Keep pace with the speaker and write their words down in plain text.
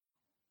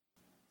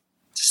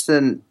just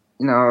then,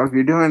 if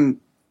you're doing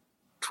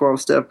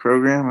 12-step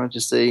program, I'd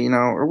just say,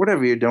 or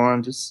whatever you're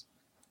doing, just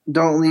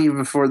don't leave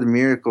before the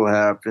miracle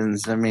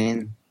happens. I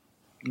mean,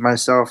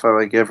 myself, I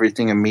like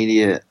everything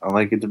immediate. I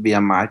like it to be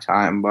on my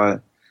time,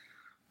 but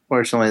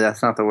fortunately,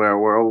 that's not the way our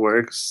world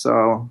works.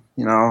 So,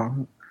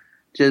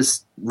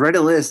 just write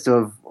a list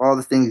of all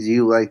the things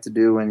you like to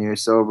do when you're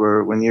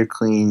sober, when you're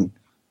clean,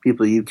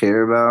 people you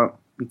care about,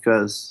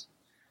 because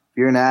if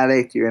you're an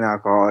addict, you're an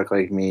alcoholic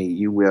like me,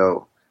 you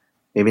will,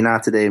 maybe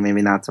not today,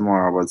 maybe not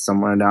tomorrow, but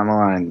somewhere down the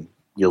line,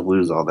 you'll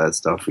lose all that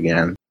stuff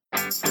again.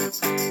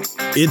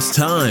 It's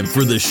time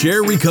for the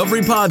SHAIR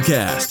Recovery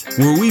Podcast,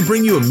 where we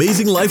bring you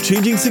amazing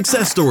life-changing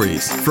success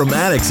stories from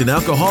addicts and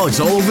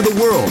alcoholics all over the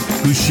world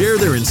who share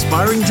their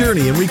inspiring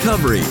journey in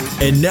recovery.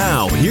 And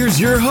now, here's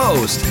your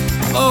host,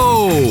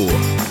 O.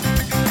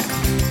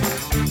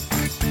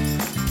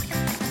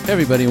 Hey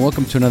everybody, and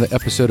welcome to another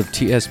episode of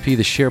TSP,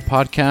 the SHAIR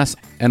Podcast.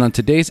 And on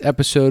today's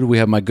episode, we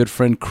have my good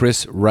friend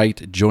Chris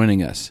Wright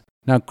joining us.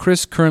 Now,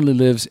 Chris currently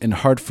lives in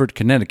Hartford,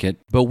 Connecticut,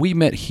 but we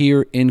met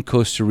here in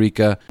Costa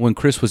Rica when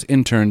Chris was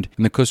interned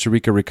in the Costa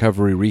Rica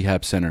Recovery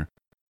Rehab Center.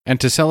 And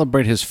to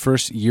celebrate his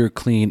first year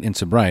clean in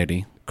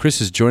sobriety,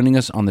 Chris is joining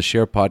us on the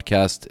SHAIR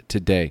Podcast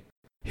today.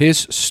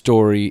 His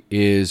story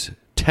is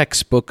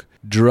textbook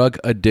drug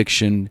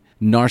addiction,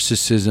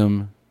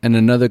 narcissism, and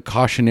another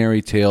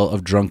cautionary tale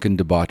of drunken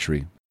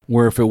debauchery,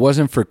 where if it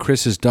wasn't for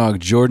Chris's dog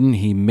Jordan,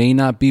 he may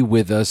not be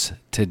with us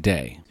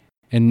today.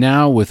 And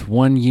now, with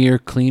 1 year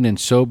clean and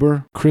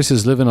sober, Chris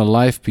is living a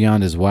life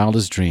beyond his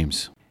wildest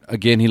dreams.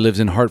 Again, he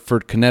lives in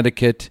Hartford,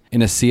 Connecticut,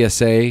 in a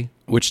CSA,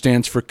 which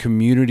stands for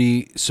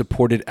Community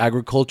Supported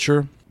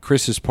Agriculture.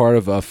 Chris is part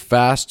of a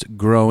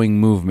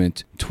fast-growing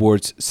movement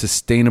towards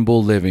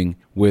sustainable living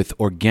with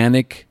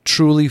organic,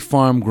 truly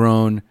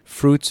farm-grown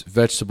fruits,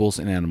 vegetables,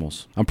 and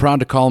animals. I'm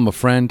proud to call him a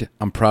friend.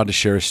 I'm proud to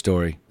share his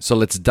story. So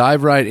let's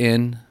dive right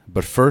in.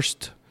 But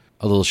first,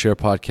 a little SHAIR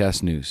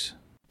Podcast news.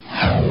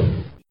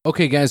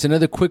 Okay, guys,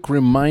 another quick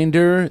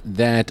reminder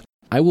that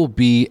I will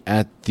be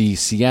at the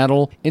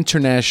Seattle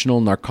International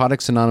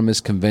Narcotics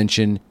Anonymous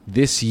Convention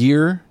this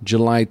year,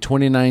 July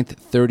 29th,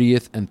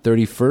 30th, and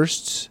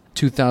 31st,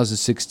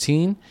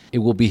 2016. It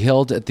will be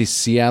held at the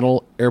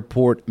Seattle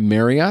Airport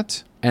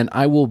Marriott, and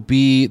I will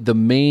be the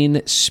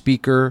main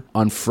speaker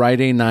on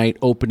Friday night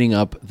opening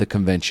up the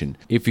convention.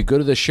 If you go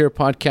to the SHAIR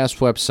Podcast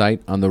website,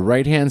 on the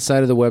right-hand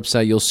side of the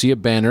website, you'll see a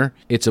banner.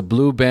 It's a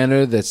blue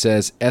banner that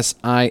says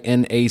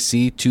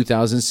SINAC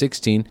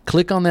 2016.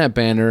 Click on that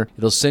banner.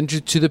 It'll send you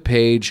to the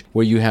page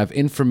where you have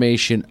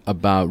information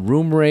about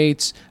room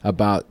rates,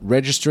 about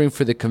registering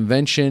for the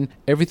convention.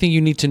 Everything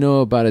you need to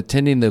know about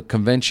attending the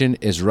convention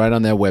is right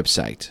on that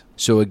website.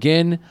 So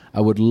again,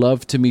 I would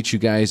love to meet you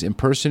guys in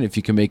person. If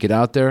you can make it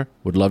out there,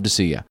 would love to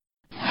see you.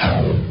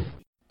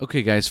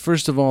 Okay, guys,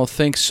 first of all,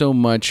 thanks so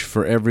much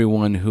for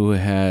everyone who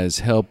has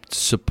helped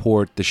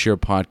support the SHAIR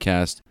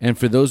Podcast. And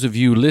for those of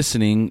you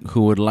listening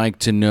who would like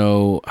to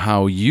know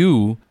how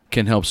you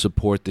can help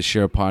support the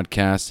SHAIR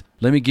Podcast,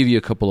 let me give you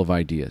a couple of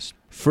ideas.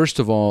 First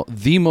of all,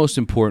 the most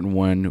important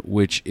one,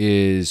 which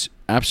is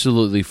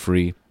absolutely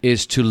free,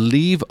 is to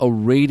leave a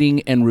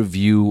rating and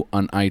review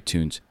on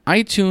iTunes.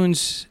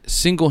 iTunes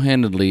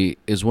single-handedly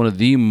is one of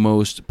the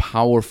most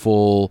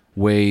powerful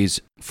ways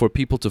for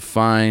people to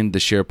find the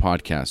SHAIR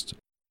Podcast.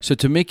 So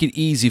to make it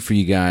easy for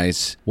you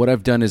guys, what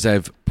I've done is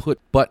I've put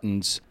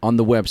buttons on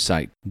the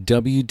website,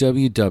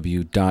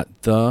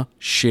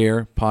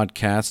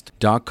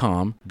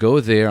 www.theshairpodcast.com. Go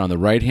there on the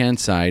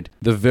right-hand side.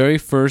 The very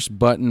first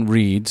button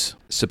reads,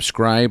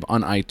 subscribe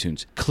on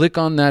iTunes. Click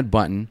on that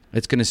button.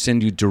 It's going to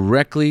send you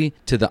directly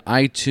to the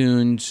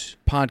iTunes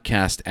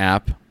podcast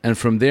app. And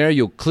from there,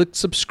 you'll click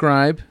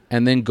subscribe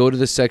and then go to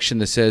the section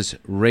that says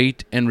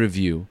rate and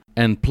review.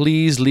 And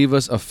please leave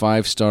us a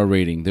 5-star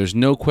rating. There's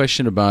no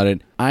question about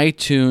it.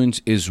 iTunes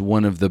is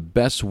one of the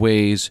best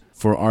ways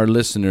for our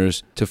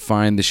listeners to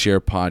find the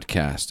SHAIR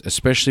Podcast,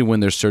 especially when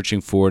they're searching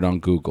for it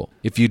on Google.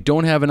 If you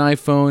don't have an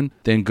iPhone,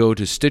 then go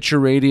to Stitcher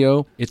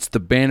Radio. It's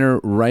the banner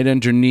right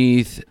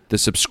underneath the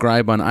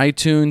subscribe on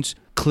iTunes.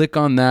 Click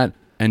on that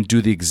and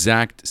do the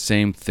exact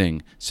same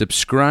thing.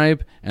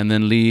 Subscribe and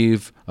then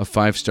leave a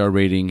 5-star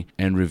rating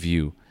and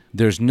review.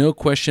 There's no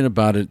question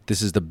about it.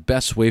 This is the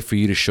best way for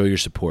you to show your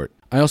support.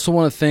 I also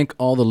want to thank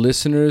all the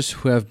listeners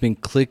who have been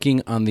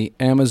clicking on the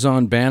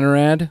Amazon banner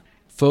ad.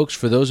 Folks,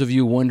 for those of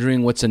you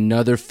wondering what's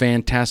another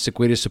fantastic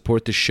way to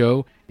support the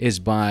show is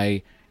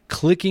by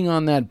clicking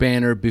on that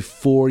banner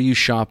before you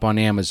shop on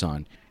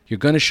Amazon. You're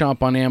going to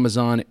shop on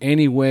Amazon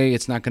anyway.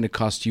 It's not going to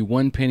cost you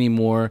 1 penny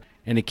more,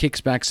 and it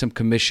kicks back some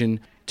commission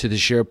to the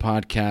SHAIR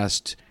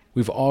Podcast.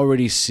 We've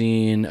already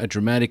seen a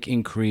dramatic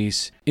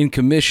increase in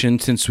commission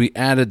since we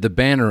added the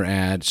banner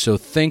ad. So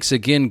thanks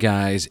again,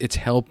 guys. It's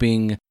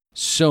helping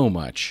so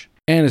much.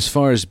 And as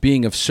far as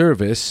being of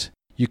service,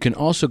 you can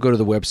also go to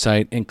the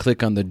website and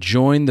click on the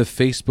Join the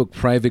Facebook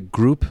Private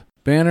Group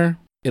banner.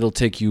 It'll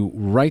take you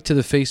right to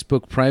the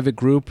Facebook private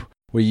group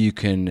where you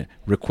can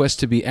request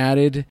to be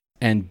added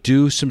and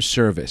do some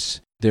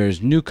service.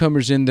 There's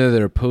newcomers in there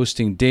that are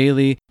posting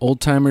daily,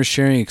 old-timers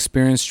sharing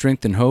experience,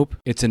 strength, and hope.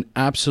 It's an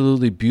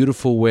absolutely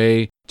beautiful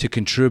way to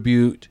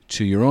contribute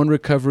to your own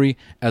recovery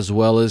as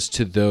well as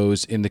to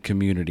those in the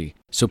community.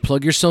 So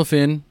plug yourself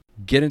in,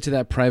 get into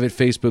that private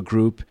Facebook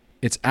group.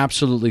 It's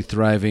absolutely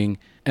thriving.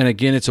 And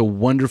again, it's a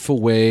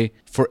wonderful way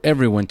for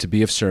everyone to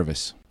be of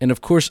service. And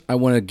of course, I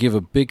want to give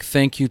a big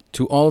thank you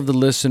to all of the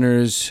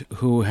listeners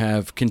who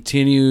have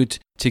continued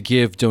to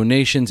give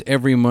donations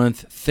every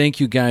month. Thank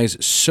you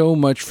guys so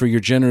much for your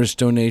generous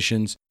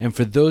donations. And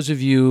for those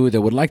of you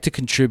that would like to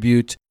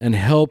contribute and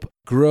help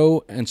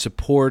grow and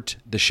support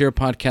the SHAIR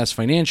Podcast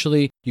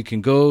financially, you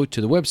can go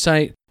to the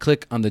website,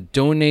 click on the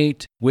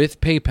Donate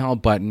with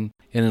PayPal button,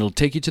 and it'll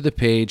take you to the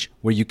page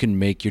where you can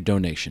make your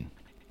donation.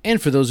 And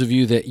for those of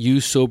you that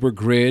use Sober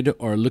Grid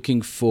or are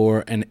looking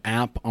for an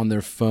app on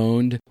their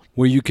phone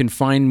where you can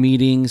find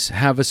meetings,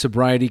 have a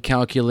sobriety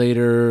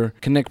calculator,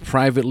 connect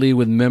privately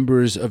with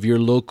members of your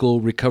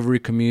local recovery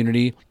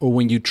community, or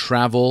when you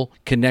travel,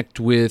 connect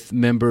with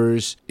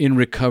members in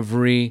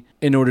recovery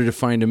in order to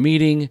find a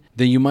meeting,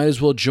 then you might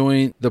as well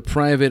join the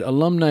private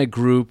alumni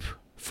group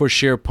for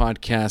SHAIR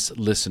Podcast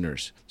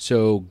listeners.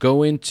 So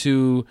go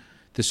into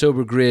the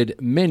Sober Grid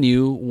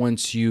menu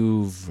once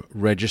you've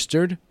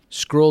registered.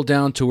 Scroll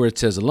down to where it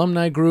says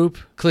Alumni Group,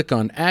 click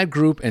on Add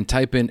Group, and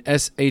type in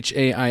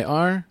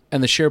SHAIR,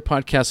 and the SHAIR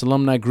Podcast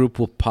Alumni Group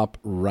will pop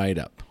right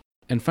up.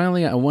 And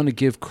finally, I want to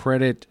give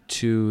credit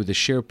to the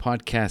SHAIR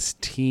Podcast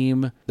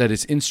team that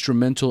is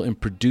instrumental in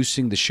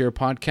producing the SHAIR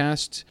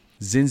Podcast,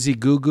 Zinzi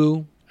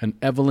Gugu and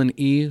Evelyn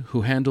E.,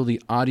 who handle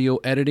the audio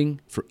editing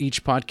for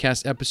each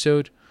podcast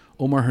episode,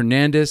 Omar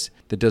Hernandez,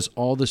 that does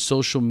all the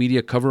social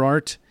media cover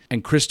art,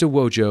 and Krista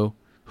Wojo,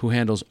 who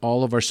handles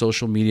all of our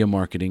social media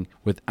marketing.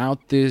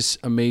 Without this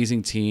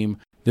amazing team,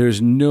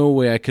 there's no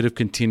way I could have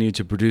continued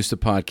to produce the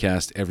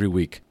podcast every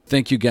week.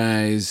 Thank you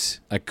guys.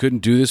 I couldn't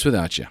do this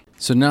without you.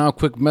 So now a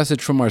quick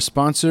message from our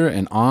sponsor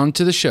and on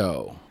to the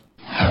show.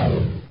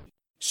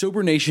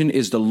 Sober Nation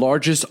is the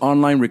largest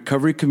online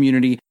recovery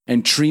community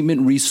and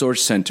treatment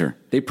resource center.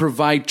 They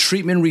provide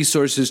treatment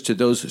resources to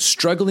those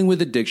struggling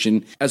with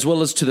addiction as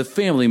well as to the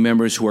family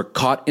members who are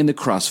caught in the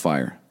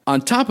crossfire. On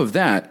top of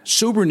that,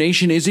 Sober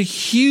Nation is a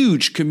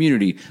huge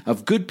community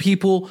of good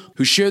people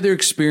who share their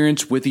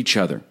experience with each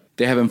other.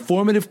 They have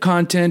informative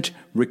content,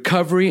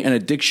 recovery and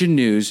addiction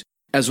news,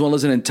 as well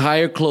as an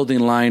entire clothing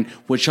line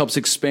which helps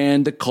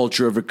expand the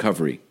culture of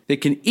recovery. They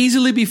can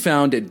easily be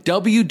found at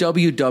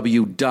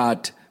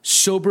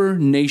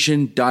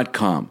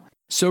www.sobernation.com.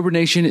 Sober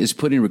Nation is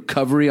putting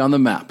recovery on the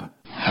map.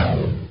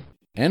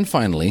 And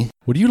finally,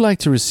 would you like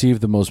to receive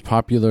the most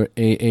popular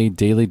AA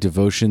daily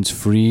devotions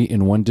free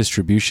in one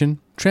distribution?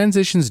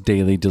 Transitions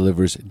Daily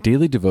delivers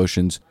daily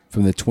devotions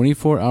from the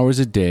 24 hours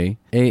a day,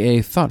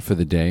 AA Thought for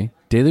the Day,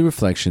 Daily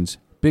Reflections,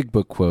 Big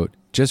Book Quote,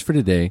 Just for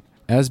Today,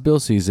 As Bill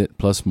Sees It,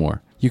 plus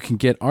more. You can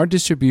get our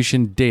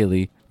distribution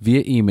daily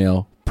via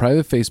email,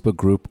 private Facebook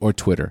group, or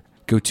Twitter.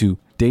 Go to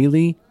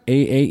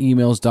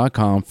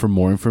dailyaaemails.com for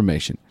more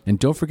information. And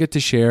don't forget to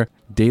share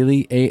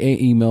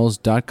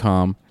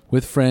dailyaaemails.com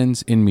with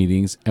friends in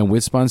meetings and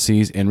with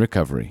sponsees in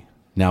recovery.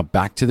 Now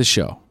back to the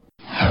show.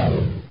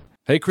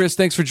 Hey, Chris,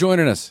 thanks for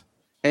joining us.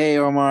 Hey,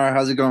 Omar,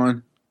 how's it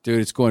going? Dude,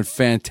 it's going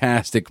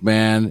fantastic,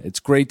 man. It's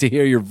great to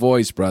hear your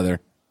voice, brother.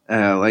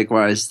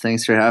 Likewise.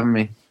 Thanks for having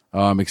me.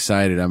 Oh, I'm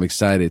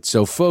excited.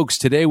 So, folks,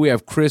 today we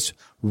have Chris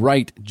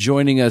Wright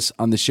joining us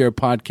on the SHAIR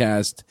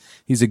Podcast.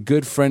 He's a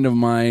good friend of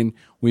mine.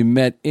 We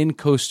met in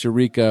Costa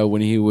Rica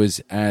when he was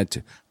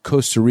at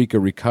Costa Rica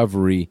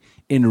Recovery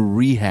in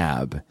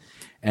rehab.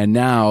 And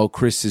now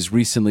Chris has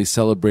recently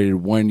celebrated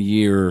 1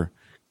 year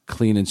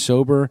clean and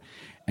sober.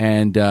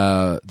 And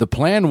the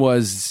plan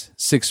was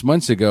 6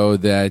 months ago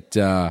that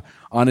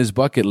on his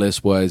bucket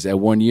list was at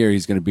 1 year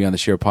he's going to be on the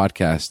SHAIR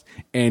Podcast.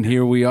 And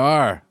here we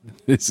are.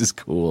 This is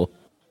cool.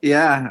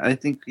 Yeah, I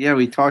think,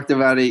 we talked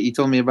about it. You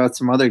told me about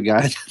some other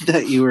guy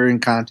that you were in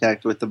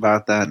contact with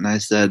about that. And I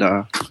said,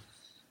 I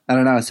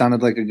don't know, it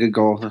sounded like a good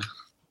goal.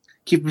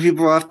 Keeping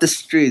people off the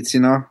streets,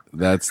 you know?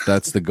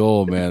 That's the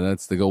goal, man.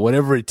 That's the goal.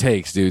 Whatever it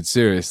takes, dude.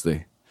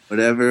 Seriously.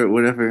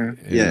 Whatever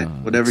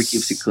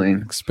keeps you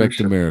clean. Expect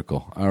a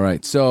miracle. All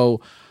right. So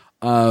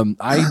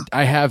I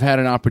have had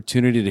an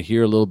opportunity to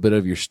hear a little bit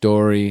of your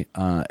story,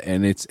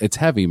 and it's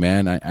heavy,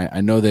 man.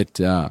 I know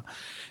that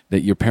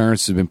your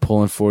parents have been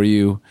pulling for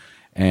you,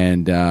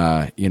 and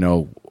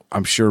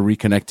I'm sure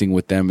reconnecting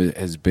with them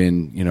has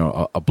been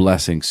a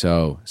blessing.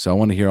 So I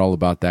want to hear all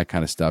about that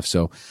kind of stuff.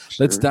 So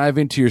Let's dive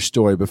into your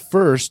story. But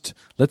first,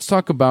 let's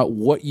talk about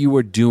what you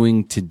are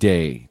doing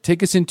today.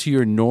 Take us into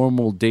your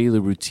normal daily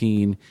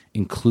routine,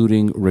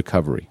 including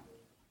recovery.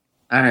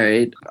 All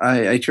right.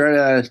 I try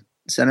to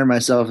center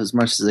myself as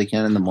much as I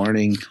can in the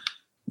morning.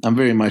 I'm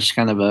very much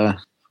kind of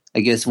I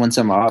guess once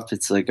I'm off,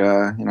 it's like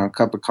a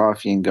cup of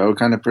coffee and go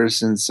kind of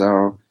person.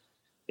 So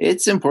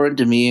it's important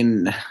to me.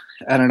 And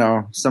I don't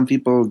know, some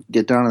people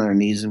get down on their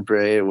knees and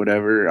pray or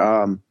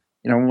whatever.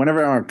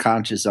 Whenever I'm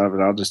conscious of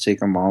it, I'll just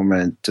take a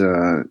moment.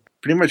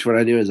 Pretty much what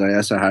I do is I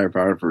ask a higher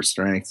power for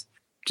strength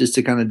just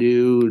to kind of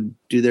do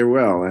their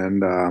will.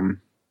 And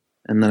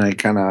and then I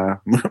kind of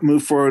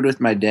move forward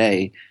with my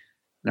day.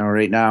 Now,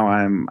 right now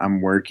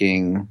I'm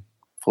working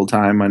full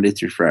time Monday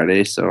through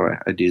Friday, so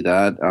I do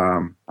that.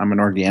 I'm an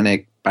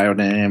organic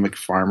biodynamic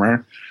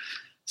farmer,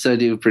 so I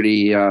do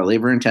pretty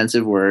labor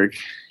intensive work,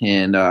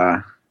 and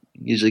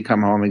usually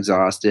come home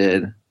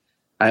exhausted.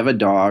 I have a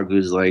dog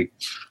who's like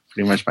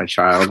pretty much my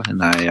child,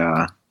 and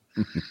I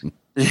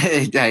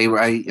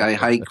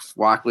hike,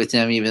 walk with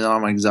him, even though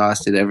I'm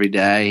exhausted every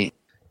day.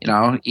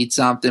 Eat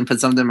something,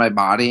 put something in my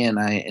body, and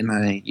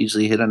I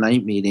usually hit a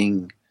night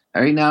meeting.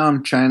 Right now,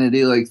 I'm trying to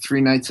do like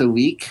 3 nights a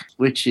week,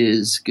 which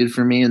is good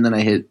for me, and then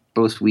I hit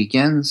both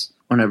weekends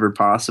whenever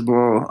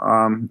possible.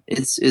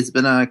 It's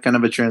been a kind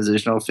of a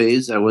transitional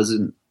phase. I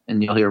wasn't,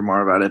 and you'll hear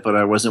more about it, but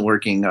I wasn't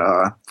working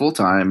full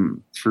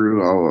time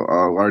through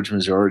a large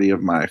majority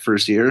of my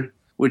first year,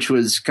 which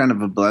was kind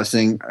of a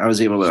blessing. I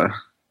was able to,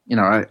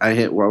 I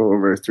hit well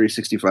over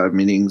 365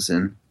 meetings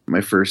in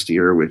my first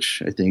year,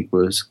 which I think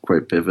was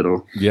quite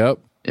pivotal. Yep.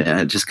 Yeah,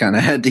 I just kind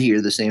of had to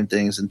hear the same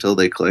things until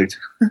they clicked.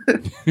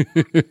 I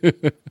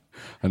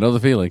know the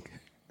feeling.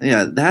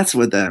 Yeah, that's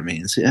what that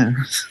means. Yeah.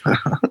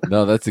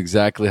 No, that's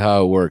exactly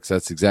how it works.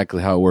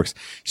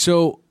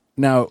 So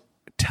now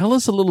tell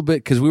us a little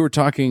bit, because we were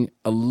talking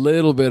a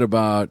little bit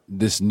about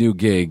this new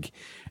gig.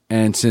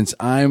 And since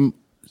I'm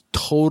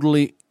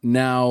totally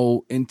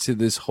now into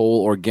this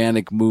whole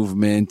organic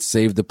movement,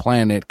 save the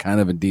planet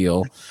kind of a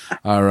deal.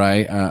 All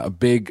right. A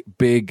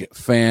big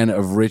fan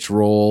of Rich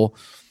Roll,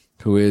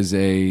 who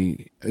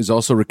is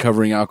also a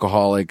recovering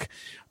alcoholic,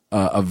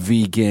 a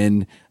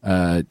vegan,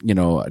 a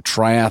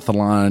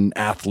triathlon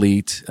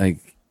athlete,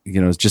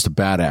 is just a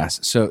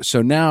badass.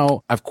 So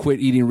now I've quit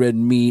eating red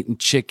meat and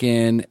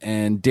chicken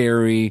and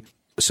dairy.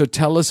 So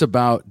tell us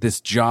about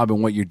this job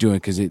and what you're doing,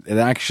 because it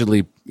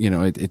actually,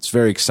 it's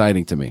very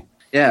exciting to me.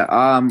 Yeah.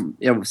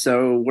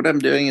 So what I'm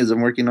doing is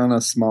I'm working on a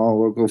small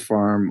local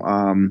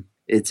farm.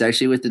 It's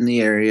actually within the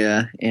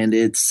area, and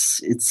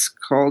it's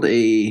called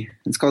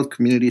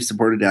community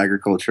supported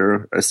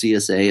agriculture. A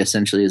CSA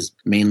essentially is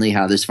mainly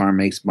how this farm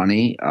makes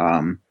money.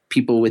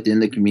 People within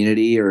the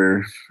community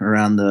or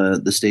around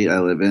the state I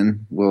live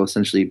in will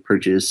essentially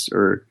purchase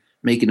or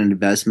make an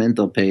investment.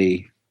 They'll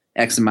pay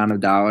X amount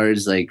of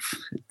dollars, like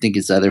I think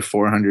it's either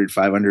 400,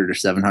 500, or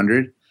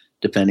 700,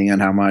 depending on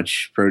how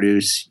much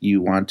produce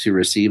you want to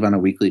receive on a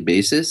weekly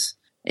basis.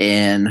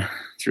 And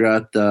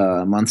throughout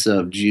the months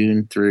of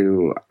June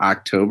through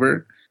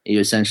October,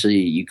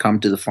 you come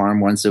to the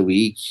farm once a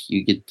week.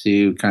 You get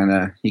to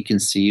you can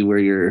see where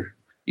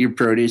your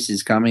produce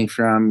is coming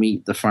from,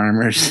 meet the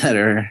farmers that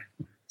are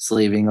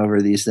slaving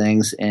over these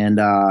things, and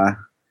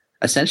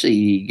essentially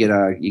you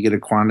get a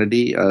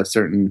quantity, a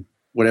certain,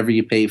 whatever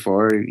you pay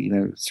for,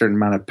 certain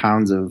amount of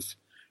pounds of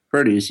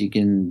produce you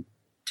can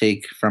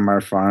take from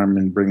our farm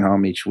and bring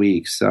home each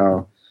week.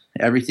 So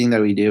everything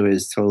that we do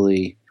is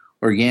totally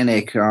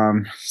organic.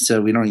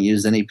 So we don't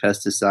use any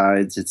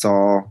pesticides. It's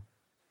all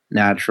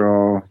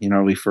natural.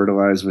 We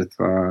fertilize with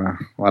a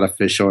lot of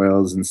fish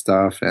oils and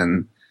stuff,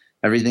 and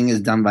everything is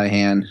done by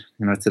hand.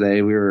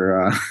 Today we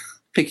were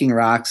picking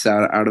rocks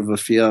out of a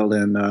field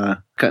and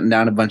cutting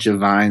down a bunch of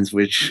vines,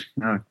 which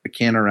a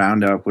can of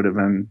Roundup would have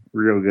been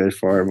real good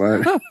for,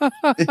 but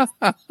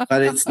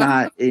it's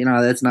not,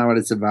 that's not what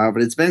it's about.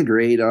 But it's been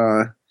great.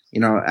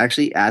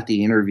 Actually at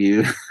the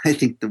interview, I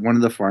think one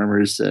of the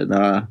farmers said,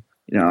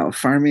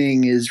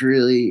 farming is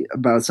really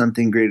about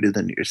something greater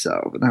than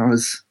yourself.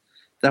 And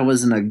that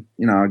wasn't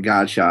a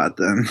God shot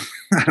then.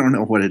 I don't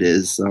know what it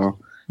is. So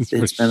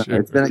it's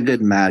been a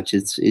good match.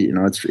 It's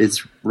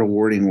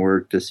rewarding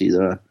work to see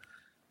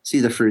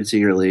the fruits of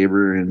your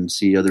labor and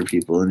see other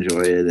people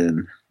enjoy it,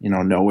 and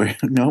know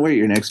where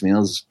your next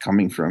meal is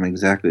coming from,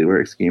 exactly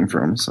where it came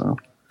from. So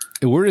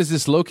where is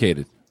this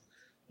located?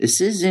 This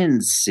is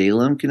in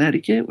Salem,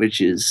 Connecticut,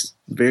 which is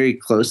very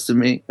close to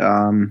me.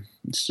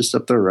 It's just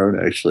up the road,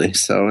 actually.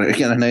 So I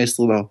got a nice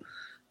little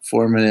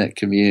 4-minute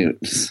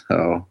commute.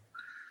 So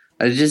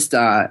I just,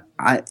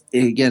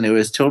 it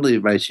was totally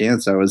by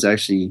chance. I was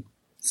actually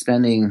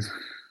spending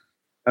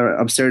an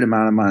absurd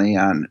amount of money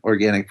on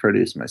organic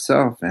produce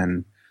myself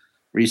and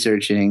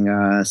researching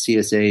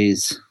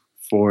CSAs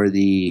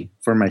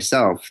for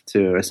myself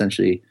to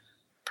essentially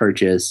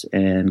purchase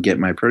and get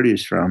my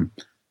produce from.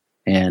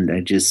 And I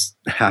just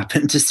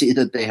happened to see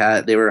that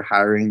they were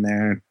hiring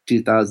their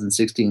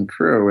 2016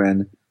 crew,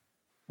 and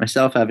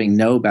myself having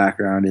no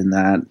background in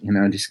that,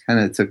 just kind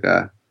of took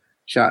a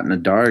shot in the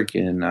dark,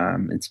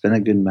 and it's been a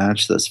good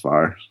match thus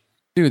far.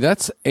 Dude,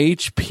 that's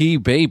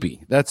HP,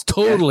 baby. That's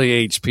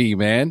totally HP,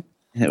 man.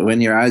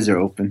 When your eyes are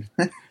open.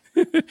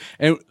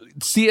 And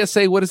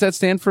CSA, what does that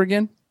stand for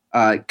again?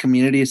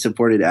 Community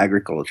supported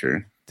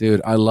agriculture.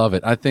 Dude, I love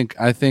it. I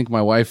think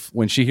my wife,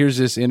 when she hears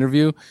this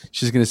interview,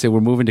 she's going to say, "We're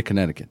moving to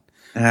Connecticut."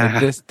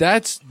 But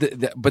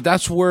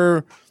that's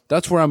where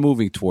I'm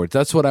moving towards.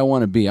 That's what I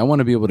want to be. I want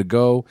to be able to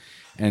go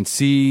and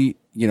see,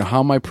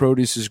 how my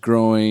produce is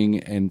growing,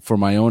 and for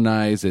my own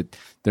eyes that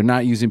they're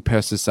not using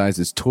pesticides.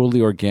 It's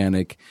totally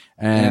organic,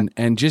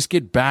 and just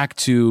get back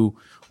to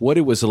what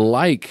it was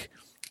like.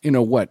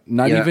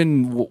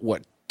 Even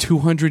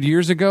 200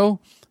 years ago,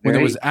 when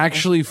it was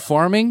actually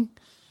farming?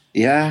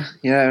 Yeah,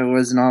 it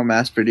wasn't all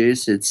mass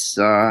produced. It's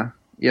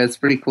it's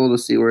pretty cool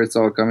to see where it's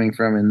all coming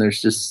from, and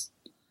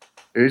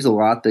there's a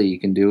lot that you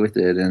can do with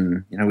it.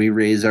 And we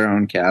raise our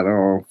own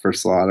cattle for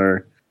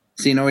slaughter,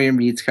 so you know where your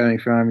meat's coming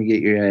from. You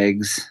get your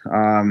eggs,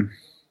 and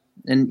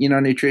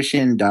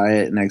nutrition,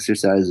 diet, and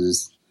exercise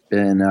has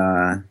been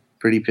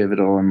pretty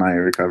pivotal in my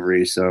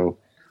recovery. So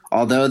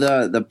although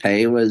the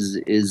pay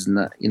is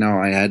not,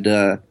 I had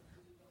to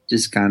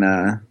just kind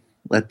of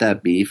let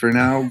that be for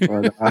now,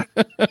 but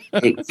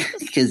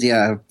because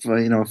a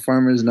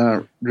farmer's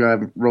not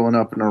rolling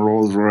up in a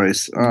Rolls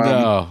Royce.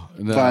 No.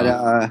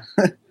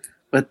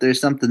 But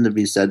there's something to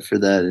be said for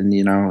that, and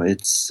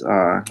it's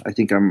I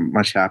think I'm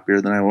much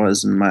happier than I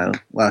was in my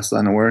last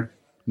line of work.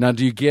 Now,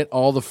 do you get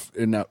all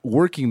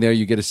working there?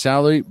 You get a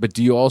salary, but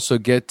do you also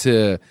get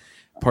to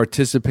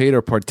participate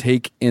or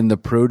partake in the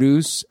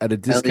produce at a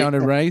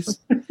discounted price?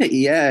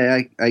 Yeah,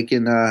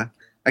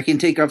 I can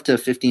take up to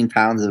 15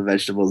 pounds of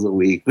vegetables a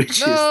week,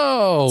 which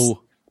is,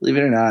 believe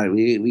it or not,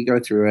 we go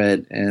through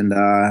it. And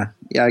I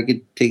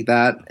could take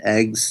that,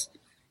 eggs,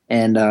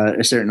 and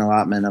a certain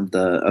allotment of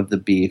the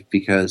beef,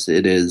 because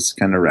it is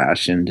kind of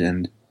rationed.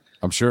 And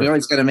I'm sure we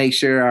always got to make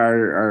sure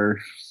our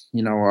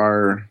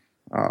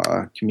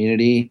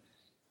community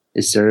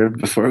is served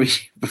before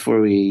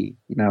we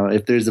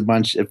if there's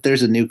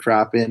a new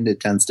crop in, it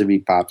tends to be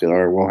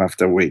popular. We'll have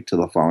to wait till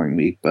the following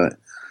week, but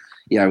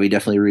yeah, we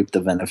definitely reap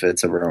the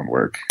benefits of our own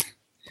work.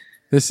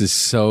 This is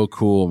so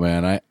cool,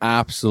 man. I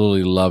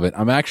absolutely love it.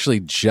 I'm actually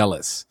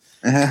jealous.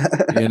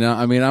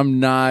 I'm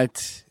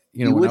not,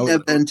 you wouldn't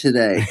have been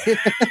today.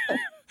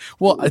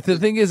 Well, the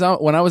thing is,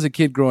 when I was a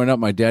kid growing up,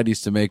 my dad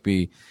used to make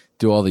me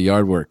do all the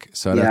yard work.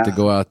 So I'd have to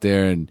go out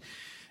there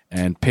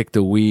and pick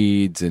the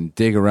weeds and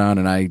dig around,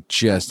 and I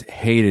just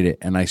hated it.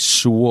 And I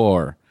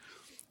swore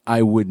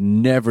I would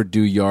never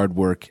do yard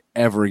work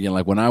ever again.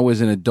 Like when I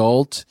was an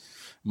adult,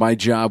 my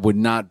job would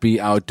not be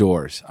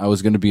outdoors. I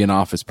was going to be an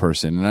office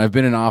person. And I've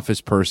been an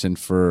office person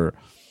for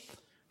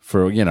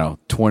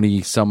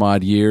 20 some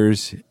odd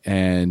years.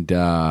 And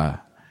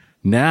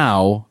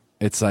now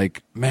it's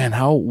like, man,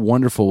 how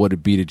wonderful would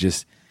it be to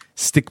just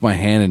stick my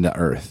hand in the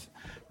earth,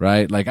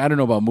 right? Like, I don't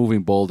know about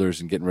moving boulders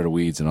and getting rid of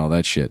weeds and all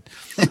that shit.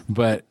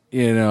 But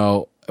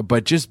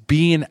just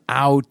being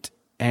out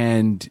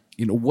and,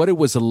 what it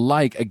was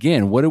like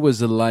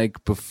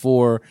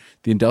before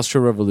the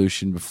Industrial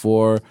Revolution,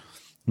 before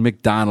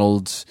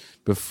McDonald's,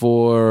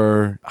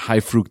 before high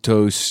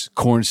fructose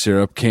corn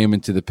syrup came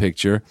into the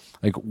picture.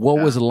 Like, what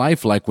was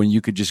life like when you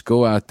could just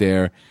go out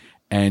there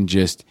and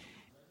just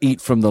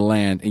eat from the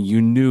land, and you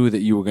knew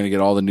that you were going to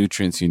get all the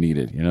nutrients you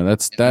needed?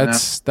 That's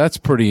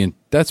pretty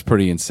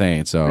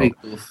insane. So pretty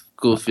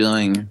cool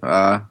feeling.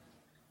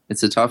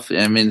 It's it's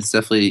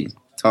definitely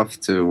tough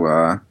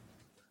to.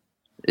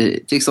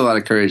 It takes a lot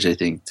of courage, I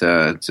think,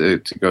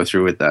 to go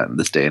through with that in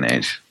this day and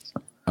age.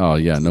 Oh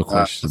yeah, no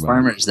question. The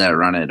farmers that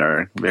run it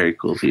are very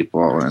cool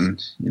people,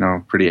 and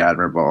pretty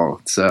admirable.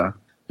 It's a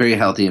very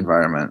healthy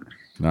environment.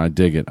 No, I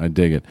dig it.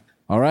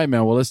 All right,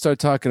 man. Well, let's start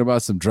talking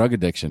about some drug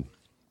addiction.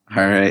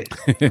 All right.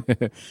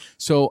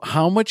 So,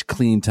 how much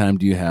clean time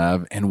do you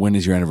have, and when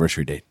is your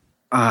anniversary date?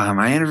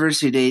 My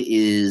anniversary date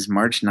is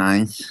March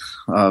 9th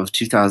of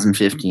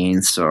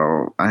 2015,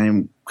 so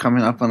I'm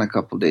coming up on a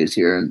couple days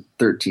here in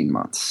 13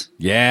 months.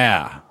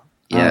 Yeah.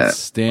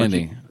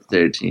 Outstanding.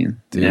 13.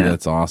 Dude,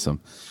 that's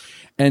awesome.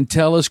 And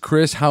tell us,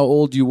 Chris, how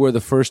old you were the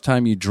first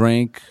time you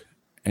drank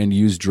and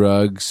used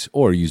drugs,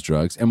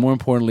 and more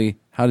importantly,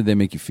 how did they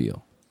make you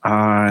feel?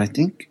 I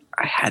think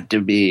I had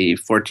to be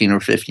 14 or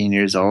 15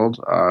 years old,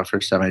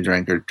 first time I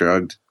drank or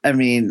drugged.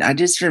 I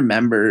just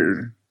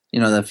remember,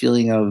 the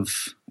feeling of,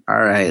 all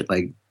right,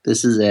 like,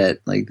 this is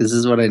it. Like, this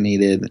is what I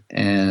needed,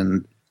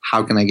 and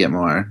how can I get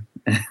more?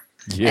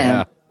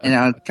 Yeah. and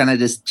I was kind of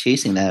just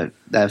chasing that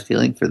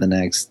feeling for the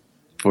next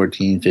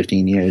 14,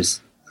 15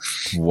 years.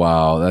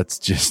 Wow,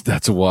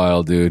 that's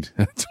wild, dude.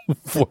 That's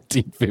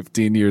 14,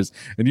 15 years.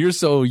 And you're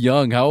so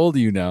young. How old are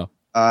you now?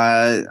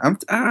 Everyone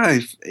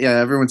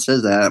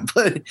says that,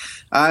 but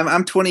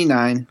I'm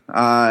 29.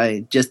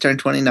 I just turned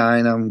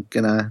 29.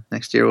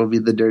 Next year will be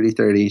the dirty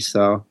 30.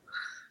 So,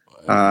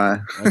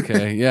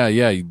 okay.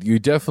 Yeah. You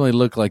definitely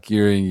look like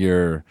you're in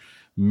your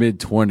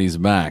mid-20s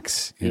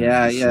max.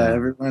 Yeah.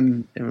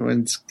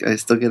 Everyone's, I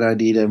still get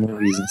ID'd at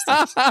movies and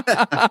stuff.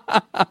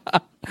 I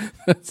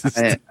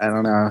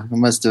don't know. It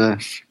must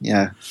have,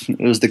 it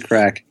was the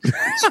crack.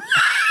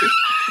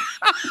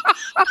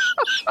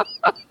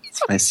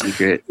 It's my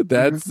secret.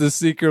 That's the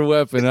secret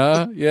weapon,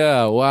 huh?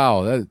 Yeah,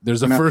 wow.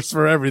 There's a first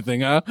for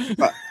everything, huh?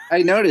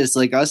 I noticed,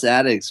 like, us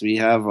addicts, we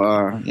have,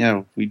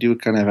 we do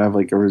kind of have,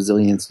 like, a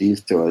resiliency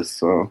to us,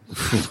 so.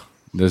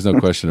 There's no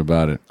question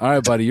about it. All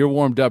right, buddy, you're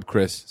warmed up,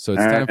 Chris. So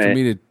it's time for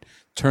me to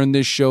turn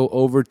this show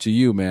over to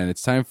you, man.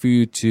 It's time for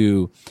you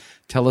to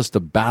tell us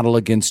the battle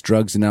against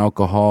drugs and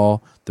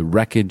alcohol, the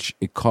wreckage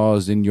it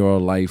caused in your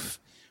life,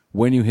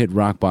 when you hit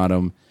rock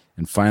bottom,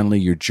 and finally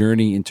your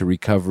journey into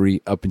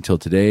recovery up until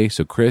today.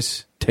 So,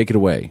 Chris, take it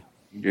away.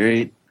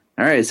 Great.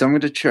 All right, so I'm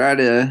going to try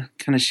to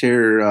kind of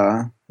share,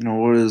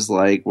 what it was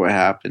like, what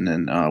happened,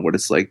 and what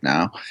it's like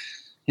now.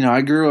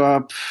 I grew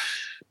up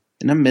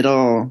in a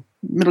middle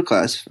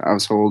class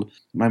household.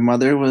 My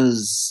mother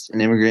was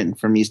an immigrant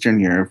from Eastern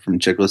Europe, from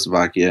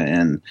Czechoslovakia,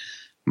 and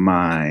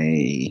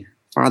my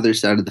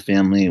father's side of the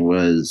family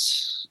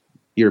was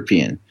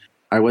European.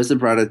 I was the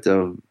product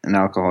of an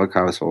alcoholic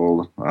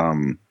household.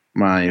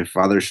 My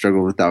father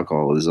struggled with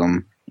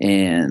alcoholism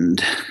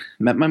and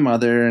met my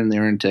mother, and they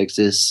were in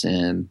Texas.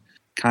 And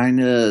kind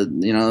of,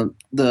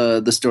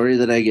 the story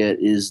that I get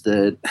is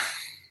that,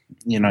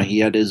 he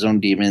had his own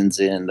demons.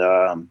 And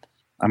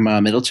I'm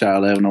a middle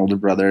child. I have an older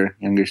brother,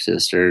 younger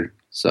sister.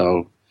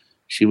 So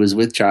she was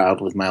with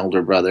child with my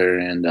older brother,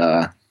 and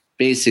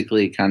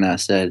basically kind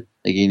of said,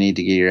 like, you need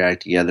to get your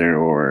act together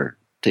or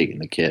taking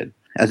the kid.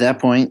 At that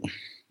point,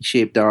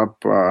 shaped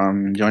up,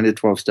 joined a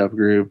 12-step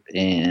group,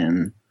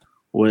 and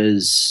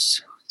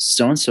was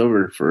stone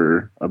sober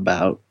for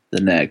about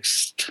the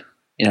next,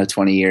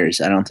 20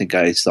 years. I don't think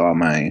I saw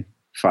my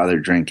father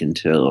drink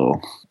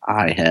until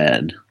I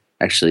had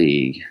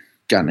actually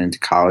gotten into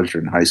college or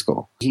in high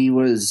school. He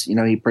was,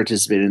 he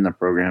participated in the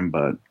program,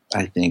 but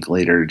I think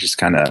later just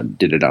kind of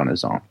did it on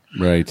his own.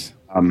 Right.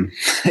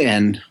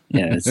 And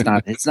it's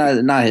not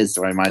his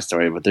story, my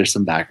story, but there's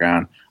some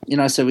background.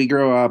 So we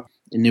grew up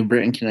in New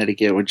Britain,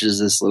 Connecticut, which is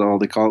this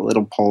they call it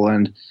Little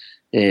Poland.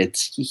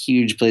 It's a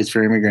huge place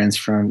for immigrants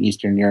from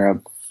Eastern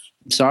Europe.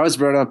 So I was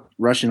brought up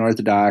Russian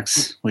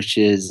Orthodox, which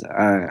is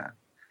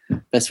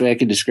best way I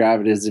could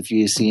describe it is if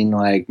you've seen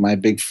like My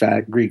Big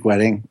Fat Greek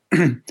Wedding.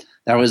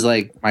 That was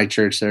like my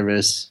church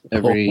service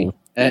every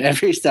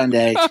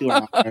Sunday, 2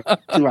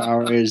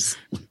 hours.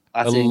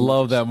 I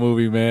love that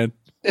movie, man.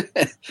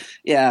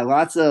 Yeah,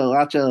 lots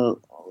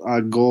of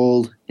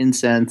gold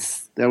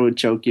incense that would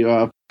choke you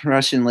up.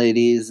 Russian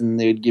ladies, and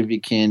they would give you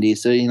candy.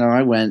 So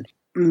I went.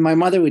 My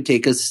mother would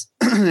take us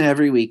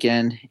every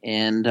weekend,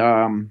 and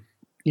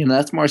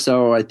that's more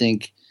so. I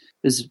think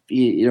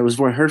it was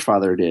what her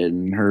father did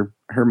and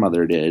her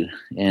mother did,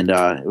 and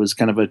it was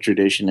kind of a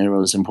tradition. And it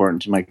was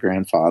important to my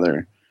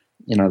grandfather,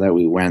 that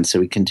we went. So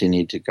we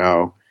continued to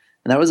go,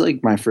 and that was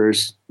like my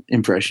first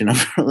impression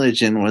of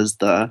religion was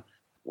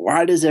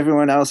why does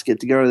everyone else get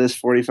to go to this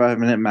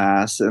 45-minute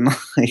mass? And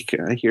like,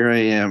 here I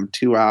am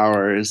 2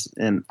 hours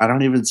and I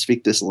don't even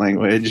speak this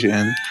language.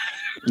 And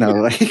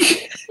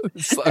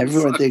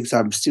everyone thinks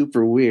I'm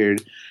super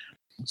weird.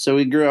 So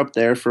we grew up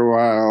there for a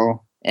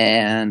while,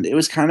 and it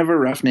was kind of a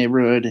rough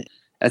neighborhood.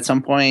 At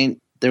some point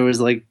there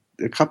was like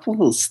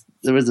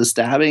there was a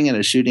stabbing and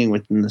a shooting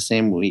within the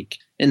same week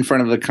in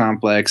front of the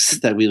complex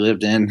that we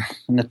lived in.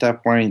 And at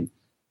that point,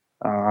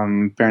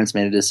 parents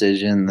made a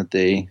decision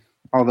that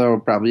although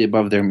probably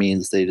above their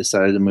means, they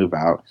decided to move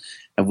out,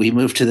 and we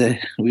moved to the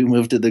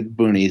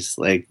boonies,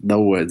 like the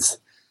woods.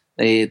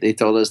 They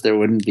told us there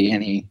wouldn't be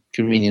any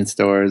convenience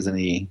stores,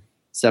 any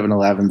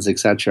 7-Elevens,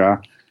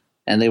 etc.,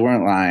 and they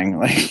weren't lying.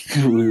 Like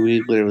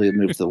we literally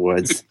moved to the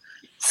woods.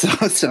 So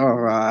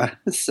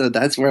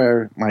that's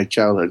where my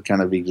childhood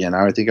kind of began.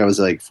 I think I was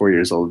like 4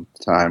 years old at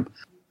the time,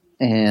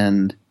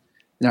 and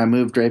I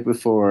moved right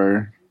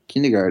before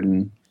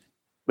kindergarten.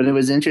 But it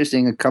was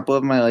interesting. A couple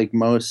of my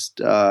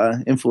most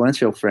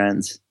influential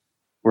friends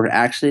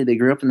they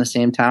grew up in the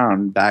same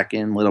town back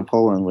in Little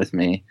Poland with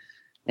me,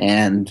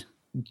 and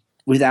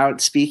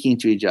without speaking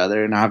to each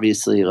other. And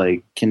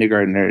obviously,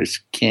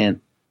 kindergartners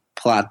can't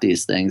plot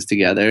these things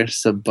together.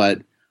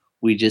 But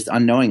we just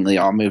unknowingly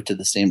all moved to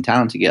the same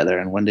town together.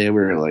 And one day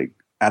we were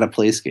at a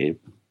playscape.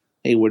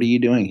 Hey, what are you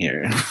doing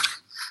here?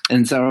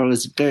 And so it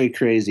was very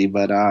crazy,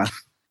 but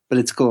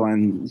it's cool.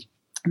 And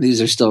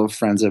these are still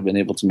friends I've been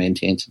able to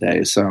maintain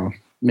today. So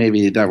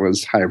maybe that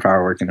was higher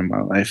power working in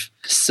my life.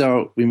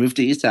 So we moved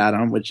to East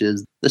Adam, which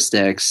is the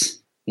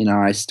sticks.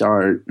 I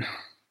start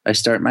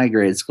my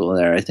grade school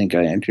there. I think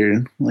I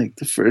entered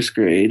the first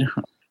grade,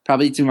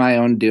 probably to my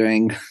own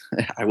doing.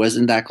 I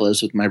wasn't that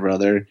close with my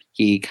brother.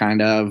 He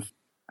kind of,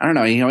 I don't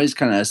know, he always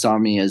kind of saw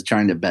me as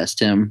trying to best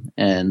him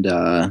and,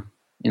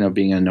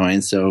 being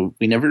annoying. So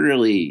we never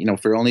really,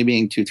 for only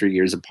being 2-3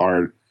 years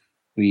apart,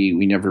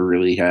 we never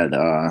really had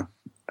a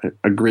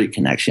great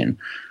connection.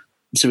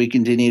 So we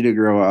continued to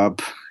grow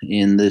up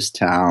in this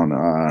town.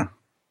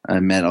 I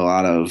met a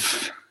lot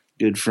of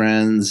good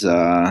friends.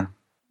 I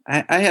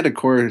had a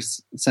core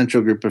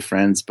central group of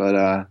friends,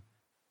 but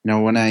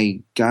when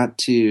I got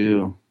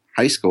to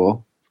high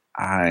school,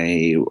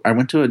 I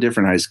went to a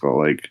different high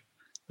school.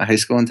 The high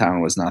school in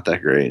town was not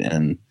that great,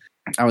 and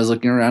I was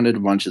looking around at a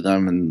bunch of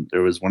them, and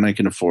there was one I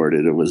could afford.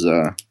 It was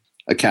a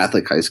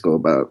Catholic high school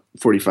about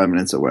 45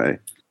 minutes away.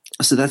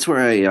 So that's where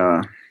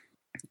I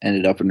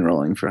ended up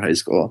enrolling for high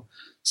school.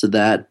 So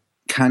that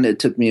kind of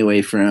took me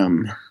away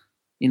from,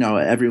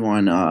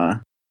 everyone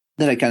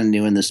that I kind of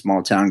knew in this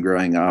small town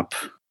growing up.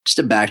 Just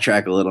to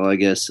backtrack a little, I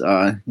guess,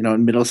 in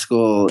middle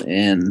school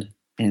and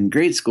in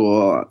grade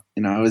school,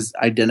 I was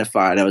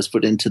identified. I was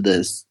put into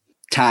this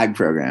TAG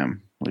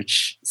program,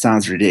 which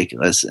sounds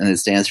ridiculous, and it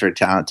stands for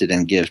talented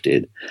and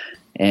gifted.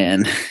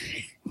 And,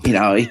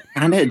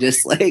 kind of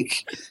just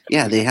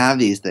they have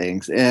these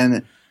things.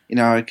 And,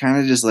 it kind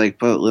of just like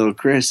put little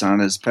Chris on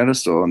his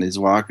pedestal, and he's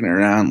walking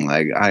around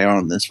like, I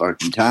own this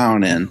fucking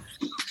town, and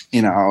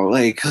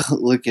like,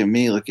 look at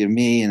me,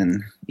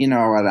 and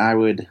what,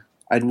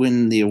 I'd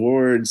win the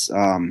awards.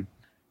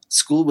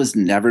 School was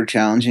never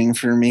challenging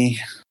for me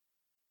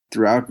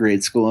throughout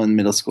grade school and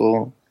middle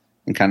school,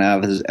 and kind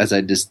of as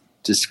I just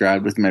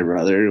described with my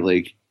brother,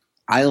 like,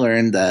 I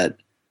learned that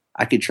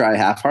I could try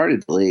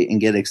half-heartedly and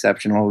get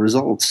exceptional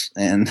results,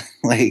 and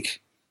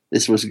like,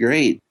 this was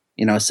great.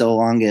 So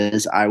long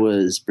as I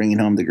was bringing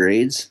home the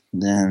grades,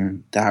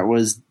 then that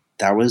was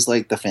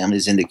like the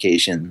family's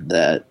indication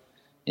that,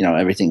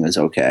 everything was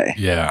okay.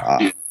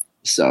 Yeah.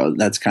 So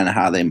that's kind of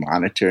how they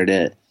monitored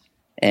it.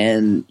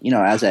 And,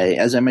 as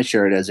I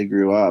matured, as I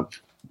grew up,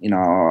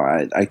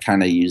 I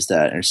kind of used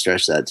that and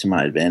stretched that to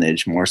my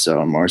advantage more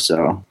so and more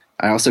so.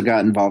 I also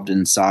got involved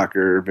in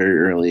soccer very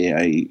early.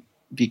 I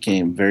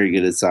became very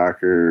good at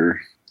soccer,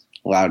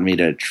 allowed me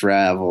to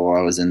travel.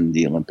 I was in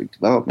the Olympic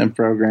development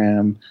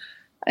program.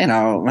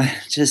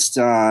 Just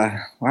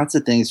lots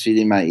of things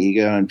feeding my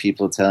ego and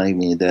people telling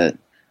me that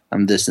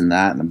I'm this and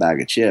that and a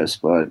bag of chips.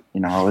 But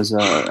I was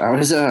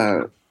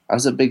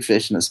a big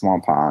fish in a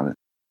small pond.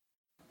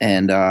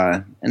 And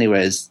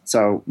anyways,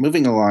 so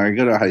moving along, I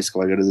go to high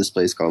school. I go to this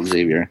place called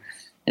Xavier,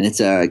 and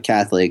it's a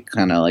Catholic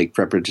kind of like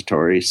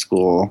preparatory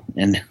school,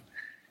 and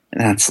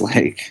that's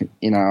like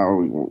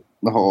the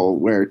whole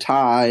wear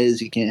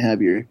ties, you can't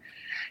have your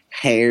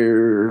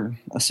hair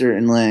a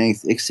certain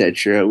length,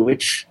 etc.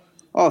 Which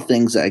all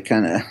things I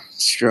kind of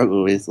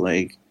struggle with.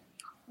 Like,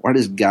 why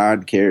does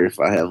God care if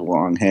I have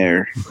long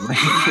hair?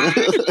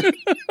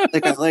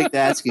 Like, I like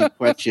asking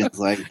questions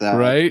like that.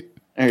 Right?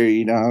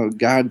 Or,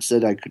 God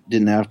said I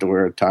didn't have to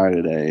wear a tie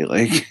today.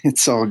 Like,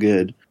 it's all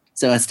good.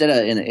 So instead of,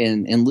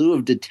 in lieu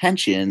of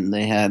detention,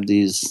 they had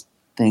these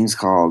things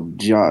called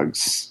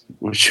jugs,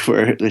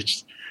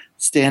 which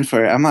stand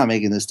for, I'm not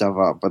making this stuff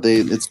up, but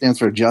it stands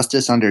for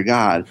justice under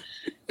God.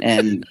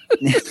 And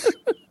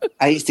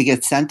I used to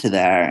get sent to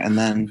there, and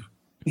then,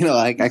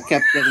 like, I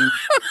kept getting,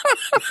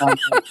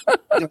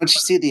 don't you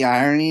see the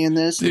irony in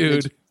this?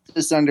 Dude.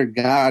 Just under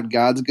God,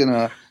 God's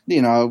gonna,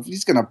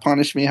 he's gonna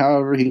punish me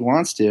however he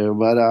wants to.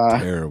 But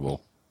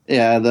terrible.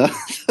 Yeah.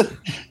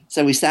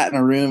 So we sat in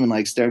a room and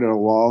like stared at a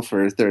wall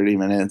for 30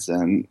 minutes,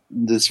 and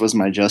this was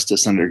my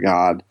justice under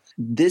God.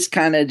 This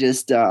kind of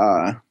just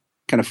kind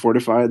of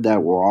fortified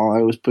that wall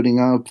I was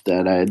putting up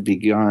that I had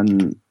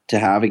begun to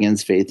have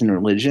against faith and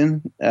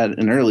religion at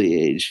an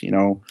early age.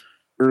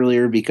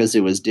 Earlier because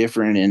it was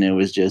different and it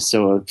was just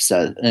so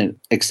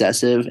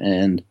excessive,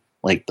 and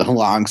like the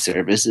long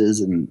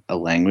services and a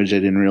language I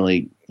didn't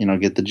really,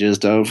 get the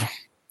gist of.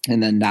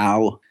 And then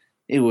now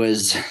it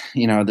was,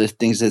 the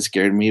things that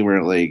scared me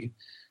were like,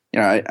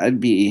 I'd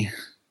be,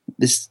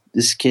 this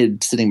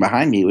kid sitting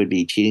behind me would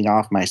be cheating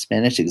off my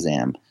Spanish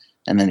exam.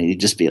 And then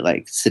he'd just be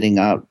like sitting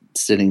up,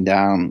 sitting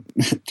down,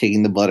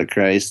 taking the blood of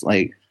Christ.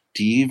 Like,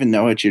 do you even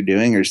know what you're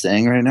doing or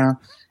saying right now?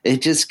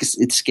 It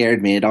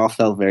scared me. It all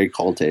felt very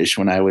cultish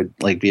when I would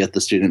like be at the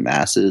student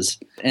masses,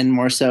 and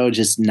more so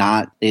just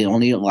they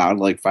only allowed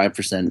like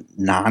 5%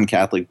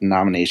 non-Catholic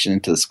denomination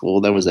into the school.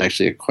 That was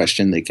actually a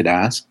question they could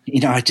ask.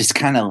 I just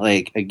kind of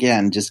like,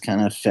 again, just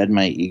kind of fed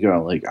my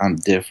ego. Like, I'm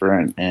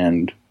different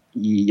and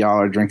y'all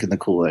are drinking the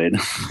Kool-Aid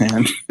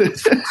and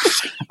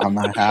I'm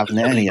not having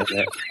any of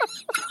it.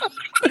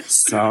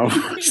 So,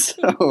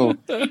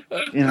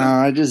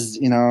 I just,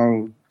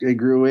 I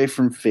grew away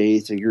from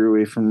faith. I grew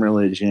away from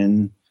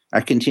religion. I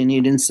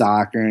continued in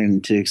soccer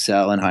and to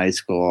excel in high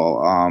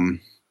school.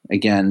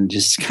 Again,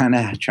 just kind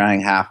of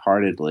trying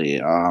half-heartedly.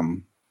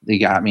 They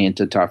got me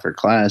into tougher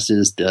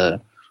classes,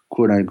 the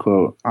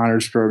quote-unquote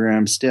honors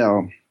program.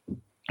 Still,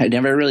 I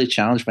never really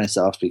challenged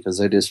myself because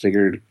I just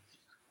figured,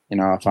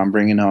 if I'm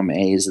bringing home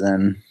A's,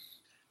 then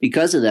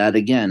because of that,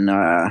 again,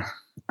 that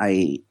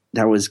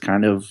was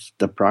kind of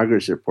the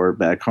progress report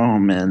back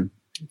home, and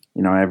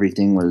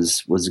everything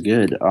was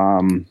good.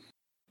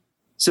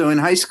 So in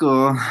high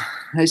school,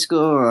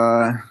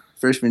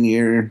 freshman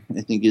year,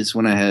 I think is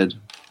when I had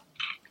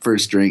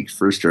first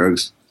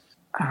drugs.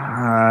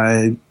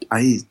 I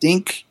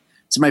think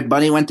so. My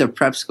buddy went to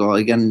prep school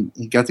again.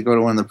 He got to go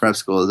to one of the prep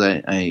schools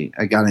I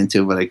got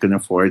into, but I couldn't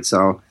afford.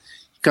 So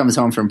he comes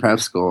home from prep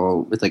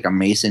school with like a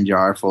mason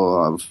jar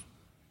full of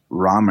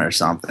rum or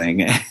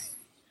something.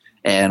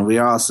 And we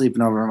were all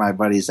sleeping over at my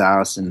buddy's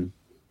house and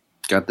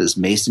got this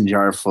mason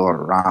jar full of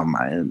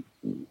rum.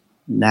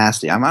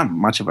 Nasty. I'm not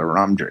much of a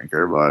rum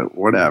drinker, but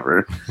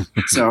whatever.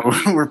 So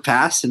we're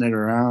passing it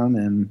around,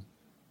 and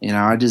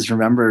I just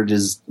remember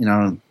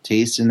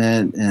tasting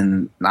it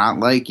and not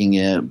liking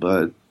it,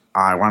 but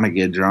I want to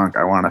get drunk.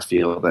 I want to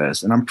feel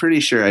this. And I'm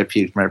pretty sure I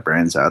puked my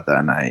brains out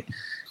that night.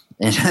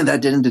 And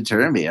that didn't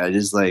deter me. I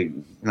just like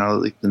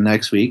the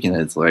next week, and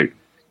it's like,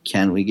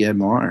 can we get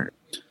more?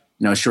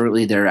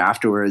 Shortly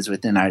thereafterwards,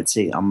 within, I'd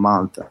say, a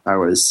month, I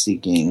was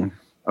seeking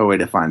a way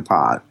to find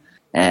pot.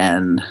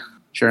 And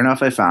sure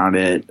enough, I found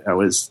it. I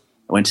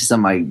went to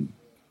some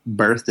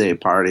birthday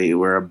party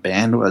where a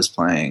band was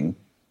playing.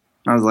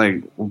 I was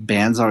like, well,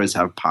 bands always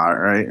have pot,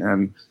 right?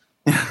 And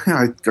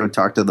I'd go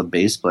talk to the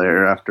bass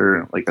player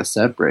after like a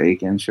set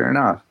break, and sure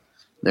enough,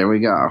 there we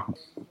go.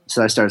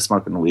 So I started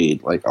smoking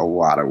weed, like a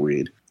lot of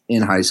weed,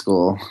 in high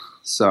school.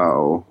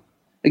 So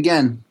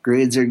again,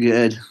 grades are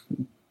good.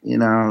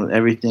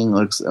 Everything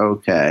looks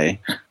okay.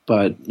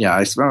 But yeah,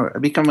 I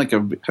become like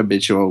a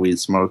habitual weed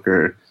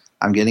smoker.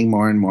 I'm getting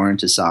more and more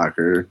into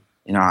soccer.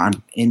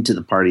 I'm into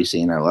the party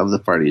scene. I love the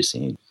party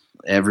scene.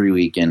 Every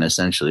weekend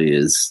essentially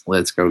is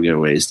let's go get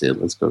wasted.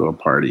 Let's go to a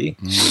party.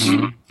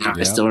 Mm-hmm. I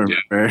Yep.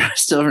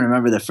 still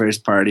remember the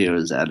first party I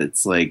was at.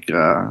 It's like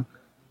a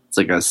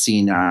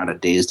scene out of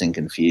Dazed and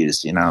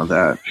Confused. It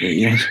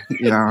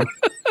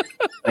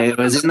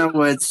was in the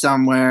woods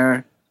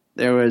somewhere.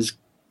 There was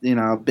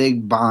a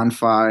big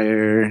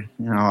bonfire.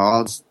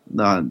 All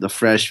the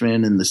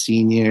freshmen and the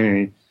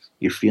senior.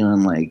 You're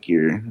feeling like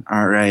you're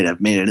all right.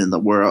 I've made it in the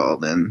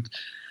world, and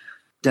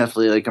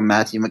definitely like a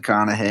Matthew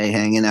McConaughey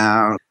hanging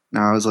out.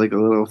 I was like a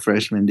little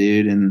freshman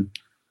dude, and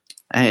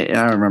I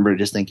remember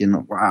just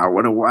thinking, wow,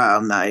 what a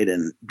wild night,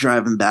 and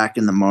driving back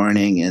in the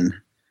morning. And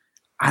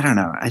I don't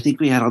know, I think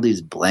we had all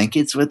these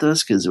blankets with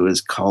us because it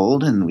was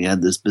cold, and we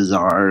had this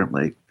bizarre,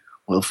 like,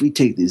 well, if we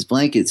take these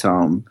blankets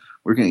home,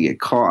 we're going to get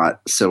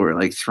caught. So we're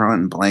like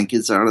throwing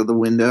blankets out of the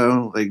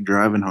window, like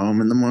driving home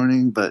in the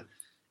morning. But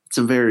it's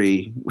a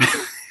very,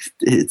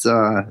 it's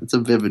a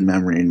vivid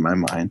memory in my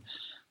mind.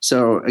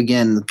 So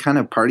again, kind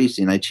of party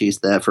scene, I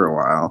chased that for a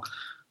while.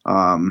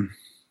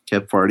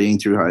 Kept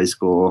partying through high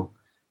school,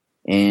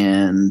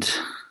 and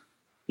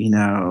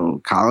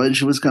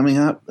college was coming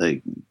up.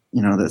 Like,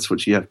 that's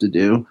what you have to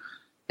do.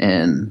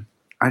 And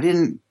I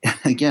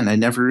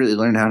never really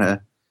learned how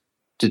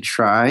to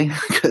try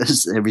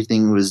because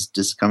everything was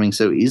just coming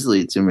so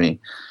easily to me,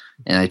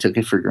 and I took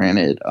it for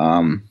granted.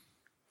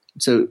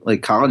 So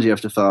like college, you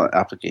have to fill out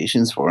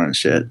applications for and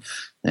shit.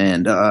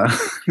 And I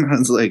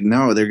was like,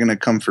 no, they're going to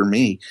come for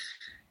me.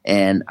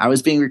 And I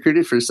was being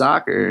recruited for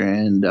soccer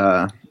and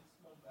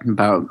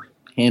about a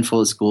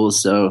handful of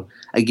schools. So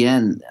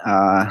again,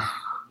 I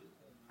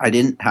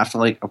didn't have to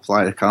like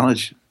apply to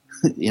college.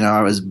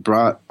 I was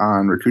brought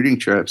on recruiting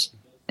trips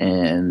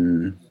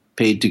and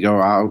paid to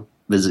go out,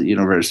 visit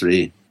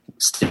university,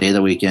 stay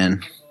the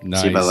weekend,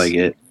 Nice. see if I like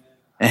it.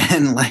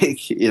 And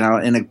like,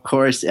 and of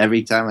course,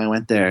 every time I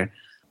went there,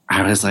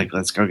 I was like,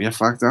 let's go get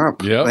fucked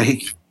up. Yep.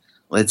 Like,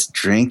 let's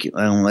drink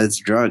and let's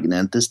drug. And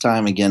at this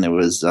time, again, it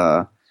was,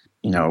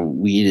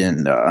 weed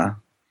and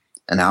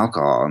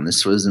alcohol. And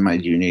this was in my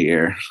junior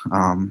year.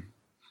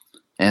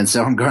 And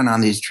so I'm going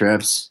on these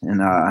trips.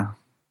 And I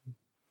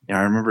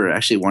remember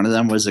actually one of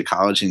them was a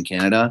college in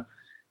Canada.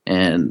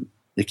 And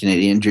the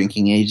Canadian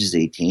drinking age is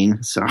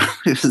 18. So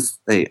it was,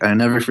 I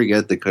never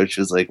forget the coach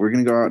was like, we're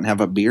going to go out and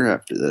have a beer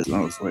after this. And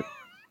I was like,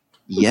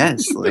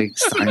 yes, like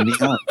sign me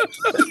up.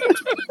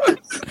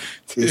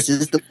 This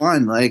is the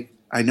one. Like,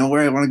 I know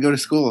where I want to go to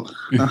school.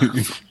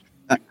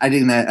 I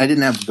didn't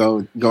have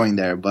going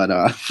there, but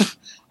I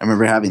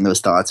remember having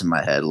those thoughts in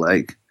my head.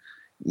 Like,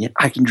 yeah,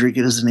 I can drink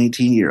it as an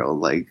 18-year-old.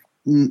 Like,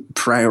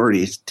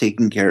 priorities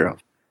taken care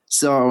of.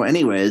 So,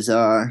 anyways,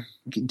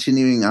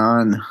 continuing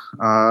on,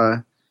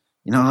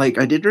 like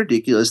I did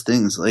ridiculous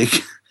things. Like,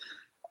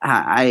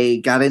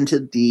 I got into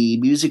the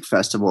music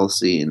festival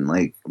scene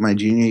like my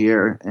junior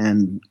year,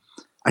 and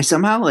I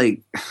somehow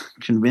like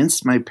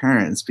convinced my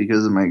parents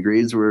because my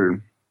grades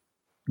were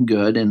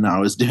good and I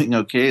was doing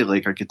okay.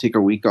 Like I could take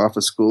a week off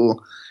of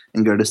school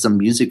and go to some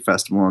music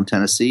festival in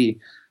Tennessee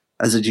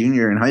as a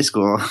junior in high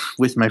school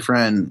with my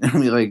friend. And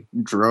we like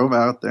drove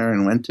out there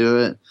and went to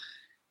it.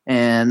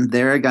 And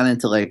there I got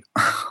into like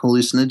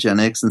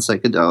hallucinogenics and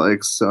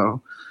psychedelics.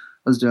 So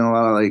I was doing a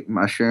lot of like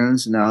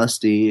mushrooms and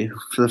LSD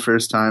for the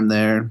first time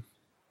there.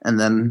 And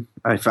then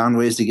I found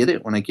ways to get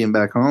it when I came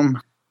back home.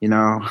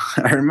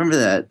 I remember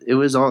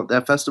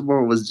that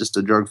festival was just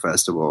a drug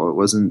festival. It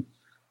wasn't,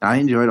 I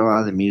enjoyed a lot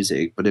of the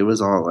music, but it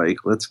was all like,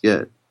 let's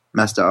get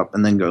messed up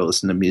and then go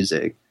listen to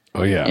music.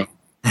 Oh yeah.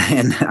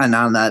 And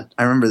on that,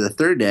 I remember the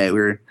third day we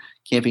were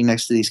camping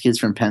next to these kids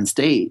from Penn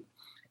State.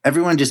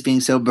 Everyone just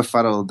being so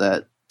befuddled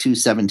that two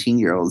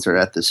 17-year-olds are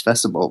at this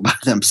festival by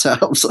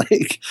themselves.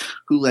 Like,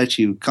 who let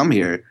you come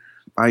here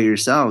by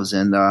yourselves?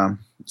 And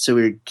so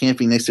we were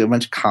camping next to a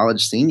bunch of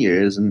college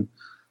seniors, and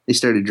they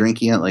started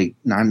drinking at like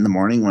 9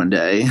 a.m. one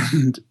day.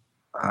 And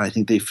I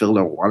think they filled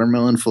a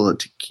watermelon full of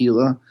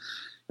tequila.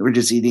 They were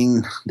just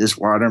eating this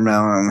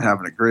watermelon,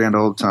 having a grand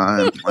old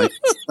time. Like,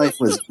 life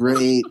was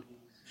great.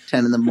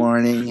 10 in the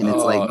morning, and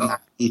it's like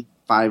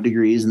 95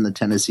 degrees in the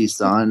Tennessee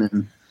sun.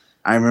 And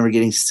I remember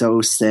getting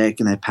so sick,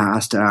 and I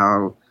passed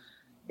out.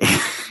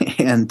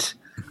 And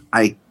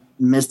I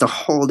missed a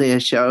whole day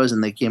of shows,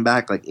 and they came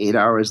back like 8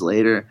 hours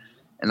later.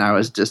 And I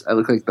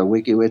looked like the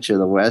Wicked Witch of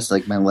the West.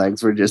 Like my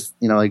legs were just,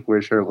 like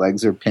where her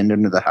legs are pinned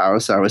into the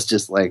house. I was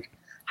just like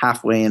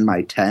halfway in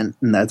my tent,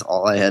 and that's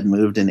all I had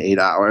moved in 8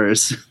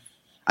 hours.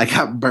 I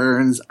got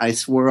burns. I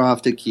swore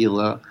off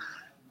tequila.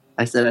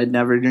 I said I'd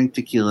never drink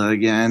tequila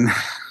again.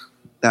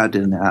 That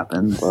didn't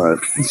happen, but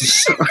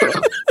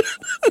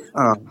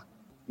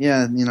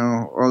yeah,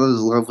 all those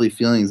lovely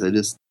feelings.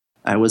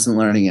 I wasn't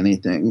learning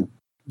anything.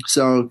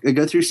 So I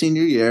go through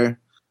senior year.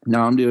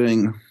 No, I'm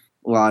doing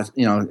a lot,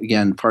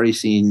 again, party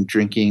scene,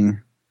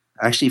 drinking.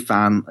 I actually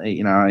found,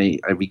 I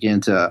began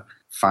to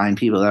find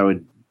people that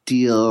would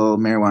deal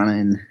marijuana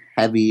in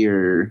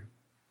heavier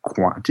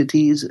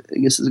quantities, I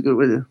guess is a good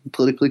way to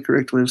politically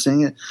correct way of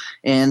saying it.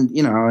 And,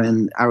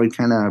 and I would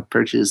kind of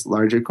purchase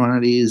larger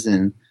quantities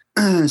and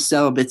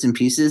sell bits and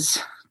pieces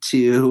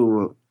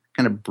to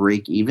kind of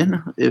break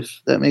even,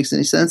 if that makes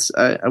any sense.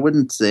 I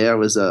wouldn't say I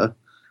was a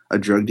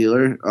drug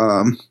dealer,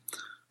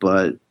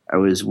 but I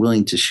was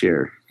willing to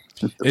share.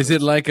 Is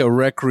it like a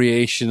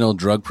recreational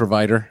drug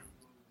provider?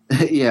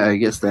 Yeah, I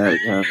guess that.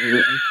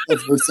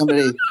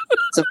 Somebody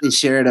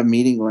shared a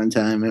meeting one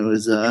time. It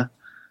was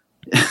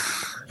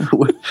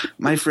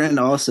my friend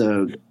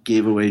also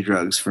gave away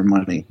drugs for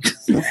money.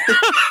 It's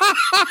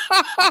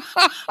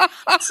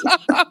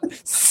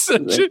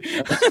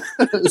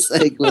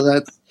like,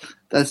 well,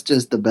 that's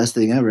just the best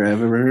thing ever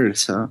I've ever heard.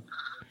 So,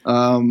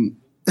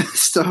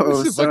 It's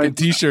a fucking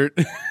t-shirt.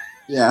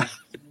 Yeah.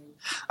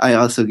 I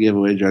also give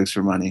away drugs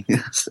for money.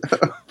 So,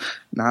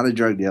 not a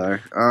drug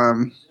dealer.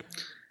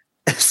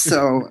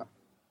 So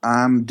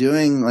I'm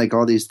doing like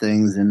all these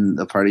things in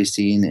the party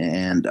scene,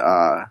 and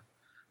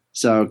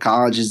so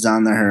college is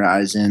on the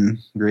horizon.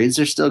 Grades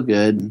are still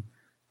good.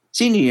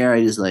 Senior year,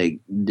 I just like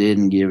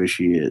didn't give a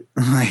shit.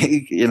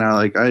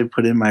 Like I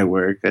put in my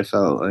work. I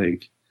felt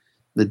like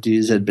the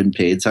dues had been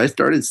paid, so I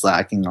started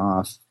slacking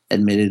off,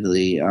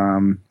 admittedly.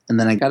 And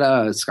then I got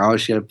a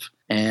scholarship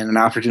and an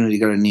opportunity to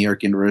go to New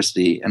York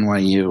University,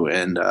 NYU,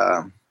 and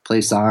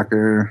play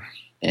soccer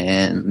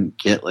and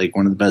get like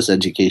one of the best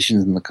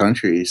educations in the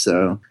country.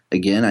 So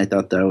again, I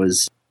thought that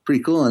was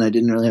pretty cool, and I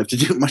didn't really have to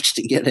do much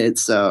to get it.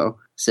 So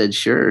I said,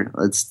 sure,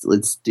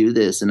 let's do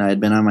this. And I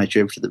had been on my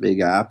trip to the Big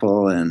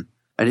Apple, and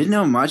I didn't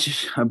know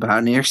much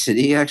about New York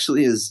City,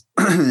 actually, as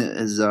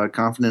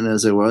confident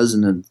as I was,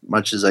 and as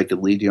much as I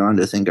could lead you on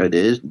to think I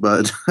did.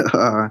 But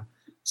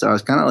so I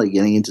was kind of like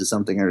getting into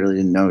something I really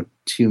didn't know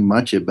too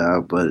much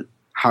about. But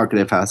how could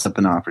I pass up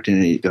an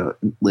opportunity to go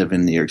live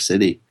in New York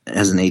City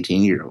as an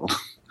 18-year-old?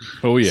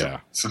 Oh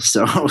yeah.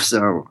 So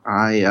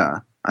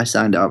I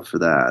signed up for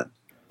that.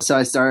 So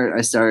I start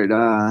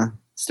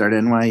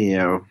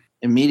NYU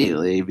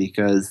immediately,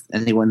 because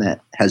anyone that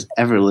has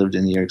ever lived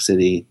in New York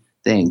City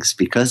thinks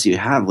because you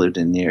have lived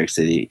in New York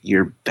City,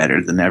 you're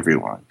better than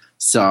everyone.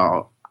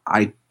 So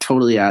I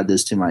totally add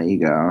this to my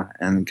ego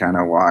and kind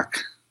of walk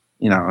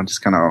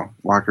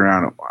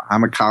around.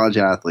 I'm a college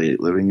athlete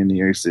living in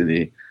New York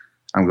City.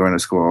 I'm going to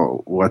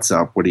school. What's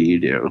up? What do you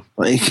do?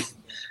 Like,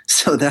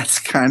 so that's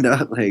kind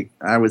of like,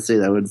 I would say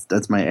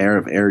that's my air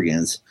of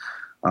arrogance.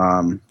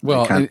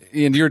 Well,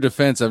 in your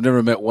defense, I've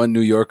never met one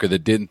New Yorker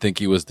that didn't think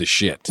he was the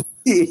shit.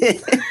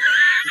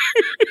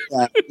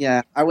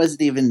 Yeah. I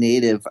wasn't even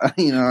native. I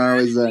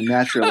was a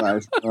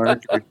naturalized New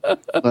Yorker.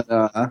 But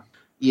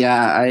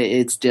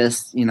it's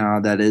just,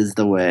 that is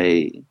the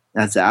way.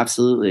 That's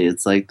absolutely.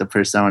 It's like the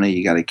persona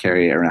you got to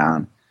carry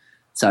around.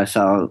 So I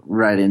fell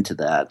right into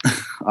that.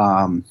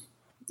 I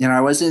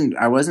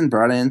wasn't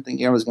brought in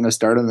thinking I was going to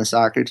start on the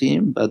soccer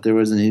team, but there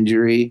was an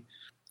injury.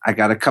 I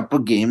got a couple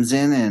games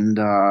in, and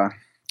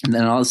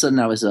then all of a sudden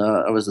I was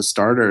a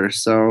starter.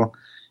 So,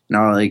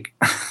 I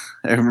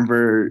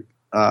remember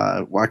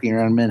walking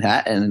around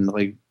Manhattan and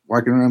like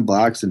walking around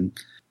blocks, and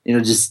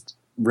just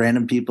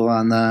random people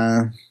on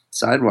the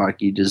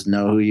sidewalk. You just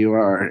know who you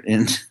are,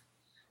 and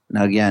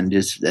again,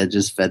 that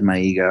just fed my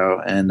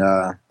ego. And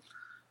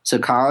so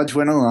college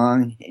went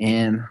along,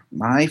 and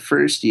my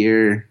first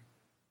year,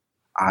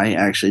 I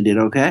actually did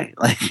okay.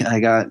 Like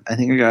I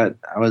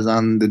was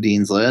on the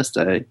dean's list.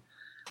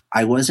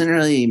 I wasn't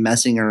really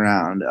messing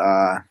around.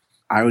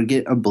 I would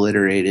get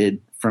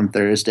obliterated from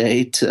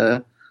Thursday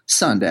to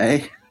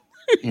Sunday,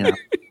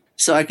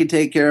 so I could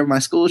take care of my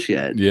school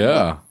shit.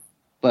 Yeah.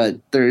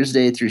 But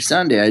Thursday through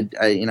Sunday,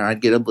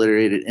 I'd get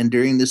obliterated. And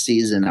during the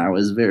season, I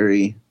would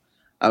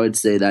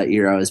say that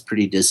year I was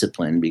pretty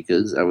disciplined,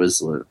 because I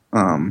was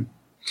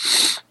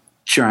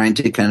trying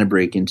to kind of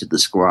break into the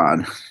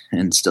squad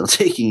and still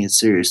taking it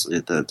seriously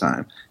at that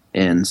time.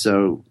 And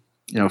so,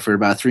 for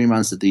about 3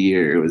 months of the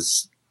year,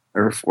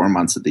 or 4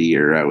 months of the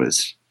year, I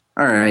was,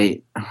 all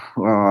right,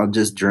 well, I'll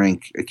just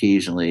drink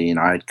occasionally.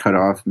 I'd cut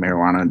off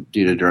marijuana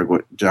due to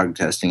drug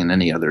testing and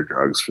any other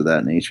drugs for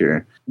that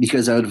nature,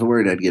 because I was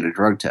worried I'd get a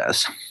drug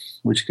test,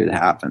 which could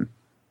happen.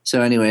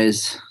 So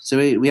anyways,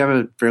 we have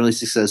a fairly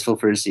successful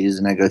first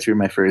season. I go through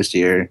my first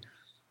year,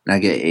 and I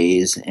get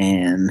A's,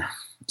 and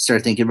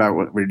start thinking about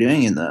what we're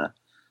doing in the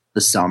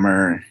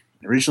summer.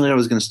 Originally, I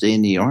was going to stay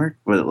in New York,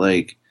 but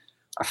like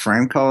a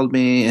friend called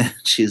me, and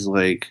she's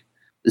like,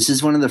 this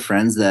is one of the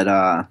friends that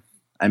I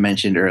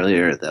mentioned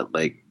earlier that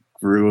like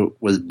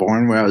was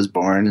born where I was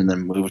born and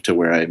then moved to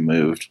where I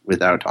moved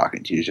without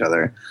talking to each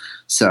other.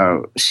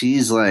 So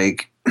she's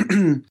like,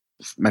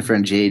 my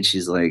friend Jade,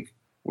 she's like,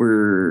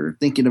 we're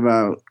thinking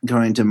about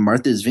going to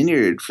Martha's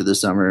Vineyard for the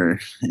summer.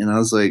 And I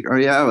was like, oh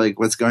yeah, like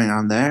what's going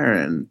on there?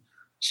 And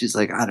she's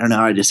like, I don't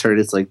know. I just heard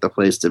it's like the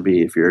place to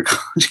be if you're a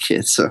college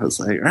kid. So I was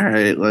like, all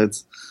right,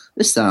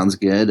 this sounds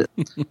good.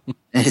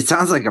 And it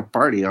sounds like a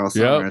party all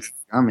summer. Yep.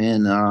 I'm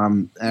in.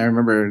 I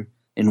remember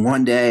in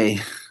one day,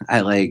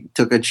 I like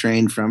took a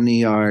train from New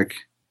York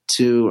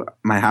to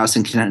my house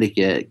in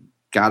Connecticut,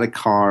 got a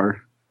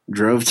car,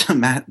 drove to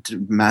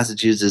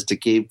Massachusetts to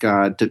Cape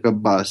Cod, took a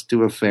bus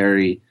to a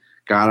ferry,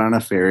 got on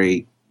a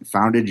ferry,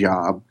 found a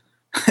job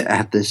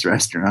at this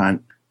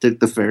restaurant, took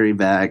the ferry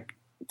back,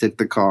 took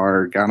the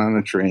car, got on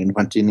a train,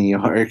 went to New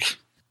York,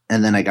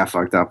 and then I got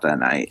fucked up that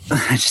night.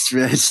 I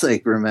just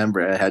like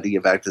remember I had to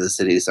get back to the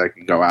city so I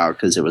could go out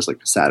because it was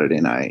like a Saturday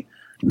night.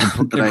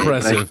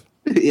 Impressive.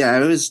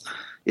 Yeah, it was.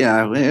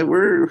 Yeah,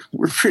 we're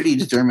pretty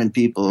determined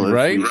people,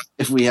 right?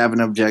 If we have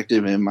an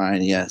objective in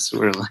mind, yes,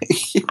 we're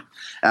like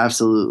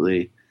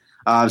absolutely.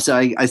 So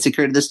I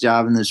secured this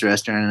job in this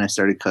restaurant, and I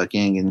started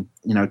cooking,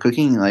 and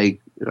cooking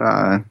like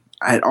I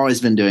had always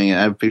been doing it.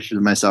 I have pictures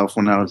of myself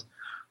when I was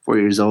 4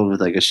 years old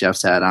with like a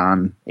chef's hat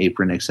on,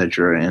 apron,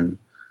 etc. And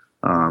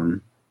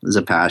it was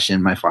a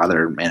passion. My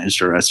father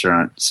managed a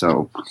restaurant,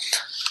 so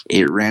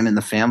it ran in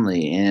the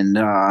family, and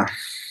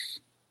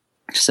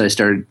so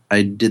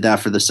I did that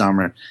for the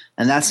summer.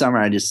 And that summer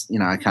I just,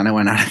 I kind of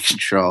went out of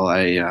control.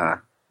 There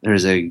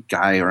was a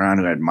guy around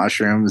who had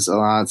mushrooms a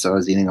lot. So I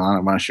was eating a lot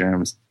of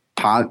mushrooms.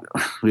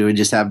 We would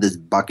just have this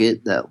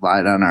bucket that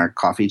lied on our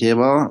coffee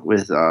table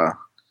with,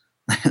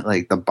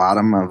 like the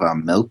bottom of a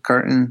milk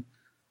carton,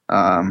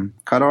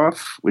 cut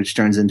off, which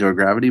turns into a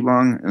gravity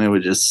bong. And it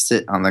would just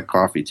sit on the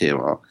coffee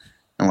table.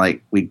 And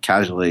like, we'd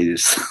casually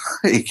just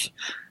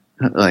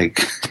like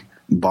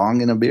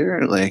bong in a beer,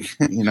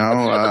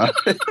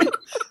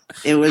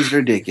 it was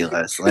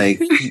ridiculous.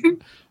 Like,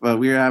 but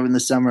we were having the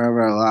summer of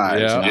our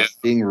lives. Yeah. And I was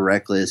being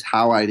reckless.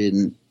 How I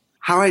didn't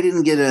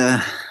get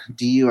a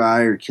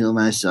DUI or kill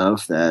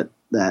myself that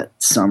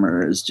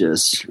summer is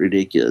just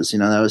ridiculous.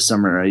 That was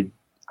summer.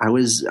 I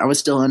was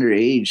still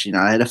underage.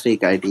 I had a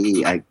fake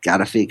ID. I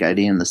got a fake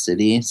ID in the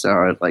city, so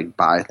I'd like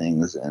buy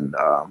things and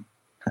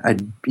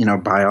I'd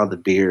buy all the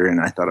beer, and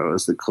I thought I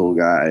was the cool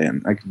guy,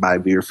 and I could buy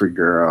beer for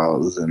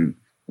girls. And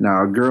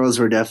girls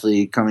were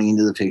definitely coming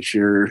into the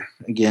picture.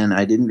 Again,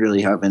 I didn't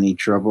really have any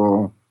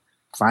trouble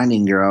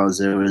finding girls.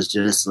 It was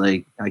just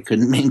like I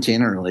couldn't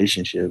maintain a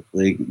relationship.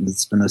 Like,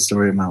 it's been a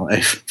story of my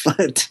life.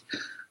 But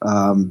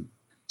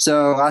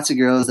so lots of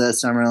girls that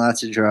summer,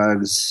 lots of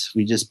drugs.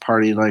 We just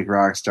partied like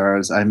rock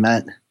stars. I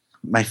met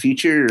my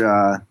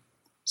future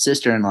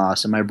sister-in-law,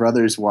 so my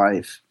brother's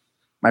wife.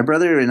 My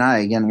brother and I,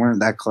 again, weren't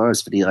that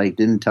close, but he like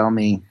didn't tell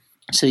me.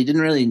 So he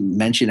didn't really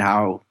mention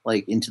how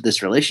like into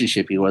this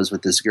relationship he was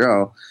with this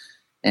girl.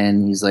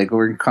 And he's like,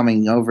 we're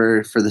coming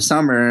over for the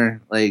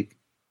summer, like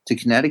to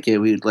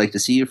Connecticut. We'd like to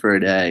see you for a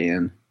day.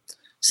 And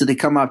so they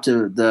come up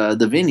to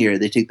the vineyard.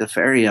 They take the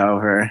ferry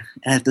over.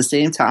 And at the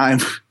same time,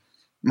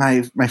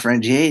 my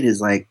friend Jade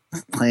is like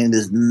playing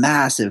this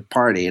massive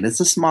party. And it's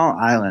a small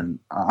island.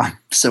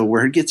 So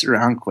word gets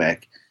around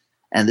quick.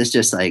 And this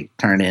just like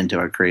turned into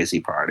a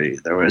crazy party.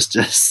 There was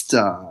just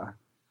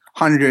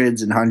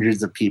hundreds and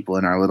hundreds of people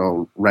in our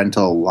little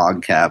rental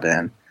log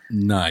cabin.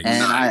 Nice.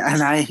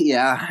 And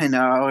I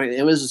know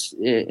it was,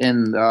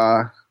 and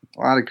a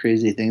lot of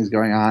crazy things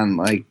going on,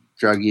 like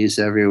drug use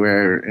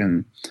everywhere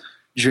and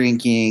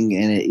drinking,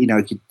 and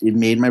it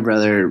made my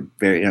brother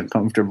very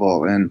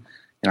uncomfortable. And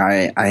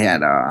I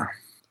had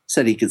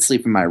said he could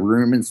sleep in my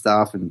room and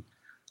stuff, and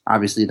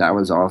obviously that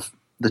was off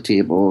the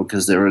table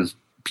because there was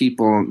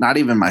people, not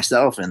even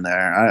myself, in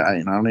there.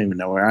 I don't even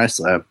know where I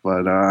slept,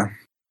 but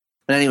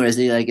anyways,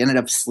 they like ended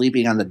up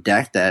sleeping on the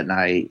deck that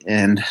night.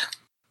 And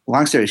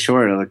long story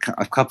short,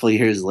 a couple of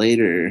years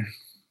later,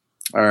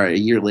 or a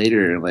year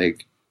later,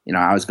 like,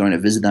 I was going to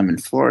visit them in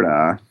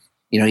Florida.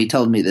 He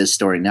told me this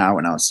story now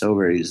when I was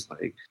sober. He's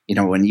like,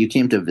 when you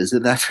came to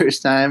visit that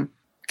first time,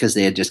 because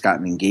they had just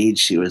gotten engaged,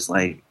 she was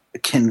like,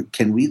 can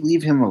we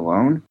leave him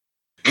alone?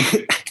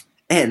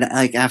 And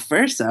like, at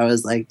first I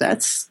was like,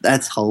 that's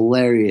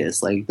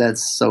hilarious. Like,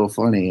 that's so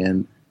funny.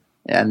 And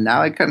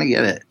now I kind of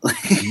get it.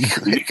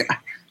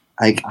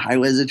 Like I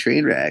was a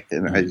train wreck,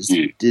 and I just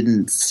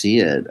didn't see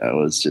it. I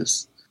was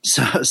just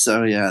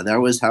so yeah.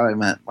 That was how I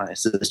met my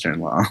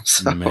sister-in-law.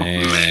 So,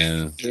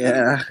 man,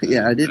 yeah.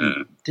 I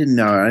didn't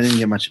know. I didn't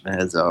get much of a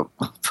heads up,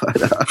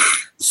 but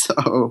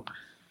so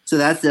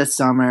that's that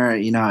summer.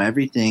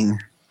 Everything.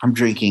 I'm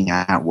drinking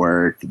at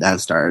work. That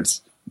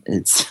starts.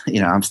 It's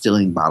I'm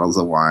stealing bottles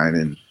of wine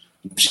and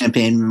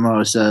champagne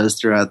mimosas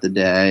throughout the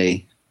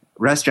day.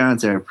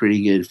 Restaurants are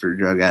pretty good for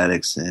drug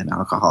addicts and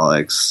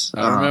alcoholics.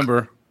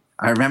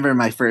 I remember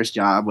my first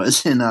job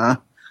was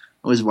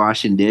was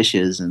washing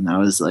dishes, and I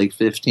was like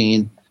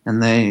 15,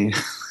 and they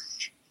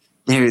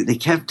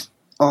kept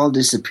all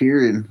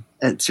disappearing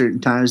at certain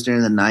times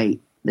during the night.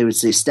 They would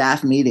say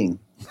staff meeting.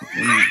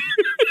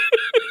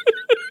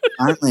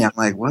 Finally, I'm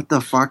like, what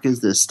the fuck is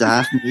this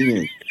staff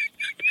meeting?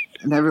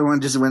 And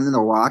everyone just went in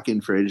the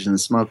walk-in fridge and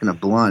smoking a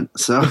blunt.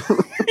 So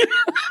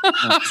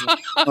I was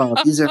like, oh,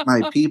 these are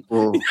my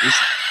people.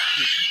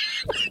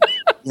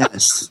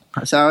 Yes.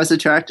 So I was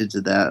attracted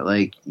to that.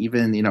 Like,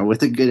 even,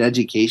 with a good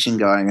education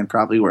going, and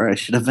probably where I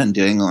should have been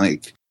doing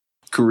like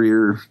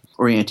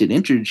career-oriented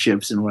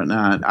internships and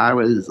whatnot, I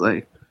was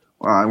like,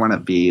 well, I want to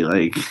be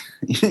like,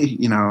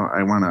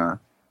 I want to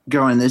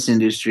go in this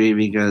industry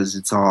because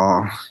it's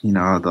all,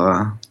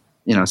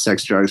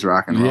 sex, drugs,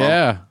 rock and roll.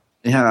 Yeah.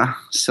 Yeah.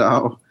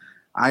 So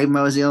I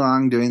mosey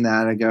along doing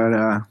that. I go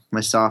to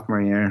my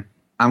sophomore year.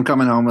 I'm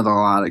coming home with a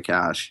lot of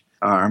cash.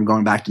 I'm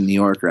going back to New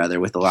York, rather,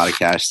 with a lot of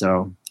cash.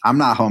 So I'm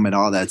not home at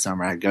all that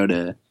summer. I go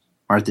to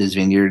Martha's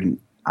Vineyard.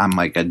 I'm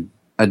like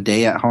a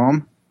day at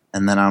home,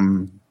 and then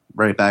I'm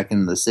right back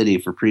in the city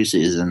for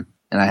preseason.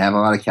 And I have a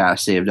lot of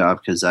cash saved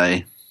up because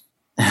I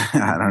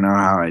don't know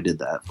how I did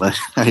that, but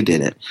I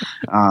did it.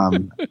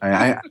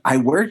 I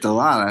worked a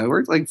lot. I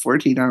worked like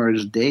 14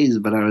 hours days,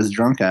 but I was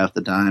drunk half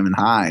the time and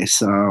high.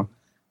 So,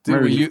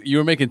 dude, you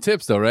were making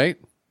tips though, right?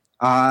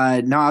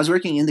 No, I was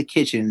working in the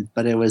kitchen,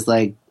 but it was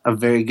like a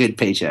very good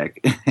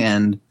paycheck,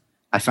 and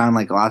I found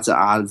like lots of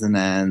odds and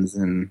ends,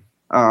 and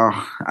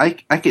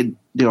I could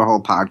do a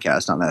whole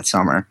podcast on that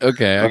summer.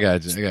 Okay, I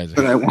got you.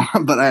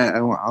 But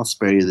I'll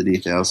spare you the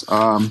details.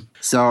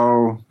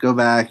 So go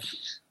back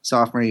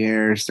sophomore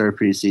year, start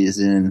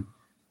preseason,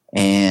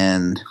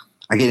 and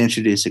I get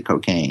introduced to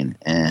cocaine,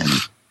 and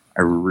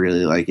I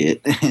really like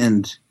it.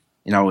 And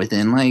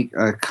within like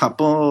a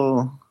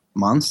couple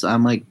months,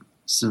 I'm like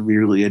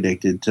severely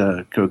addicted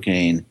to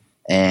cocaine,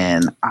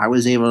 and I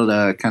was able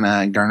to kind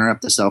of garner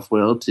up the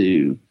self-will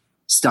to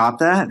stop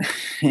that.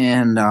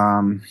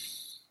 And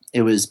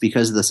it was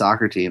because of the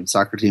soccer team. The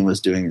soccer team was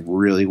doing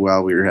really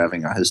well. We were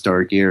having a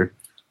historic year.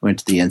 Went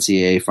to the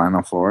NCAA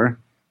Final Four.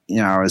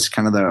 I was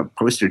kind of the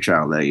poster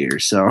child that year.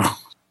 So I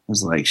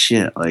was like,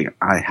 shit, like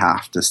I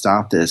have to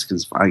stop this,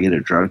 because if I get a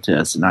drug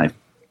test and I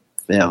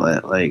fail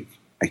it, like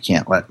I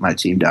can't let my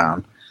team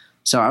down.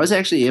 So I was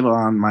actually able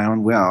on my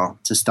own will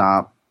to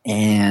stop.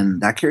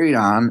 And that carried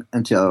on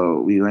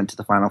until we went to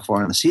the Final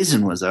Four and the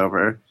season was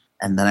over.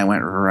 And then I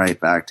went right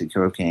back to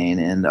cocaine.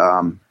 And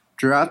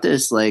throughout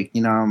this,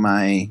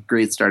 my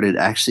grades started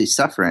actually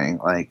suffering.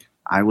 Like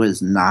I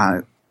was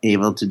not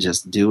able to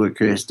just do what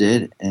Chris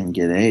did and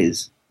get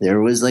A's. There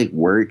was like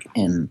work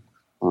and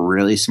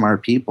really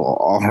smart people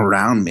all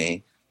around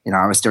me.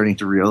 I was starting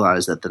to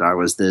realize that I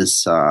was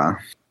this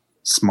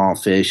small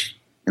fish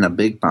in a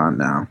big pond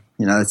now.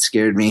 That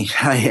scared me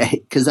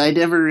because I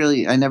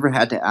never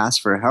had to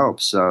ask for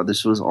help. So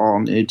this was all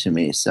new to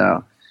me.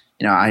 So,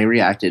 I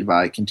reacted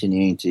by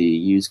continuing to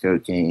use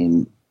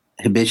cocaine,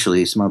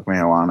 habitually smoke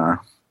marijuana,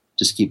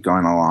 just keep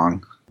going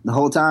along. The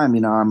whole time,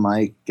 I'm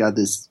like, got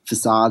this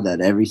facade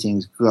that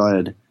everything's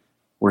good.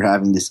 We're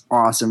having this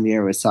awesome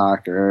year with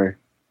soccer.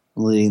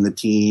 I'm leading the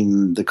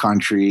team, the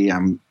country. I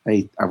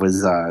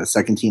was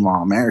second team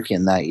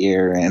All-American that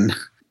year,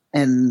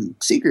 and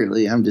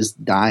secretly I'm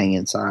just dying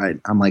inside.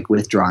 I'm like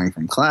withdrawing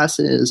from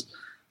classes.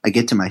 I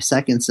get to my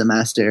second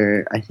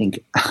semester. I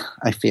think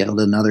I failed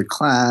another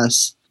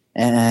class,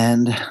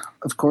 and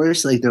of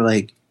course, like they're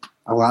like,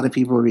 a lot of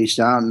people reached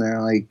out and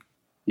they're like,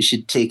 you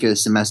should take a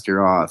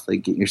semester off,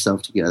 like get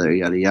yourself together,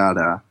 yada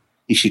yada.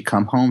 You should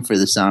come home for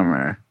the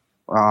summer.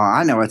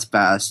 I know what's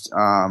best.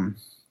 I'm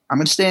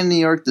going to stay in New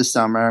York this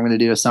summer. I'm going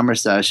to do a summer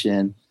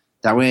session.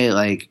 That way,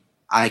 like,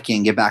 I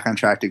can get back on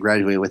track to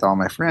graduate with all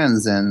my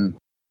friends, and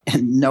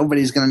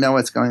nobody's going to know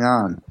what's going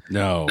on.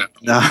 No.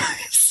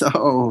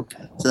 So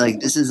like,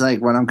 this is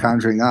like what I'm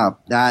conjuring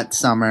up. That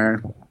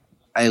summer,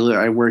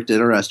 I worked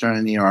at a restaurant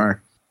in New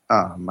York.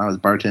 I was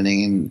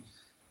bartending,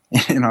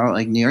 and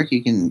like New York,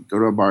 you can go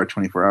to a bar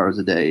 24 hours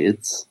a day.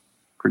 It's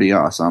pretty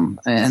awesome.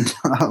 And,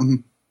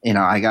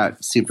 I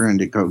got super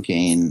into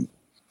cocaine.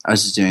 I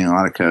was just doing a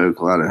lot of coke,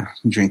 a lot of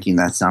drinking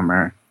that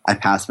summer. I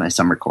passed my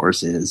summer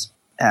courses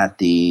at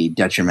the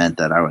detriment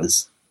that I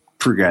was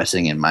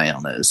progressing in my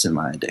illness and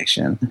my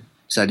addiction.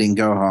 So I didn't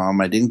go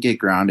home. I didn't get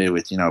grounded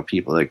with,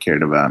 people that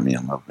cared about me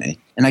and loved me.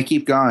 And I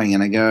keep going,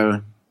 and I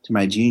go to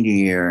my junior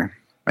year.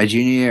 My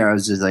junior year, I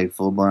was just like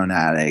full-blown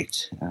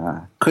addict.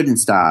 Couldn't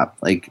stop.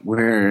 Like,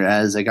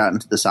 whereas I got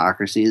into the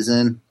soccer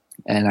season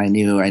and I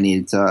knew I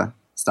needed to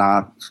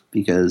stop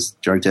because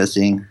drug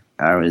testing,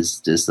 I was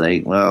just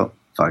like, well,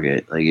 fuck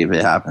it. Like, if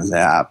it happens, it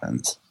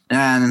happens.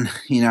 And,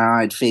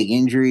 I'd fake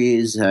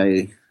injuries.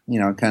 I,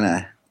 kind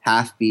of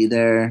half be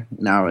there.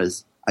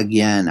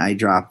 And I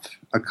dropped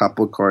a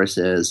couple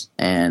courses,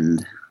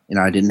 and,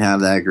 I didn't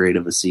have that great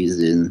of a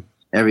season.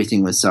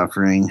 Everything was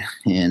suffering.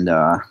 And,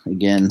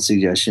 again,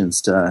 suggestions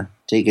to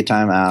take a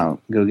time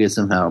out, go get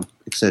some help,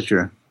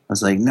 etc. I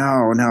was like,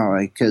 no,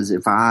 like, because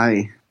if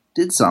I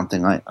did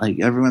something, like I'm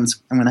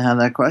going to have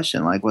that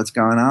question, like, what's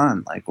going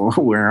on? Like, well,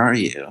 where are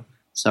you?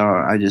 So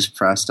I just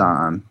pressed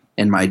on.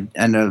 In my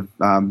end of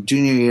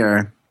junior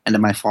year, end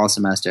of my fall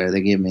semester,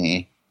 they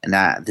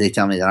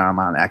tell me that I'm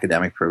on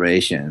academic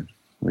probation,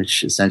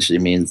 which essentially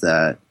means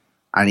that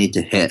I need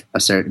to hit a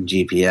certain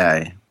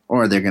GPA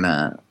or they're going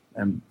to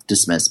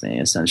dismiss me,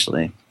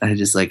 essentially.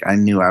 I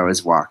knew I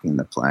was walking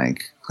the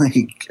plank.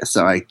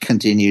 So I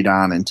continued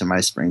on into my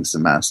spring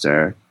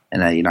semester,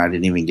 and I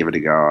didn't even give it a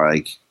go.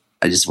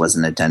 I just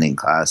wasn't attending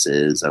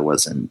classes. I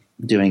wasn't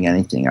doing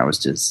anything. I was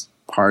just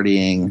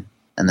partying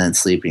and then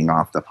sleeping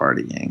off the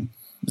partying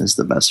is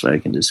the best way I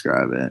can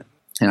describe it.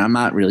 And I'm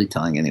not really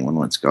telling anyone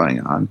what's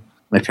going on.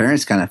 my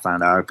parents kind of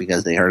found out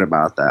because they heard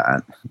about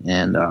that,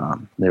 and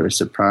they were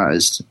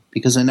surprised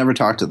because I never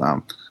talked to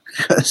them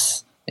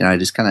because, I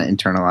just kind of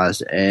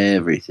internalized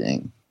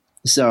everything.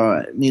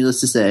 So needless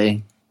to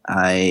say,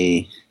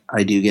 I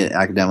do get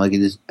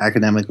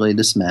academically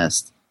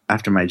dismissed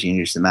after my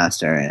junior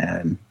semester,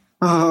 and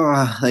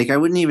I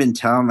wouldn't even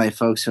tell my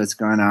folks what's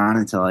going on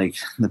until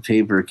the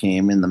paper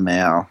came in the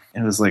mail.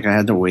 It was I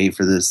had to wait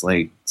for this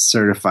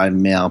certified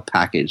mail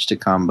package to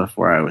come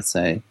before I would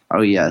say,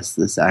 oh yes,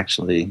 this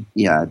actually,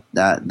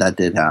 that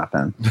did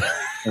happen.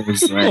 It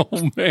was Oh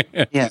man.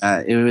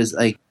 yeah, it was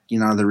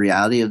the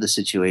reality of the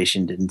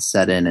situation didn't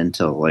set in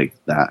until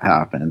that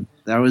happened.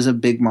 That was a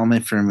big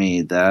moment for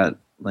me that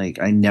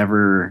I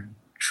never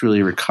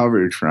truly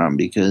recovered from,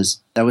 because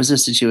that was a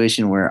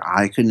situation where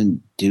I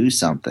couldn't do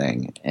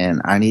something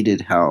and I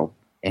needed help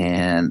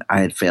and I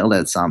had failed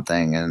at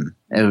something, and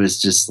it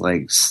was just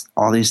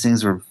all these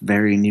things were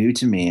very new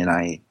to me, and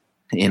I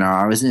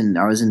was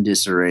in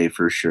disarray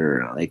for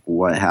sure.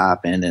 What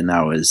happened, and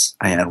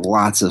I had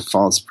lots of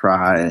false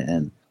pride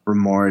and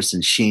remorse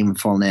and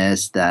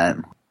shamefulness that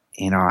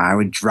I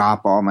would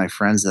drop all my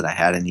friends that I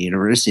had in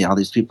university, all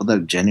these people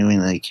that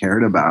genuinely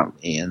cared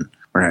about me, and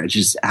were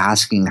just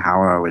asking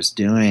how I was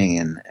doing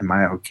and am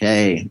I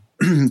okay?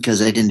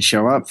 Because I didn't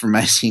show up for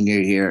my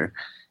senior year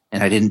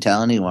and I didn't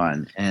tell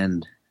anyone.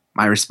 And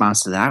my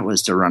response to that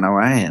was to run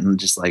away and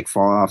just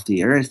fall off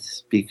the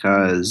earth,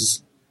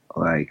 because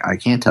I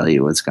can't tell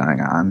you what's going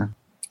on.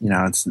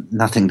 It's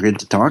nothing good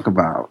to talk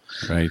about.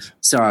 Right.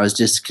 So I was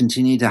just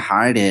continuing to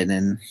hide it,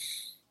 and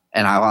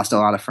I lost a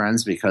lot of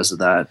friends because of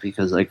that,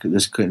 because I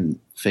just couldn't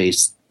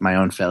face my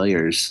own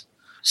failures.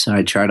 So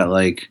I try to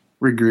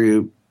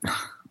regroup.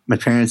 My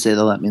parents say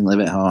they'll let me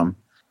live at home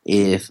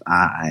if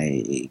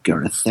I go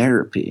to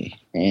therapy.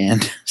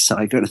 And so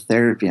I go to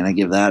therapy and I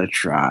give that a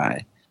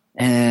try.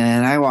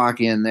 And I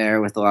walk in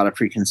there with a lot of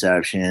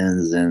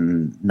preconceptions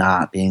and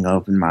not being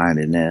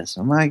open-mindedness.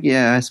 I'm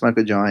yeah, I smoke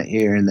a joint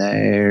here and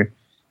there.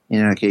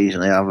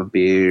 Occasionally I'll have a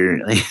beer.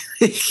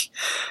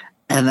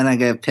 And then I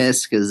get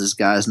pissed because this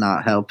guy's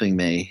not helping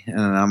me.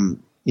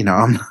 And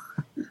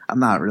I'm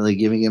not really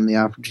giving him the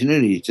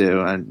opportunity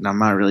to. And I'm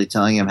not really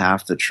telling him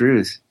half the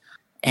truth.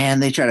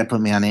 And they try to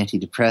put me on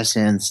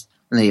antidepressants,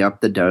 and they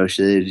up the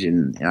dosage,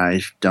 and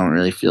I don't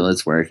really feel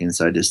it's working,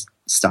 so I just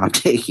stopped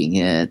taking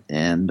it,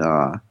 and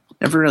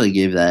never really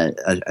gave that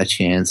a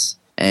chance,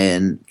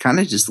 and kind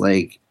of just all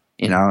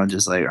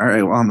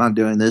right, well, I'm not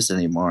doing this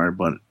anymore,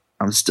 but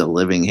I'm still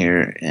living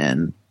here,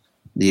 and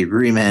the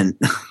agreement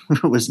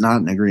was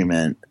not an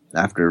agreement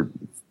after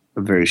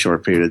a very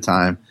short period of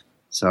time.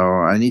 So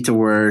I need to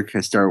work.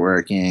 I start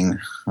working.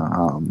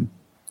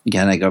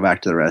 Again, I go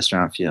back to the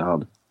restaurant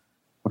field.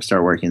 I'll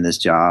start working this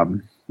job,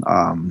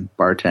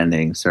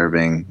 bartending,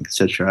 serving,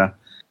 etc.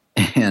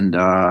 And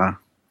I'm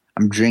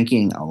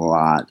drinking a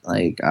lot.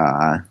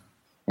 I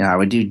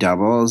would do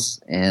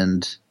doubles,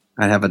 and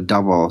I'd have a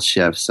double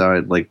shift. So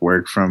I'd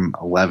work from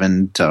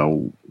 11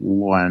 to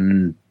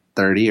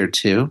 1:30 or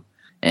 2,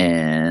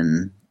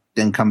 and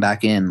then come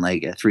back in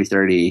at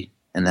 3:30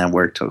 and then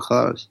work till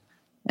close.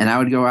 And I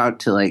would go out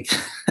to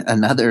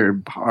another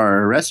bar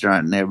or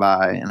restaurant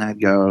nearby, and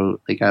I'd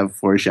go have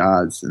 4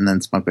 shots and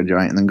then smoke a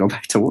joint and then go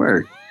back to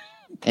work.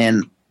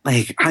 And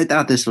I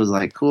thought this was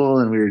cool,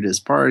 and we were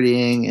just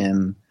partying,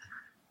 and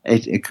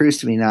it occurs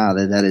to me now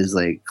that is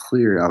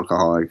clear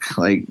alcoholic.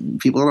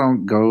 People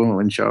don't go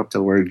and show up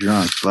to work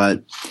drunk,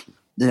 but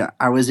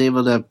I was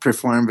able to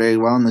perform very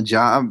well in the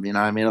job.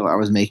 I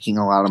was making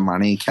a lot of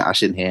money,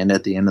 cash in hand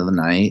at the end of the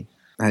night.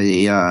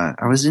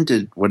 I was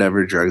into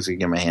whatever drugs I could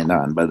get my hand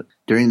on, but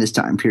during this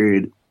time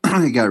period,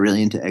 I got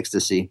really into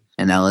ecstasy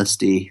and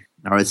LSD.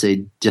 I would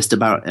say just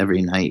about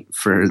every night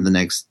for the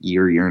next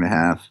year and a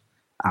half,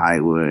 I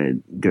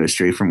would go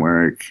straight from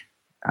work.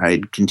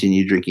 I'd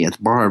continue drinking at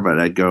the bar, but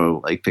I'd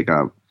go pick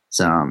up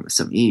some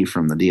E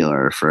from the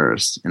dealer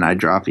first, and I'd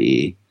drop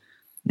E.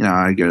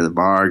 I'd go to the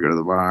bar,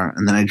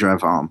 and then I'd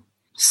drive home.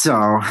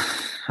 So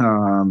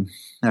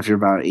after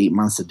about 8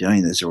 months of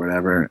doing this or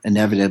whatever,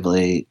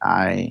 inevitably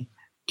I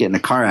get in a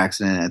car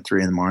accident at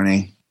 3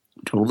 a.m,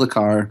 total the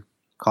car,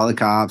 call the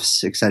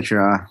cops,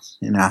 etc.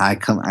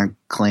 I'm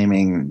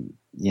claiming,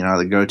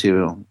 the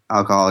go-to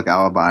alcoholic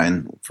alibi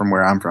from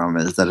where I'm from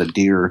is that a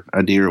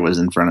deer was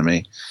in front of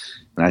me,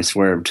 and I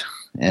swerved,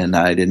 and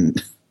I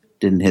didn't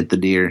hit the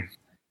deer.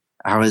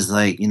 I was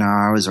I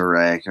was a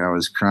wreck. I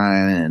was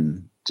crying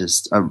and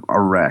just a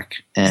wreck,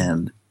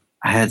 and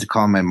I had to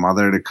call my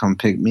mother to come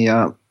pick me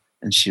up,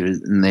 and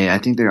I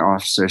think the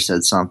officer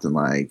said something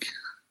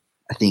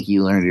I think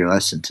you learned your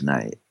lesson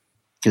tonight,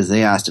 because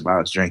they asked if I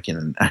was drinking,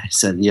 and I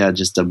said, yeah,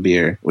 just a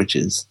beer, which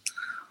is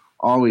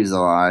always a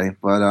lie.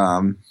 But,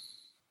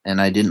 and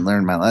I didn't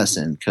learn my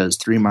lesson, because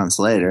 3 months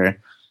later,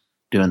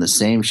 doing the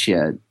same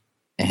shit,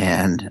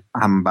 and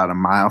I'm about a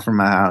mile from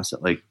my house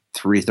at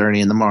 3:30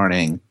 in the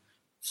morning,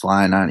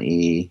 flying on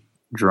E,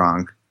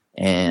 drunk,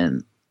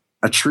 and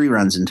a tree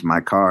runs into my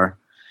car,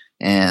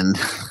 and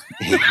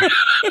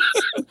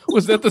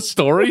was that the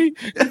story?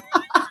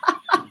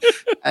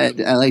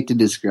 I like to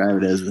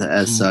describe it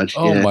as such.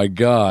 Oh my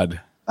God.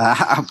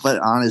 But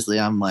honestly,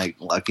 I'm like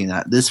lucky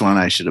that this one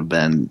I should have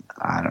been,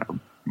 I don't know,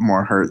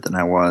 more hurt than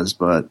I was,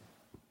 but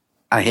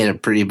I hit a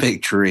pretty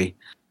big tree.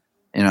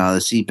 You know, the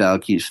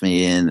seatbelt keeps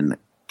me in, and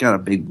got a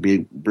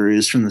big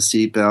bruise from the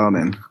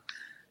seatbelt. And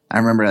I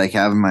remember like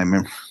having my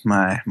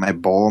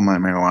bowl, my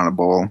marijuana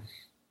bowl,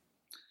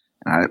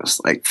 and I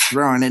was like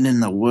throwing it in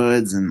the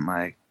woods, and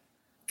like,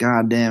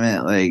 God damn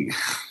it, like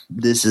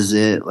this is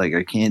it. Like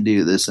I can't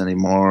do this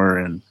anymore,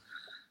 and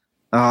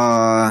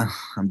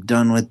I'm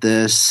done with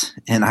this.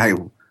 And I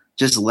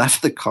just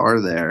left the car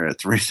there at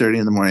 3:30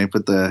 in the morning,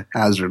 put the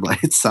hazard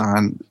lights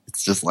on.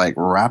 It's just like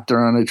wrapped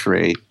around a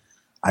tree.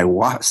 I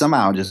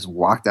somehow just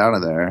walked out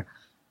of there,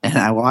 and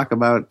I walk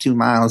about 2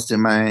 miles to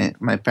my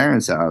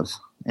parents' house,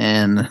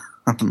 and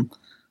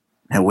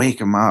I wake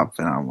them up,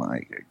 and I'm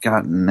like, I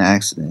got in an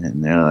accident.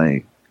 And they're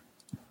like,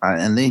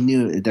 and they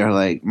knew, they're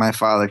like, my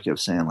father kept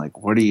saying like,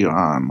 what are you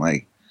on?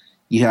 Like,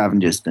 you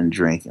haven't just been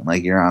drinking,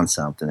 like you're on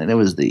something. And it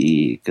was the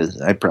E, because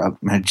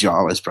my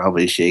jaw was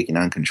probably shaking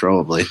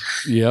uncontrollably.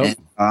 Yep.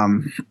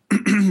 And,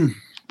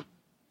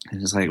 it's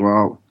just like,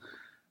 well,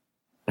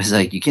 it's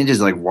like, you can't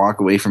just like walk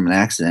away from an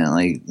accident.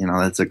 Like, you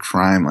know, that's a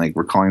crime. Like,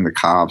 we're calling the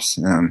cops.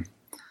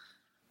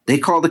 They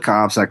called the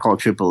cops. I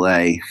called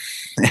AAA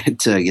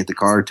to get the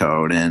car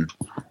towed. And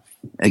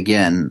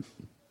again,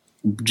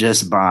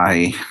 just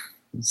by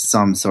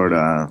some sort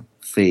of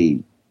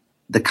fate,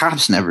 the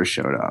cops never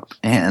showed up,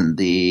 and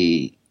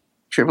the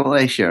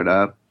AAA showed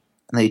up,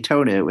 and they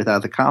towed it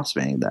without the cops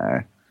being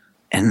there.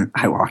 And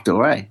I walked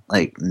away,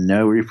 like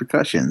no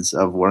repercussions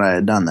of what I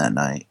had done that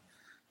night,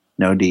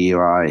 no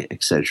DUI,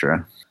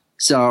 etc.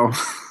 So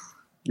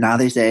now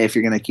they say, if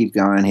you're going to keep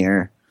going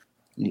here,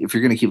 if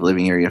you're going to keep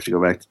living here, you have to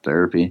go back to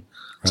therapy.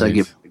 Right. So I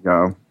give it a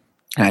go,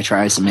 and I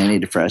tried some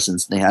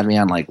antidepressants. They had me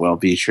on like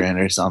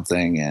Wellbutrin or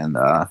something, and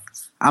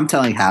I'm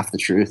telling half the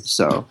truth,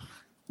 so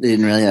they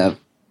didn't really have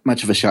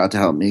much of a shot to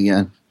help me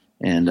again.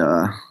 And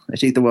I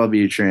take the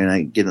Wellbutrin,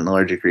 I get an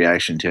allergic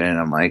reaction to it, and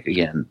I'm like,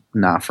 again,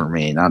 not for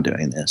me, not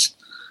doing this.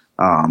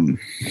 And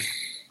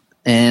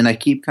I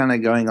keep kind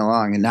of going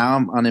along, and now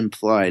I'm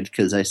unemployed,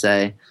 because I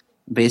say,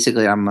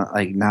 basically, I'm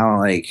like, now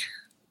like,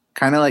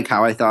 kind of like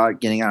how I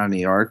thought getting out of New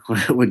York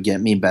would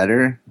get me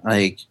better.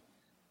 Like,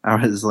 I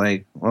was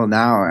like, well,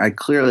 now I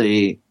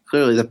clearly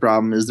the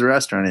problem is the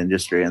restaurant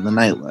industry and the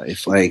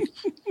nightlife. Like,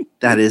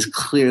 that is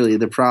clearly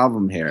the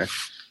problem here.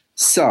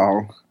 So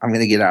I'm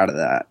going to get out of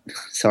that.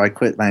 So I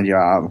quit my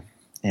job,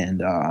 and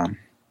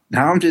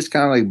now I'm just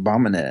kind of like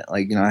bumming it.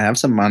 Like, you know, I have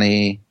some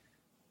money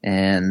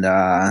and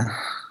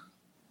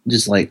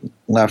just like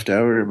left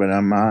over, but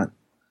I'm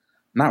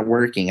not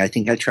working. I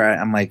think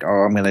I'm like,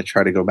 oh, I'm going to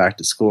try to go back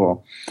to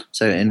school.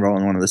 So I enroll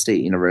in one of the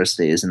state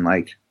universities, and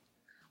like,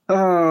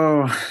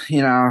 oh,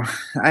 you know,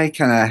 I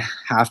kind of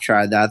half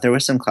tried that. There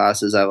were some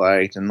classes I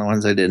liked, and the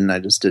ones I didn't, I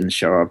just didn't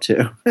show up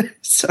to.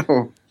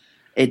 So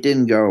it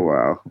didn't go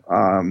well.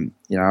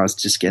 You know, I was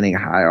just getting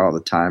high all the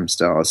time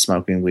still. I was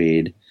smoking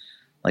weed.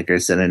 Like I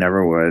said, I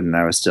never would. And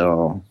I was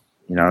still,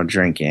 you know,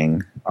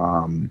 drinking.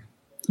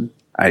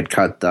 I'd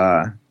cut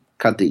the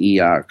E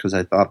out because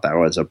I thought that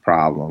was a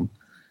problem.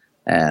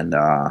 And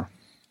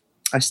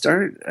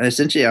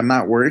essentially, I'm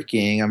not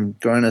working. I'm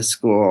going to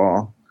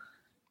school.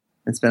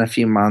 It's been a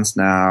few months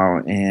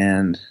now.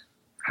 And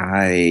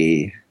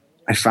I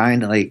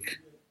find like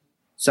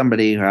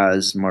somebody who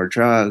has more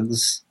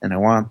drugs, and I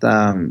want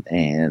them,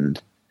 and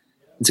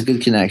it's a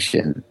good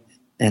connection.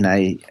 And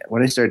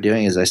what I start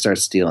doing is I start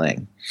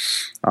stealing.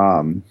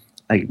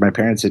 Like my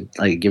parents had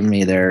like given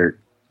me their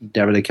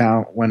debit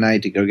account one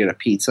night to go get a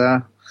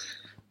pizza,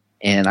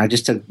 and I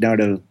just took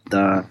note of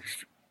the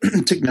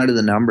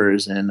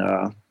numbers, and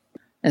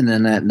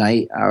then at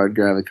night I would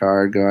grab a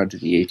card, go out to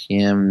the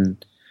ATM,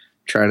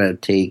 try to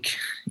take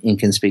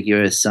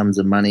inconspicuous sums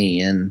of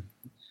money. And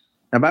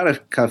about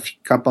a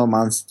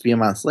few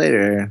months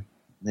later,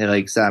 they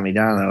like sat me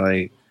down.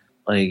 They're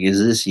like, is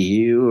this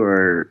you?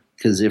 Or,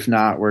 because if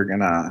not, we're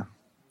gonna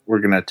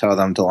tell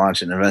them to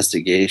launch an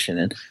investigation.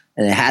 And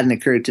it hadn't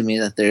occurred to me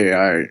that there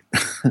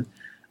are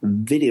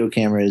video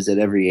cameras at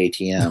every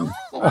ATM.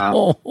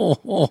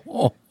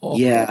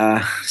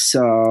 Yeah.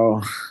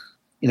 So,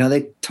 you know,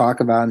 they talk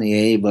about in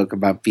the AA book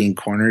about being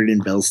cornered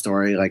in Bill's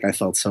story. Like, I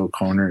felt so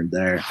cornered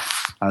there.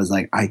 I was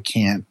like, I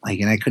can't, like,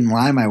 and I couldn't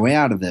lie my way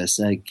out of this.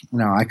 Like, you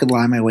know, I could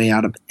lie my way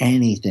out of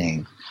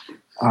anything.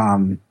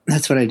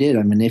 That's what I did.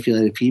 I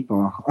manipulated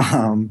people.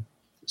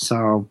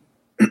 So,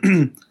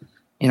 you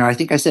know, I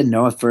think I said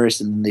no at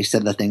first, and then they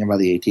said the thing about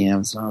the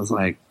ATM. So I was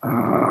like,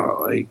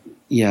 oh, like,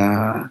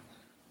 yeah.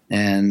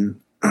 And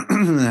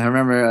I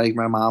remember, like,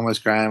 my mom was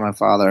crying. My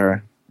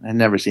father, I'd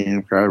never seen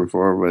him cry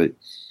before, but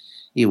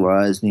he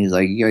was. And he's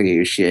like, you gotta get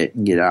your shit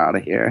and get out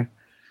of here.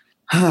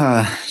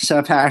 So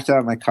I packed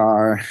up my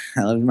car.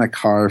 I lived in my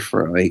car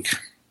for like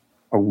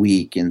a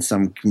week in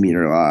some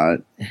commuter lot,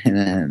 and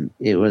then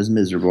it was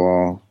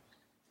miserable.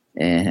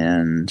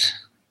 And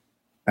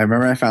I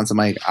remember I found some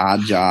like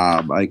odd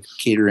job, like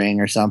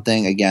catering or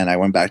something. Again, I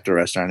went back to the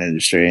restaurant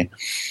industry,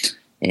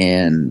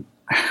 and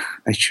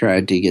I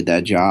tried to get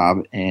that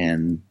job,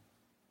 and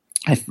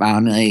I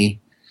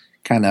finally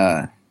kind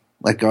of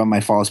let go of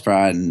my false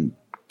pride and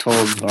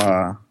told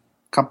a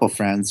couple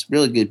friends,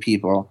 really good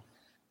people,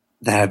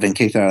 that have been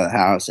kicked out of the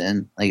house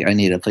and like I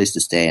need a place to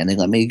stay, and they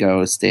let me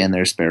go stay in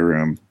their spare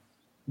room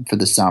for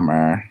the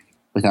summer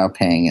without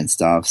paying and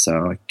stuff.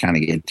 So I kind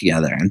of get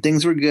together and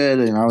things were good,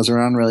 and I was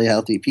around really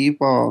healthy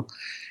people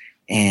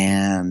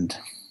and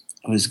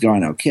it was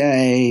going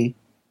okay.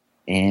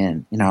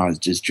 And, you know, I was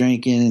just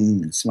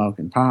drinking and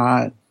smoking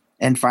pot.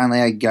 And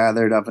finally I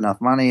gathered up enough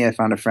money. I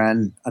found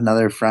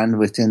another friend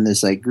within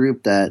this like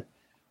group that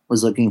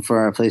was looking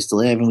for a place to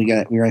live, and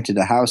we rented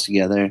a house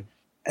together.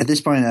 At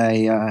this point,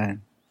 I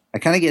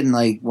kind of get in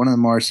like one of the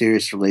more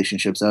serious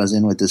relationships I was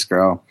in with this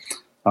girl,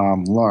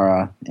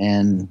 Laura,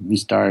 and we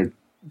start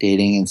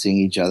dating and seeing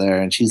each other.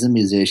 And she's a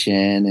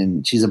musician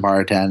and she's a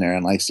bartender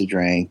and likes to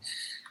drink.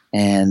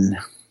 And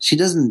she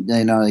doesn't,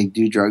 you know, like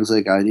do drugs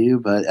like I do.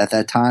 But at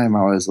that time,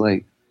 I was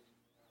like,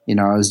 you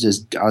know, I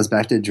was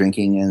back to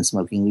drinking and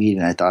smoking weed,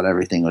 and I thought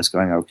everything was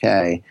going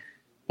okay.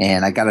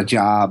 And I got a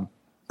job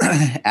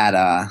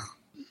at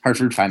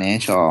Hartford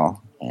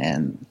Financial,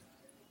 and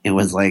it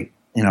was like,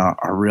 you know,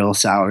 a real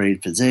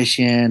salaried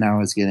position. I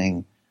was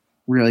getting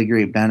really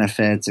great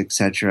benefits,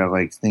 etc.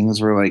 Like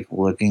things were like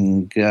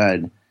looking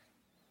good.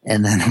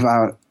 And then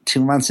about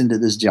 2 months into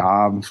this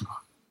job,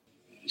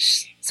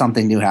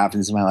 something new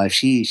happens in my life.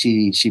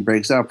 She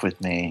breaks up with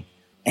me,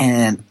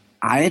 and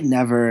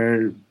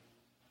the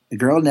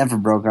girl never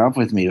broke up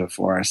with me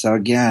before. So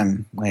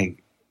again,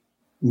 like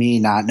me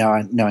not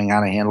knowing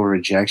how to handle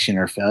rejection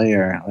or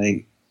failure,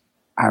 like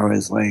I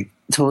was like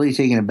totally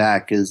taken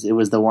aback, because it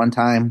was the one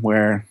time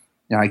where,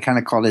 you know, I kind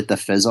of called it the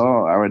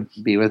fizzle. I would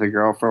be with a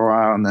girl for a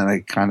while, and then I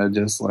kind of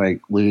just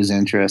like lose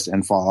interest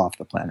and fall off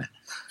the planet.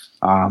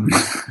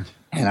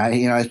 And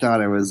I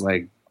thought it was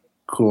like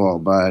cool,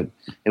 but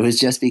it was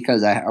just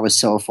because I was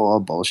so full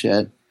of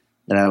bullshit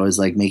that I was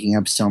like making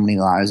up so many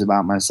lies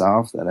about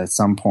myself that at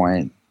some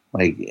point,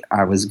 like it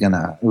was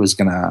gonna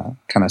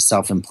kind of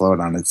self implode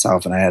on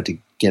itself, and I had to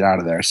get out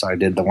of there. So I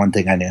did the one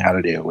thing I knew how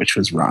to do, which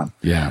was run.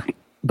 Yeah.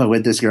 But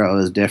with this girl, it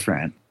was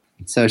different.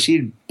 So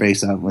she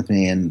breaks up with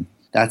me, and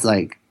that's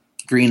like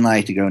green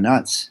light to go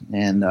nuts.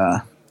 And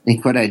I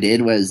think what I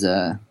did was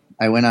I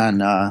went on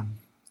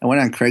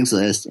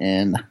Craigslist,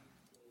 and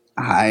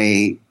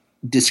I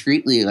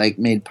discreetly like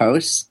made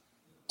posts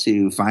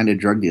to find a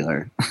drug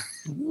dealer.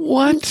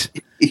 What?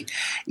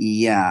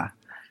 Yeah.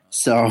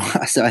 So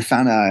I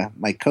found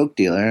my coke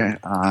dealer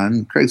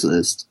on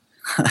Craigslist,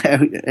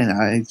 and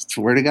I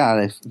swear to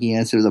God, if he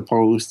answered the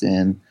post,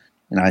 and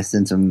I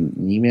sent him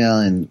an email,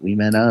 and we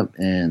met up,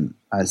 and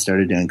I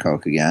started doing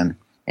coke again.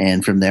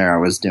 And from there, I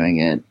was doing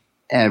it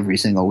every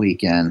single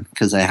weekend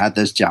because I had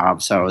this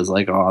job. So I was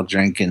like, I'll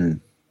drink and,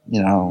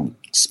 you know,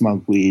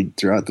 smoke weed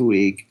throughout the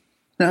week.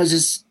 And I was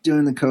just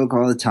doing the coke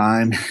all the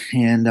time.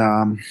 And,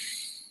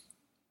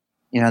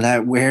 you know,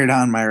 that weared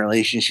on my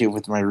relationship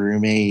with my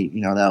roommate.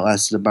 You know, that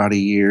lasted about a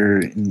year,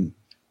 and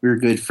we were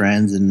good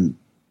friends. And,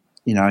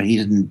 you know, he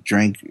didn't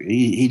drink,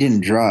 he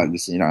didn't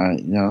drugs, you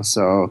know,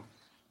 so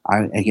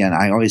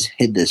I always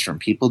hid this from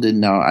people.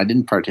 Didn't know. I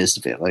didn't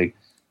participate. Like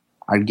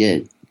I'd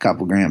get a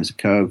couple grams of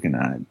coke and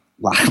I'd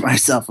lock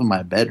myself in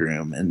my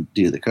bedroom and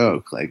do the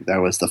coke. Like that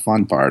was the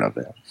fun part of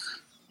it.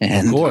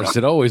 And of course,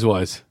 it always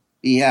was.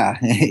 Yeah.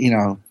 You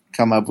know,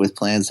 come up with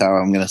plans how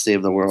I'm going to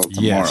save the world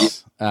tomorrow.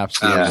 Yes,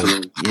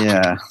 absolutely.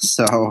 Yeah.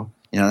 So,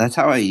 you know, that's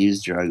how I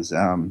use drugs.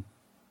 You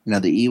know,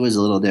 the E was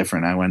a little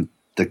different. I went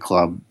the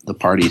club, the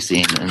party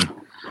scene, and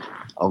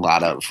a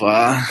lot of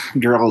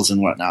girls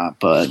and whatnot.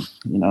 But,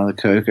 you know, the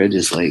coke,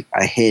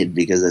 I hid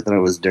because I thought it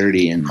was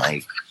dirty, and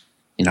like,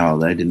 you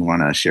know, I didn't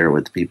want to share it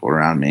with the people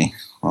around me.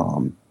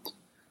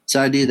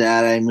 So I do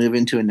that. I move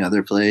into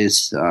another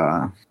place.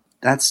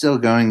 That's still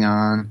going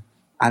on.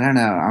 I don't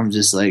know. I'm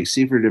just like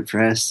super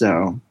depressed.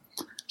 So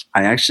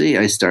I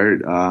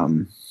start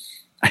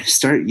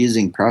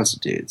using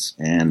prostitutes.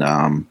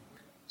 And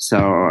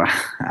so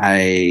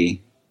I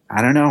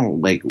don't know,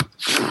 like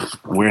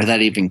where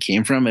that even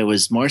came from. It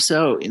was more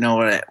so, you know,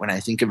 when I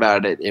think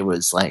about it, it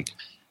was like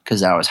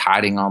because I was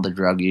hiding all the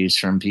drug use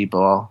from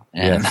people,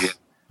 and Yes.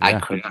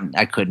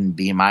 I couldn't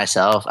be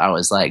myself. I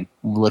was like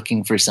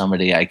looking for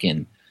somebody I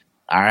can.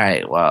 All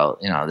right, well,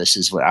 you know, this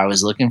is what I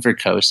was looking for,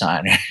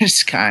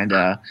 co-signers, kind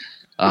of,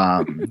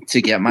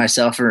 to get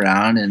myself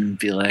around and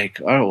be like,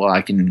 oh, well,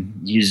 I can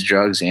use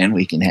drugs and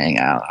we can hang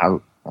out.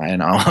 I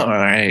know, all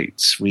right,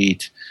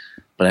 sweet,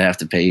 but I have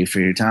to pay you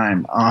for your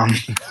time.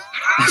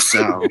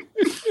 So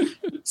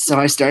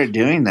I started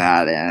doing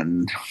that,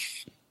 and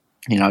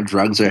you know,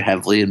 drugs are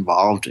heavily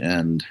involved,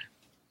 and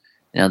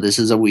you know, this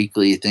is a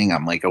weekly thing.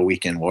 I'm like a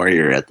weekend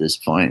warrior at this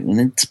point, and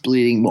it's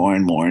bleeding more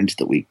and more into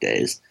the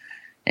weekdays.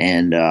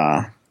 And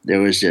there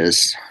was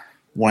just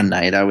one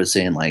night, I was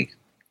saying like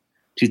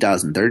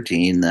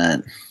 2013,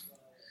 that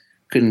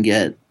couldn't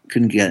get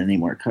any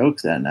more coke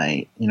that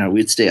night. You know,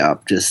 we'd stay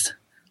up just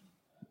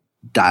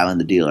dialing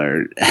the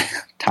dealer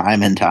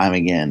time and time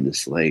again,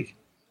 just like,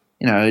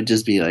 you know, it'd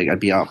just be like I'd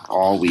be up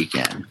all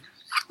weekend,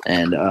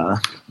 and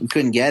we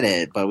couldn't get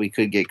it, but we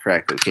could get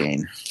crack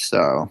cocaine.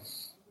 So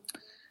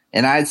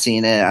And I'd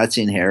seen it. I'd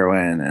seen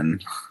heroin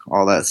and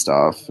all that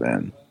stuff.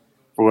 And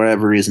for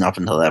whatever reason, up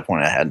until that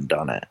point, I hadn't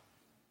done it.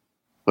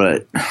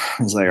 But I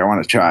was like, I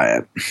want to try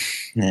it.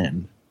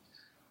 And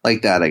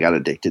like that, I got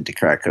addicted to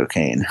crack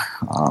cocaine.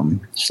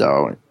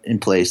 So in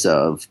place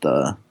of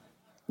the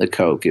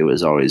coke, it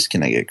was always,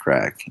 can I get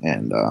crack?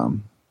 And,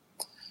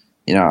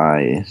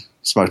 I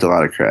smoked a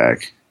lot of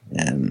crack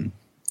and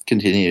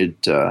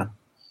continued to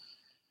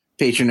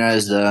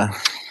patronize the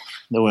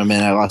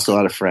women. I lost a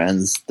lot of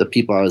friends. The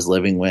people I was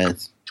living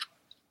with,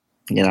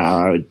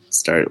 I would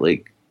start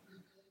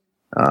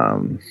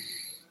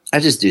I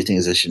just do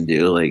things I shouldn't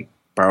do, like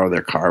borrow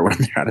their car when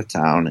they're out of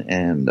town.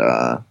 And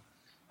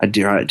I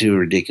do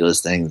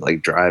ridiculous things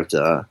like drive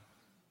to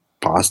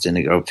Boston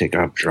to go pick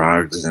up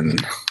drugs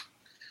and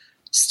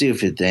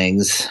stupid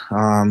things.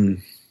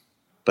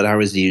 But I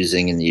was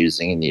using and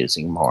using and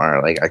using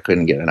more. Like I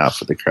couldn't get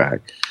enough of the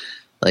crack.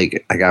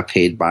 Like I got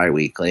paid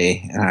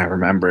bi-weekly, and I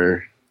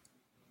remember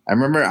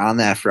on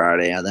that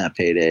Friday, on that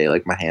payday,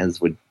 like my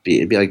hands it'd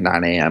be like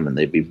 9 a.m. and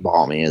they'd be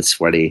balmy and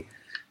sweaty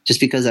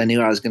just because I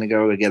knew I was going to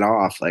go get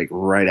off like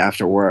right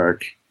after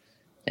work.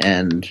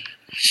 And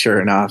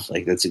sure enough,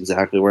 like that's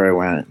exactly where I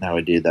went, and I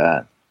would do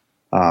that.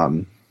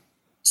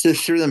 So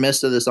through the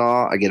midst of this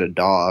all, I get a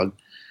dog.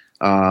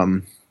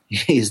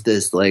 He's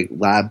this like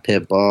lab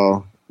pit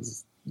bull.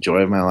 Joy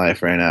of my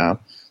life right now.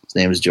 His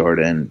name is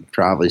Jordan.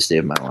 Probably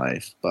saved my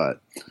life.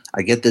 But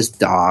I get this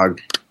dog,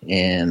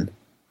 and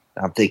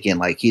I'm thinking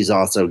like he's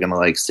also gonna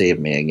like save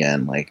me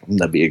again. Like I'm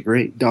gonna be a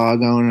great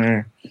dog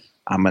owner.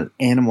 I'm an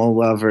animal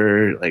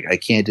lover. Like I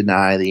can't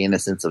deny the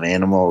innocence of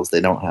animals.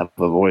 They don't have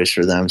a voice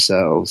for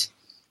themselves.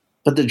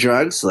 But the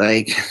drugs,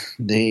 like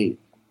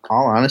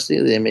all honesty,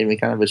 they made me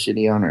kind of a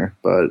shitty owner.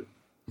 But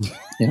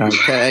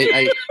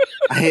I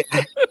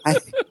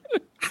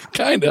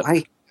kind of.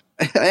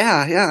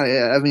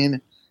 Yeah. I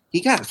mean,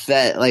 he got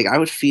fed. Like I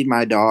would feed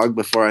my dog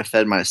before I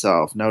fed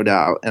myself, no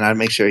doubt, and I'd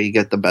make sure he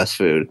get the best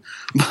food.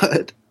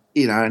 But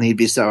and he'd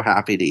be so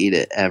happy to eat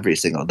it every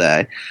single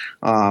day.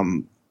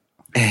 And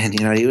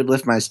he would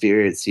lift my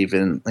spirits.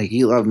 Even like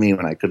he loved me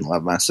when I couldn't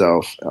love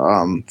myself,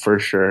 for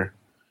sure.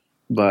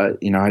 But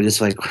I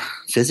just like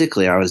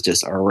physically, I was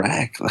just a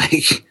wreck.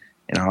 Like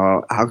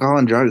alcohol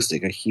and drugs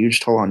take a huge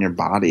toll on your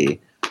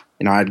body.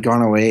 I'd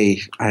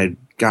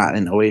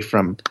gotten away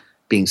from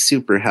being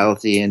super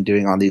healthy and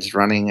doing all these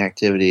running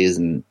activities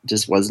and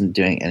just wasn't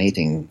doing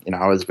anything.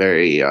 I was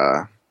very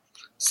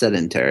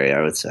sedentary,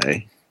 I would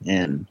say.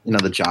 And,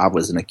 the job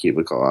was in a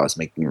cubicle. I was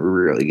making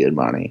really good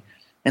money.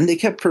 And they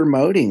kept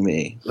promoting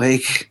me.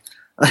 Like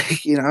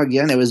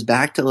again, it was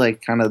back to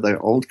like kind of the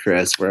old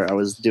Chris where I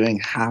was doing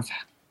half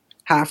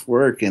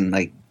work and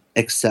like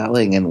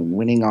excelling and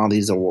winning all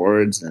these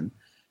awards and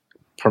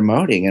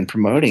promoting.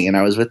 And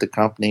I was with the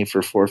company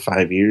for 4 or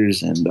 5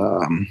 years, and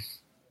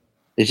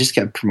they just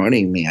kept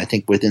promoting me. I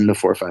think within the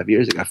 4 or 5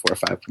 years, I got 4 or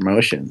 5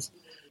 promotions.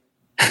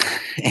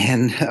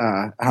 And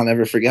I'll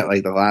never forget,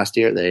 like the last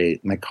year,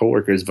 my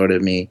coworkers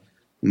voted me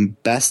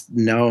best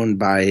known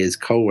by his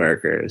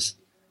coworkers.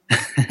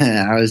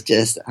 I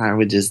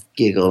would just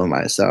giggle to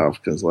myself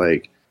because,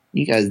 like,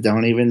 you guys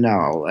don't even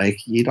know. Like,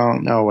 you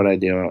don't know what I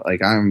do.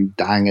 Like, I'm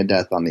dying of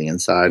death on the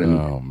inside. And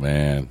oh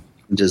man,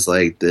 just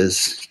like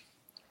this.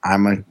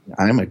 I'm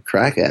a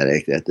crack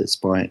addict at this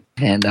point.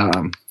 And,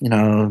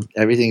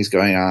 everything's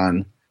going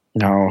on.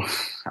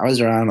 I was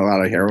around a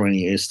lot of heroin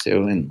use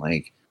too. And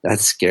like, that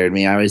scared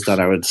me. I always thought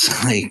I was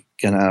like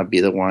gonna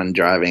be the one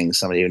driving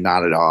somebody who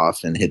nodded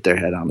off and hit their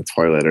head on the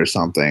toilet or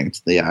something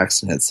to the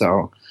accident.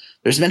 So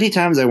there's many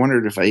times I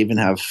wondered if I even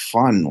have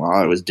fun while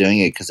I was doing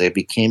it because I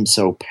became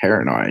so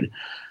paranoid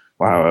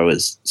while I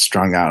was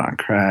strung out on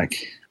crack.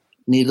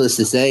 Needless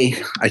to say,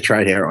 I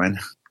tried heroin.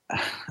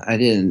 I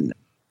didn't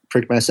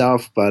prick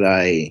myself, but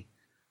I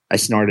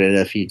snorted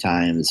it a few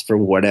times. For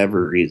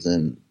whatever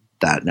reason,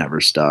 that never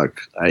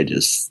stuck.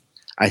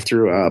 I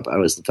threw up. I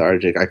was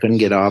lethargic. I couldn't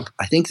get up.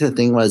 I think the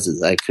thing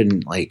was I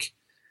couldn't like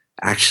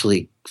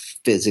actually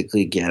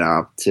physically get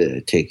up to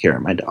take care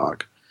of my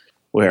dog.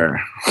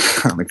 Where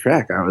on the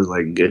crack, I was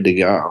like good to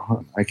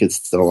go. I could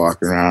still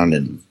walk around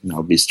and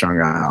be strung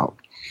out.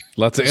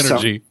 Lots of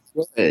energy.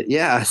 So,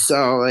 yeah.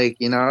 So like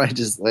I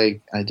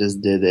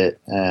just did it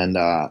and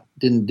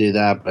didn't do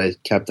that, but I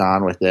kept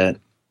on with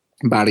it.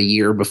 About a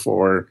year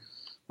before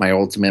my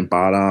ultimate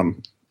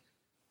bottom,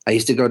 I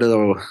used to go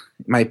to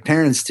my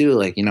parents too.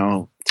 Like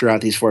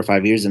throughout these 4 or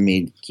 5 years of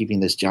me keeping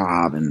this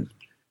job and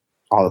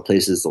all the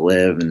places to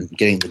live and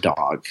getting the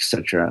dog,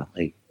 etc.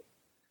 Like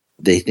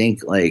they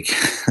think like.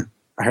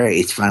 All right,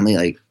 he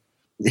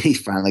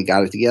finally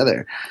got it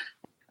together.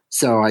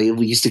 So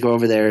we used to go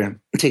over there,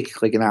 take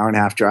like an hour and a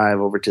half drive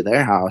over to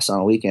their house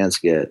on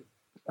weekends.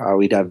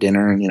 We'd have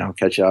dinner and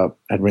catch up.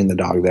 I'd bring the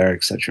dog there,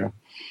 etc.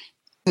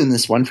 And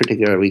this one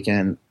particular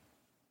weekend,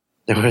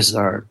 there was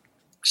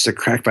just a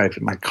crack pipe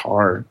in my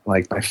car.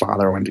 Like my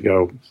father went to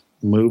go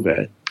move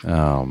it.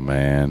 Oh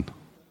man!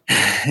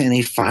 And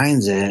he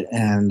finds it,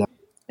 and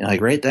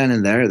like right then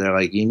and there, they're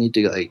like, "You need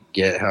to like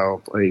get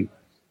help." Like.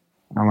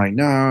 I'm like,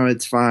 no,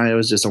 it's fine. It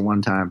was just a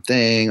one-time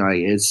thing. Like,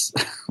 it's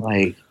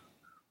like,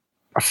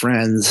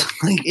 friends,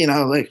 like,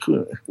 like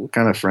what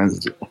kind of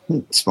friends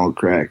smoke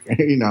crack?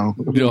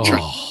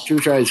 Who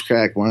tries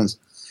crack once?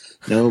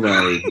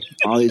 Nobody.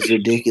 All these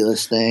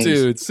ridiculous things,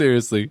 dude.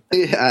 Seriously,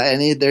 yeah.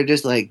 And they're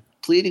just like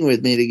pleading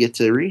with me to get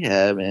to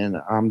rehab, and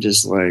I'm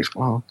just like,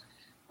 well,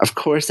 of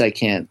course I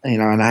can't,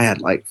 And I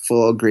had like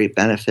full great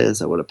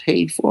benefits. I would have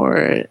paid for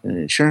it and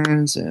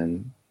insurance,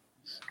 and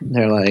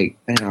they're like,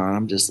 and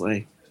I'm just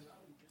like,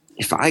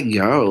 if I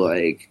go,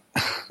 like,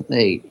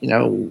 hey,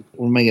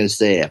 what am I going to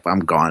say if I'm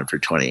gone for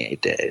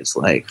 28 days?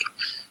 Like,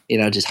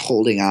 just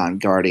holding on,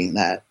 guarding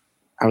that.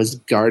 I was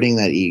guarding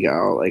that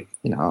ego, like,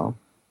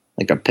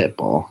 like a pit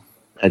bull.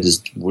 I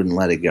just wouldn't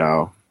let it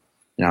go.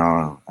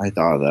 I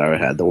thought that I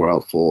had the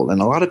world fooled.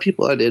 And a lot of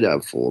people I did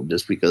have fooled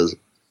just because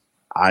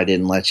I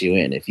didn't let you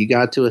in. If you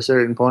got to a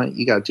certain point,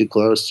 you got too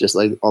close, just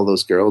like all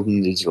those girls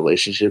in these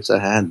relationships I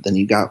had, then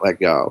you got let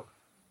go.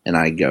 And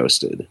I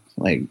ghosted.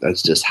 Like,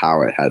 that's just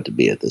how it had to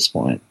be at this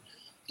point.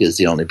 Because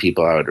the only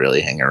people I would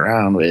really hang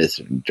around with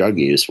drug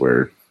use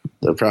were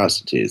the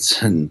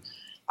prostitutes. And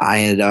I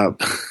ended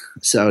up,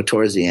 so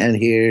towards the end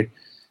here,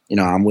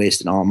 I'm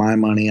wasting all my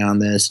money on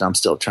this, and I'm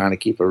still trying to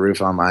keep a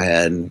roof on my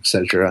head, and et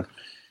cetera.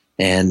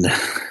 And,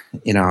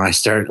 I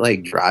started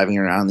like driving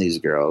around these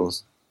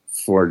girls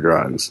for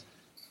drugs.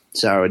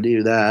 So I would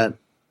do that,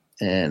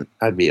 and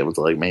I'd be able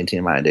to like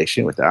maintain my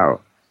addiction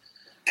without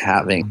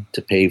having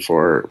to pay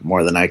for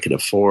more than I could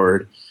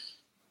afford.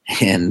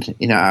 And,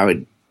 I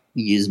would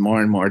use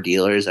more and more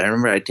dealers. I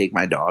remember I'd take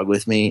my dog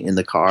with me in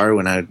the car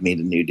when I would meet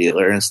a new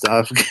dealer and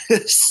stuff,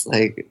 because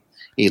like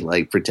he'd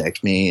like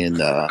protect me,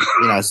 and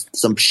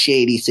some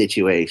shady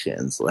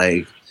situations,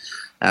 like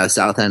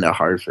south end of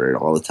Hartford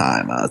all the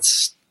time.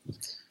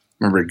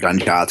 Remember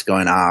gunshots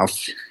going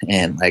off,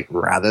 and like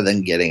rather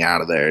than getting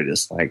out of there,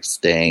 just like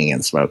staying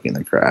and smoking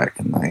the crack,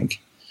 and like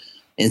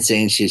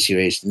insane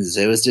situations.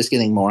 It was just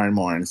getting more and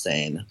more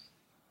insane.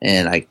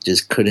 And I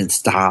just couldn't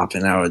stop.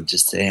 And I would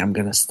just say, I'm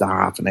going to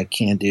stop, and I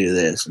can't do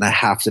this, and I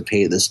have to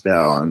pay this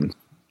bill. And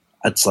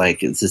it's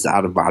this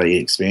out of body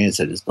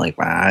experience. I just blinked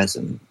my eyes,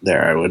 and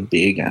there I would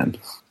be again.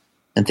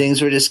 And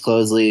things were just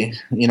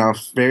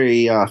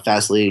very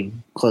fastly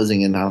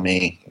closing in on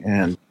me.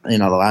 And, the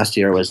last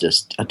year was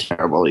just a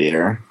terrible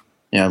year.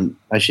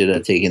 I should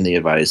have taken the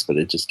advice, but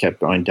it just kept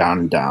going down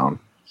and down.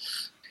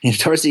 And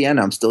towards the end,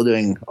 I'm still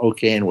doing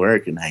okay in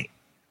work,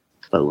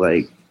 but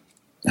like,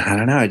 I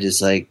don't know, I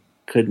just like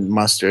couldn't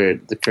muster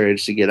the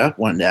courage to get up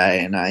one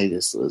day, and I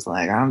just was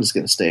like, I'm just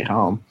going to stay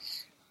home.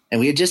 And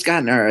we had just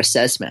gotten our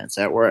assessments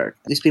at work.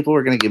 These people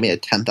were going to give me a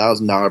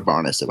 $10,000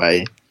 bonus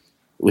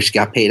which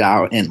got paid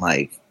out in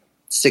like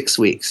 6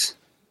 weeks.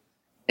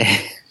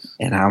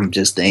 And I'm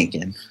just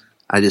thinking,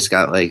 I just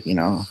got like,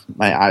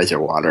 my eyes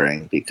are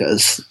watering,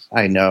 because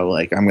I know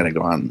like I'm going to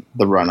go on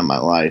the run of my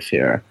life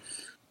here.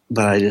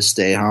 But I just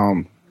stay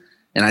home.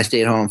 And I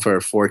stayed home for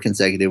 4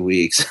 consecutive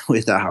weeks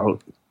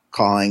without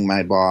calling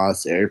my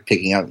boss or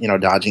picking up,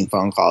 dodging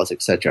phone calls,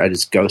 etc. I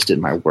just ghosted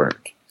my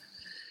work.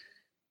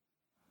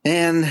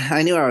 And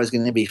I knew I was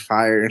going to be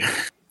fired.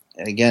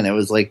 Again, it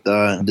was like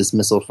the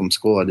dismissal from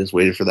school. I just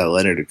waited for that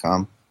letter to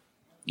come.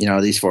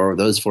 Those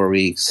 4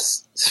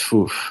 weeks,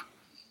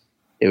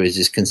 it was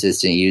just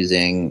consistent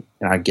using.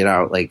 I'd get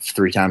out like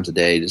 3 times a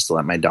day just to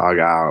let my dog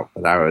out.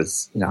 But I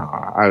was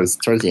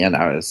towards the end,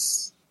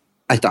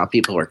 I thought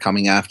people were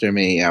coming after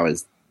me. I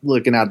was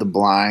looking out the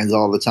blinds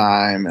all the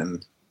time,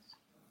 and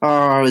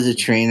I was a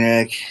train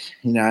wreck.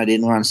 I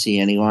didn't want to see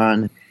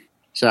anyone.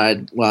 So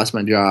I'd lost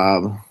my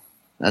job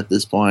at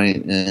this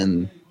point,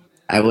 and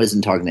I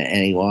wasn't talking to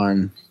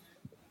anyone,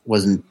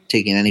 wasn't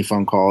taking any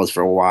phone calls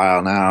for a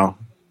while now.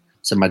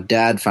 So my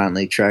dad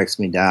finally tracks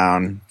me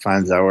down,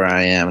 finds out where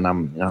I am, and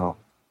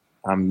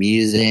I'm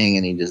musing,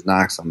 and he just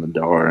knocks on the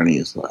door, and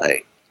he's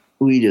like,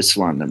 we just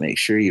wanted to make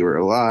sure you were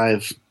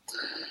alive.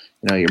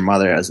 Your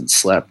mother hasn't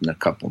slept in a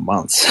couple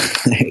months.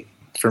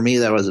 For me,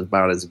 that was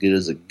about as good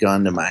as a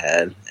gun to my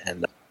head.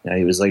 And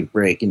he was like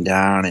breaking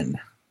down, and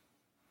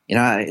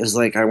it was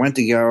like I went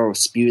to go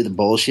spew the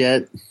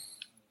bullshit,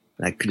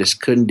 and I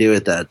just couldn't do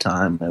it that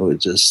time. I would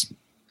just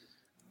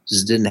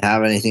didn't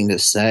have anything to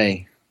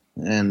say.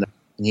 And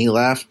he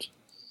left,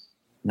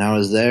 and I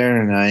was there,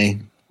 and I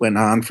went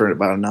on for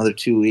about another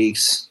 2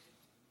 weeks.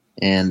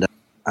 And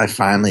I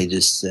finally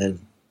just said,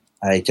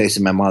 I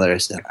texted my mother. I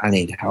said, I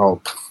need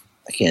help.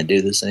 I can't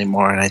do this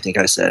anymore. And I think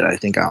I'm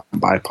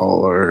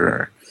bipolar,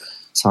 or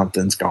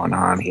something's going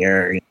on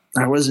here.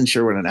 I wasn't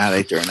sure what an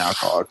addict or an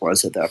alcoholic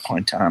was at that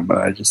point in time, but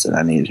I just said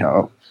I need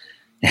help.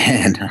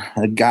 And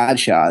a God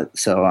shot.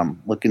 So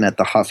I'm looking at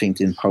the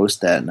Huffington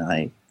Post that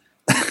night,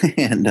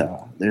 and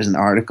there's an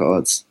article.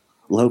 It's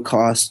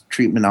low-cost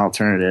treatment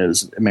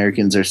alternatives.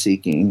 Americans are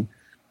seeking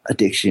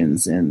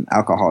addictions and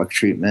alcoholic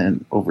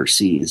treatment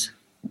overseas.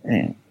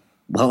 And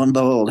lo and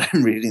behold,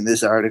 I'm reading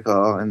this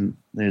article, and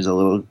there's a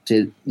little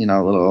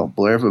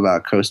blurb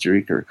about Costa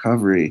Rica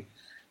Recovery,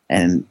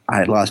 and I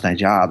had lost my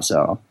job.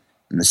 So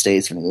in the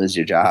States, when you lose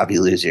your job,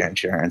 you lose your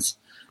insurance.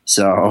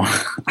 So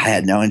I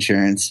had no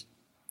insurance.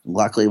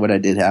 Luckily, what I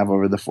did have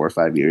over the 4 or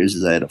 5 years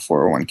is I had a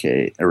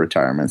 401k, a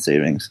retirement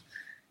savings.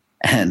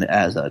 And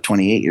as a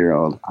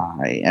 28-year-old,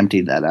 I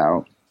emptied that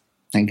out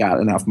and got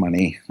enough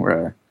money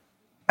where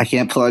I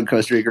can't plug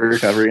Costa Rica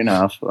Recovery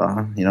enough.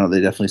 They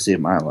definitely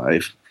saved my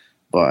life.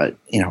 But,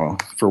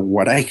 for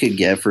what I could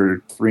get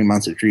for 3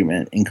 months of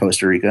treatment in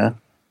Costa Rica,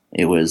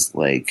 it was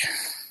like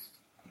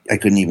I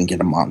couldn't even get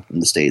a month in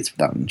the States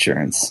without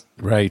insurance.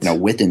 Right.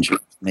 With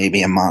insurance,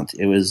 maybe a month.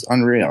 It was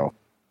unreal.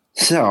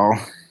 So,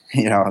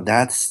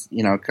 that's,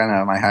 kind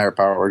of my higher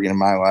power working in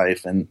my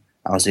life. And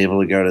I was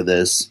able to go to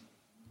this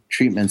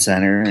treatment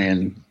center.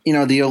 And,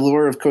 the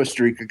allure of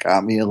Costa Rica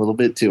got me a little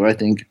bit too, I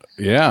think.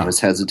 Yeah. I was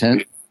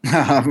hesitant.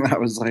 I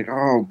was like,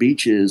 oh,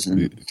 beaches.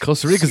 And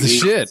Costa Rica's the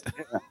shit.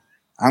 Yeah.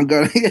 I'm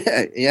going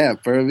to,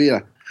 Pura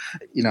Vida.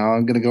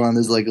 I'm going to go on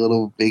this like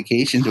little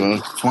vacation to a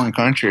foreign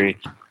country.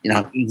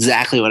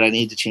 Exactly what I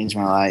need to change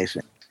my life.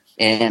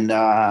 And,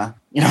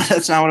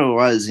 that's not what it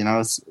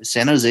was.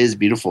 San Jose is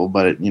beautiful,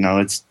 but,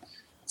 it's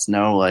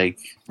no like.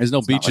 There's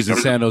no beaches in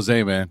San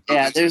Jose, man.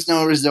 Yeah, there's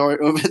no resort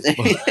over there.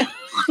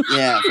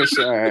 Yeah, for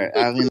sure.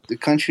 I mean, the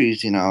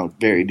country's,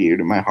 very dear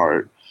to my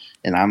heart.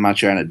 And I'm not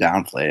trying to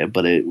downplay it,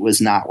 but it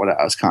was not what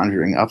I was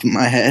conjuring up in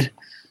my head,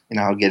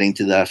 getting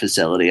to the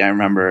facility. I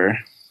remember,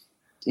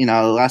 the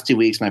last 2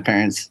 weeks, my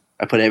parents,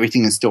 I put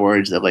everything in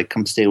storage that like,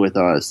 come stay with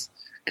us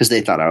because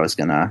they thought I was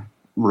going to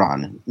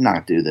run,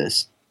 not do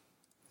this.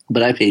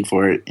 But I paid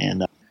for it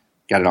and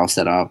got it all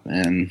set up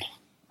and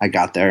I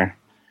got there.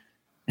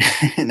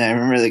 And I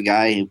remember the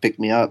guy who picked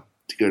me up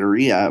to go to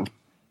rehab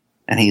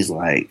and he's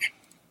like,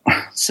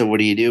 so what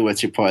do you do?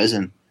 What's your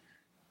poison?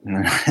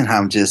 And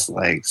I'm just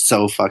like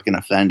so fucking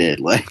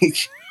offended. Like,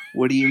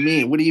 what do you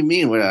mean? What do you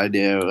mean? What do I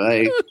do?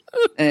 Like,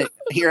 and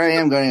here I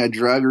am going to a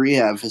drug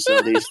rehab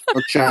facility,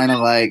 still trying to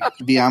like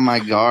be on my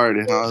guard.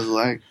 And I was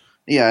like,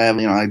 yeah, I have,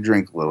 I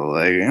drink a little,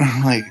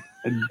 like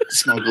I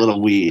smoke a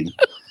little weed,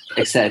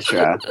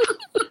 etc.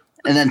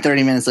 And then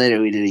 30 minutes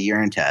later, we did a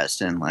urine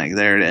test, and like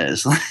there it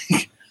is.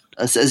 Like,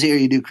 it says here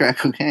you do crack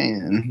cocaine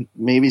and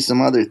maybe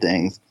some other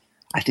things.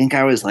 I think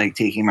I was like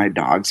taking my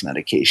dog's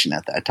medication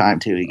at that time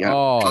too. He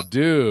got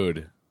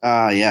dude.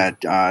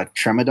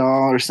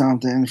 Tramadol or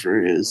something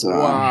for his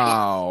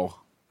wow.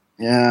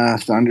 Yeah,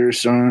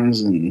 thunderstorms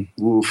and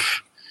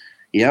woof.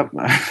 Yep,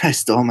 I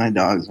stole my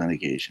dog's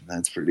medication.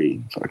 That's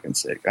pretty fucking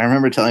sick. I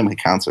remember telling my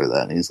counselor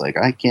that, and he's like,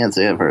 I can't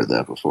say I've heard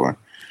that before.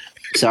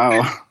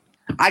 So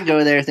I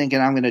go there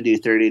thinking I'm going to do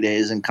 30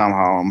 days and come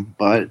home.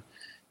 But,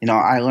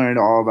 I learned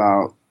all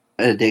about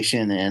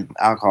addiction and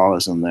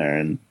alcoholism there,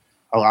 and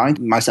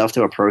allowing myself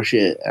to approach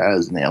it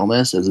as an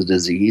illness, as a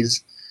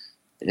disease.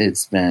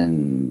 It's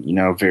been,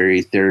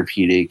 very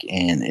therapeutic,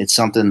 and it's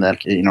something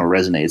that,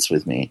 resonates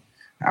with me.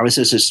 I was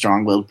just a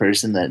strong-willed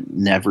person that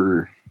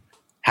never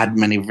had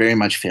very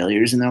much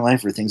failures in their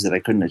life or things that I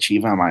couldn't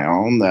achieve on my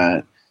own,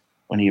 that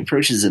when he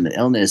approaches an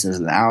illness as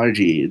an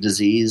allergy, a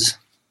disease,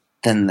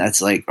 then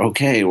that's like,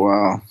 okay,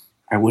 well,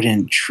 I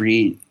wouldn't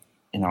treat,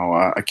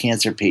 a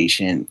cancer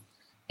patient,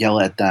 yell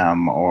at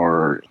them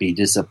or be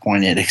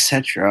disappointed,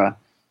 etc.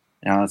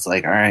 It's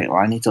like, all right, well,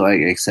 I need to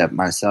like accept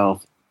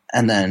myself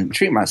and then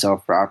treat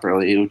myself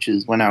properly, which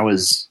is when I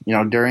was,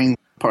 during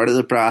part of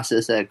the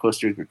process at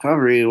Costa Rica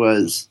Recovery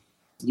was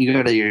you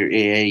go to your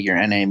AA, your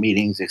NA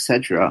meetings,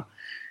 etc.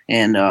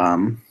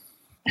 And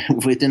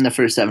within the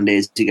first 7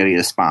 days, you got to get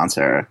a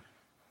sponsor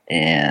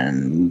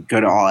and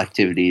go to all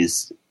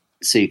activities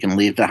so you can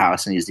leave the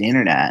house and use the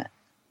internet.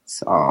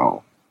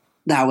 So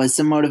that was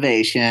some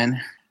motivation.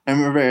 I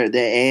remember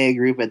the AA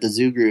group at the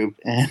zoo group,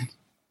 and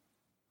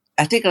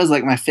I think it was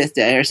like my 5th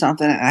day or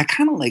something, and I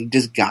kind of like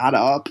just got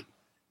up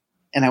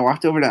and I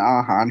walked over to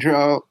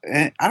Alejandro,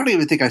 and I don't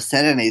even think I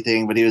said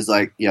anything, but he was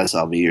like, yes,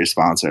 I'll be your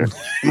sponsor.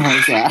 And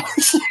I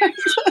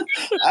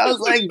was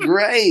like,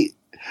 great.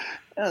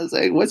 I was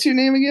like, what's your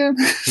name again?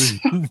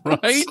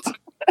 Right?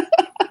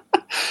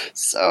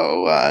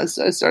 So I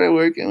started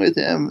working with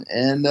him,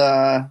 and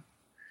I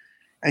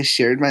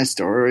shared my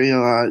story a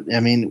lot.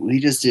 I mean, we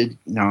just did,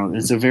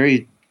 it's a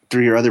very,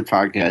 through your other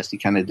podcast, you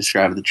kind of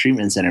described the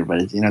treatment center,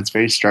 but it's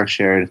very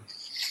structured.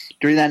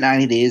 During that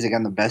 90 days, I got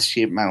in the best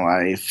shape of my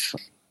life.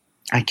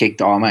 I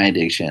kicked all my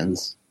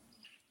addictions.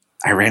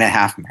 I ran a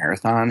half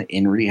marathon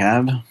in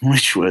rehab,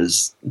 which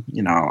was,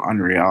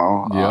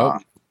 unreal.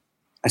 Yep.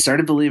 I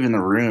started believing the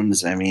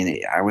rooms. I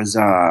mean, I was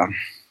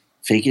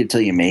fake it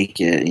till you make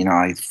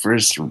it.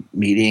 First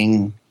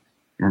meeting,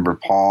 remember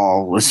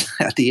Paul was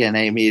at the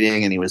NA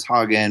meeting and he was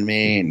hugging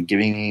me and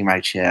giving me my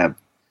chip.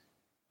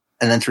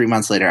 And then 3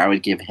 months later, I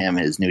would give him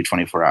his new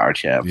 24-hour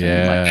chip.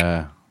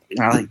 Yeah.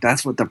 And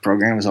that's what the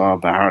program is all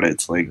about.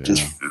 It's like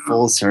just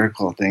full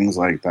circle, things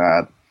like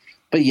that.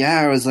 But yeah,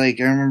 I was like,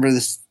 I remember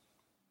this.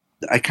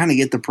 I kind of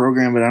get the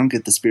program, but I don't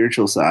get the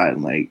spiritual side.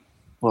 I'm like,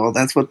 well,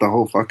 that's what the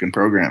whole fucking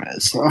program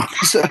is.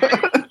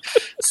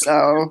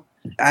 So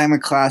I'm a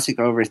classic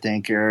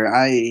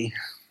overthinker.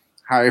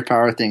 Higher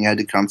power thing had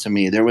to come to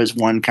me. There was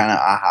one kind of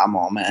aha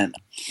moment.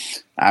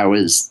 I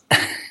was,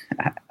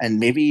 and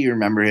maybe you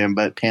remember him,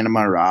 but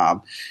Panama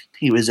Rob,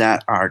 he was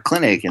at our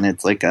clinic, and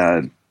it's like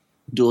a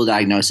dual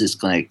diagnosis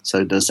clinic.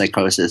 So it does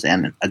psychosis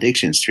and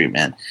addictions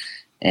treatment.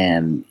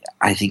 And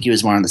I think he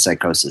was more on the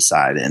psychosis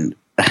side. And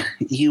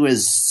he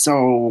was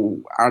so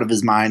out of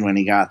his mind when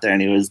he got there,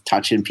 and he was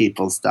touching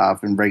people's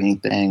stuff and bringing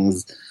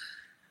things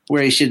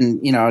where he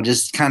shouldn't,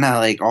 just kind of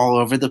like all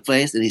over the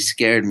place. And he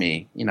scared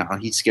me.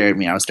 He scared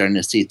me. I was starting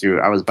to see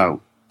through. I was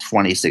about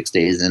 26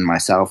 days in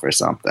myself or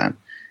something.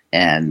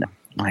 And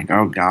I'm like,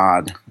 oh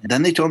God. And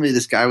then they told me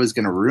this guy was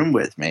going to room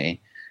with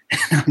me.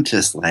 And I'm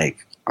just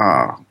like,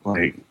 oh,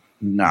 like,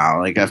 no,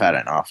 like I've had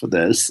enough of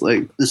this.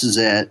 Like, this is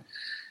it.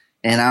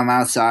 And I'm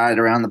outside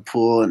around the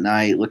pool at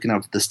night looking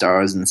up at the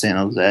stars in San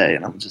Jose.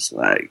 And I'm just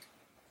like,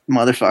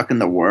 motherfucking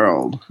the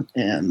world.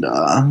 And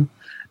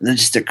it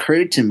just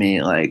occurred to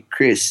me, like,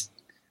 Chris,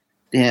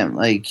 damn,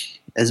 like,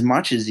 as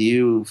much as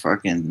you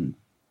fucking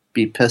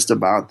be pissed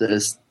about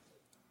this,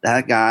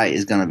 that guy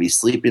is going to be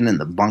sleeping in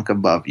the bunk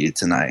above you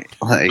tonight.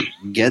 Like,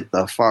 get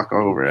the fuck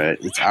over it.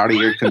 It's out of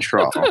your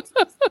control.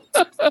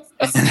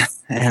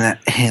 and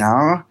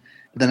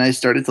then I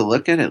started to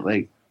look at it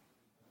like,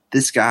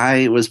 this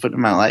guy was put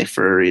in my life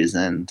for a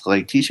reason to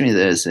like teach me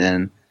this.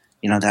 And,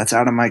 that's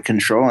out of my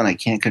control and I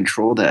can't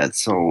control that.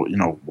 So,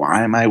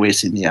 why am I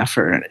wasting the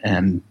effort?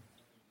 And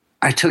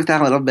I took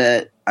that little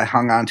bit, I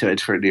hung on to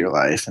it for dear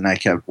life and I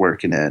kept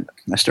working it.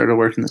 I started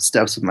working the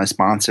steps with my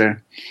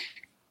sponsor.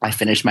 I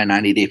finished my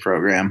 90-day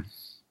program.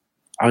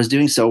 I was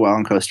doing so well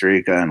in Costa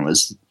Rica and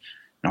was,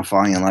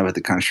 falling in love with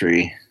the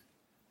country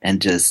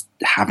and just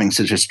having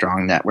such a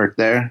strong network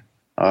there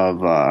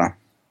of,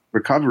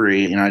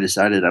 recovery, I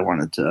decided I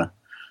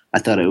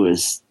thought it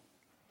was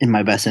in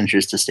my best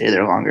interest to stay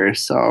there longer.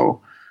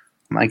 So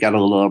I got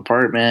a little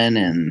apartment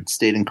and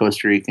stayed in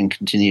Costa Rica and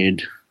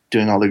continued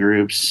doing all the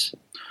groups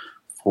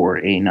for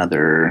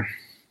another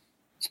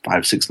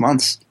 6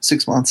 months.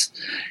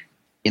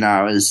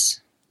 I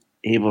was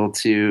able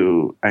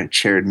to, I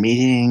chaired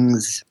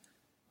meetings,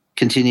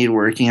 continued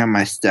working on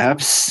my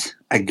steps.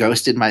 I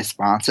ghosted my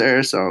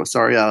sponsor. So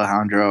sorry,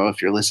 Alejandro, if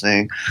you're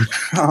listening.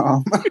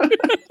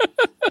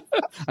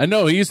 I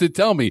know. He used to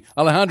tell me,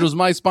 Alejandro's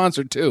my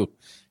sponsor too.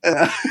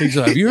 He's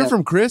like, have you heard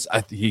from Chris?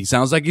 He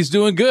sounds like he's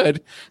doing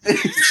good.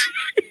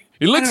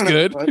 He looks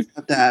good.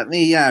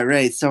 Yeah,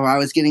 right. So I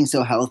was getting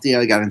so healthy.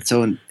 I got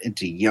so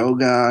into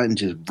yoga and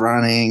just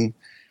running.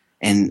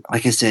 And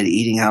like I said,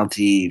 eating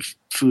healthy,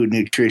 food,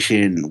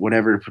 nutrition,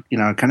 whatever,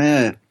 kind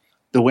of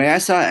the way I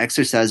saw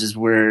exercises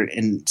were,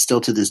 and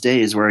still to this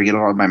day, is where I get a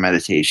lot of my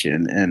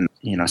meditation and,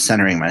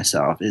 centering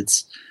myself.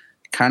 It's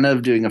kind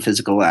of doing a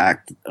physical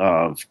act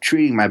of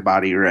treating my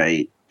body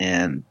right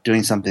and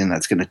doing something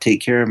that's going to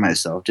take care of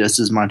myself just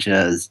as much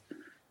as,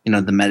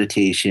 the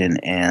meditation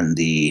and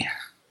the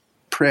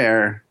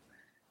prayer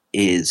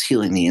is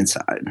healing the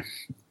inside.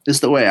 This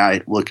is the way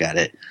I look at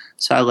it.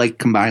 So I like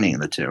combining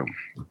the two.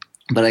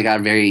 But I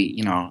got very,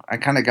 I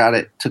kind of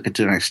took it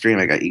to an extreme.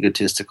 I got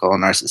egotistical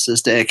and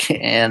narcissistic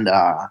and,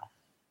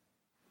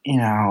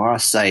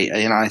 lost sight.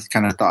 I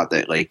kind of thought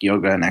that like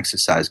yoga and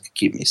exercise could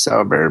keep me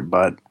sober,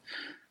 but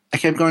I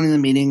kept going to the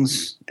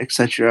meetings,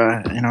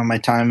 etc. My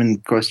time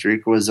in Costa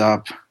Rica was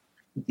up,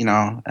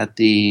 at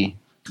the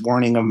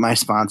warning of my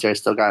sponsor. I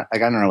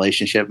got in a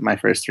relationship my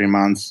first 3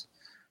 months.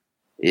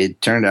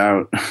 It turned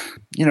out,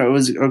 it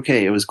was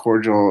okay. It was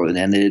cordial. It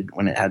ended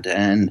when it had to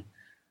end.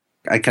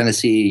 I kind of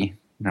see,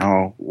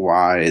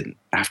 why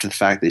after the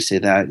fact they say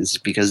that. It's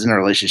because in a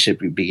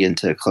relationship, you begin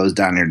to close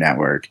down your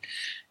network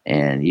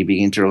and you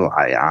begin to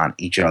rely on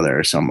each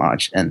other so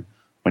much. And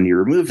when you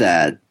remove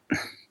that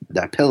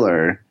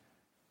pillar,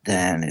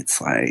 then it's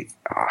like,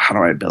 oh, how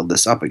do I build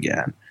this up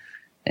again?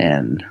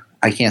 And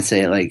I can't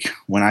say like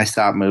when I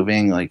stop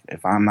moving, like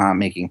if I'm not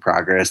making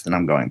progress, then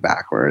I'm going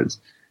backwards.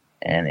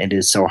 And it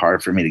is so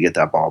hard for me to get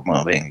that ball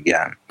moving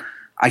again.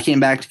 I came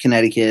back to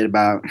Connecticut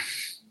about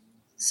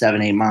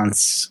 7-8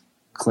 months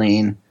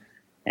clean.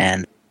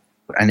 And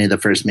I knew the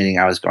first meeting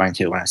I was going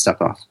to when I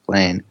stepped off the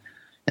plane.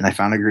 And I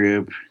found a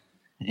group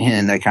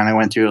and I kind of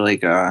went through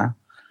like there's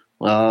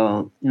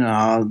not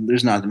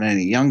that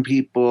many young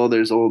people,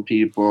 there's old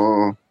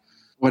people,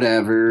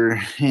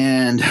 whatever.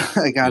 And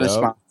I got a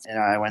sponsor. And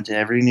I went to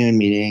every noon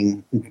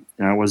meeting.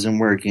 I wasn't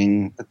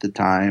working at the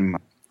time.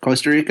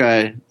 Costa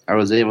Rica, I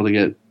was able to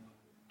get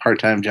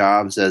part-time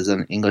jobs as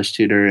an English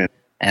tutor.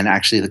 And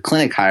actually the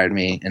clinic hired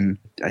me. And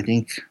I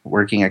think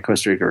working at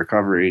Costa Rica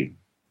Recovery,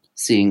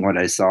 seeing what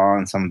I saw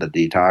in some of the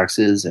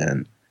detoxes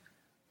and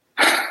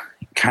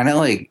kind of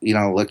like,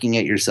 looking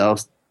at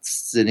yourself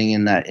sitting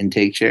in that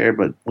intake chair,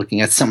 but looking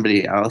at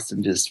somebody else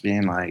and just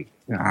being like,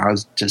 I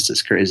was just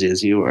as crazy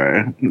as you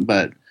were.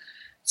 But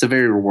it's a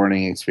very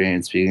rewarding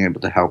experience being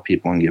able to help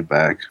people and give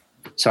back.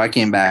 So I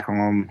came back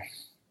home.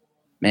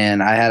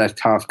 Man, I had a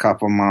tough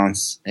couple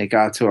months. It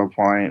got to a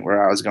point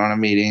where I was going to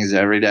meetings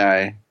every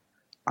day.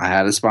 I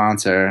had a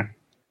sponsor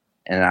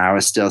and I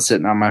was still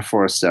sitting on my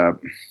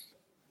 4-step.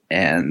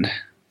 And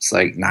it's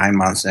like 9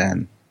 months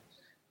in.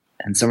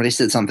 And somebody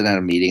said something at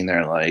a meeting.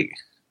 They're like,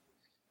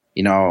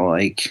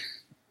 like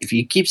if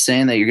you keep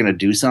saying that you're going to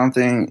do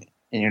something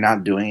and you're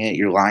not doing it,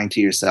 you're lying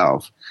to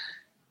yourself.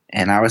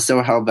 And I was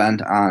so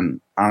hell-bent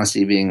on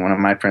honesty being one of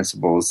my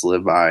principles to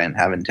live by and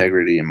have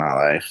integrity in my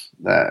life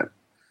that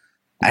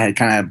I had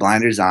kind of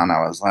blinders on.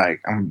 I was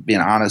like, I'm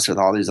being honest with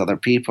all these other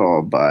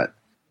people, but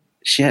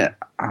shit,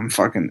 I'm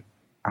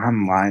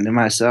lying to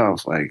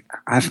myself. Like,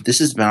 this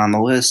has been on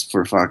the list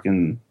for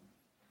fucking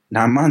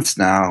 9 months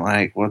now.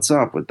 Like, what's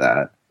up with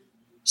that?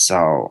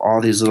 So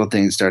all these little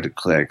things start to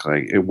click.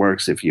 Like, it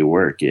works if you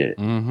work it.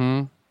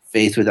 Mm-hmm.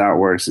 Faith without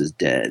works is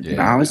dead. Yeah.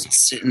 And I was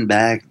just sitting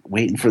back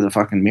waiting for the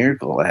fucking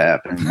miracle to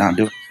happen and not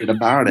doing shit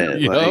about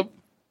it. Yep. Like,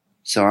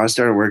 so I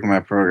started working my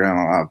program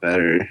a lot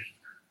better.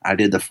 I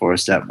did the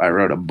 4-step. I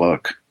wrote a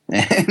book,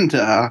 and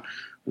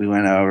we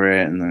went over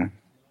it. And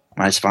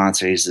my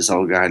sponsor, he's this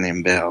old guy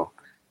named Bill,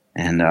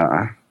 and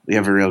we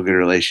have a real good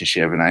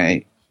relationship. And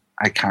I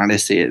kind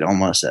of see it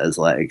almost as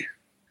like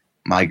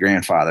my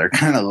grandfather,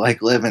 kind of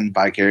like living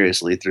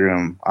vicariously through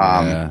him.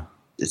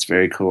 It's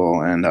very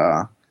cool. And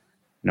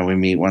we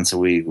meet once a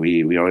week.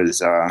 We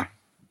always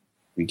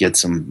we get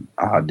some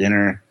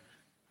dinner.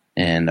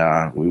 And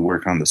we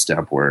work on the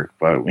step work,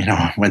 but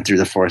I went through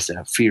the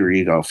 4-step: fear,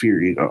 ego.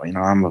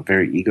 I'm a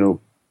very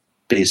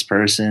ego-based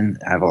person.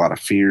 I have a lot of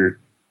fear,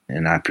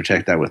 and I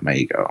protect that with my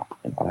ego.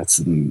 That's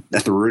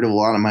the root of a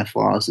lot of my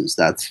flaws.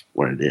 That's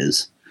what it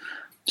is.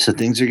 So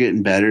things are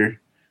getting better.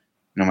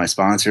 My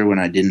sponsor, when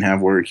I didn't have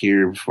work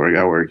here, before I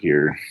got work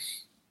here,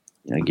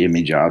 gave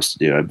me jobs to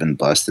do. I've been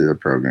blessed through the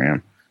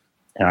program,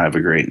 and I have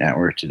a great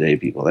network today.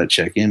 People that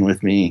check in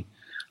with me.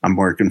 I'm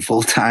working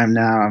full time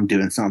now. I'm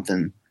doing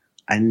something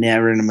I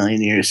never in a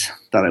million years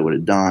thought I would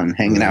have done,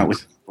 hanging out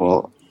with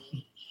people.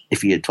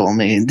 If you had told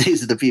me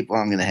these are the people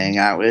I'm going to hang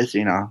out with,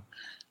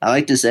 I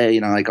like to say,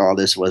 like all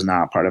this was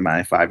not part of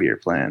my 5-year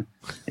plan,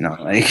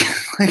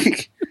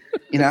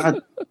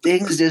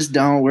 things just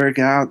don't work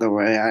out the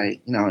way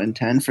I,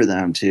 intend for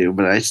them to,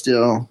 but I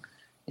still,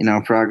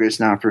 progress,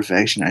 not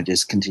perfection. I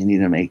just continue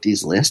to make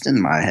these lists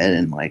in my head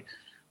and like,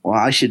 well,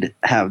 I should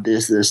have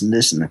this, and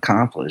this and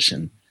accomplish.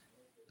 And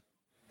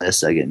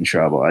I get in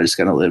trouble. I just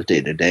got to live day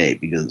to day,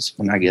 because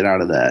when I get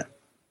out of that,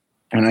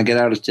 when I get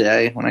out of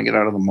today, when I get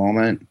out of the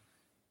moment,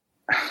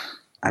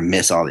 I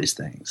miss all these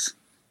things.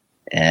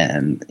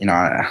 And,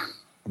 I'm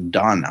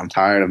done. I'm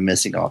tired of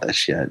missing all this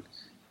shit.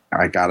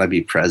 I got to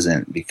be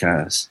present,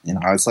 because,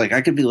 it's like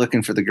I could be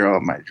looking for the girl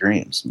of my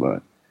dreams,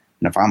 but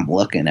if I'm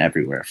looking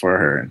everywhere for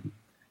her,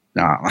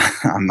 no,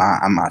 I'm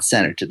not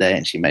centered today,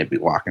 and she may be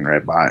walking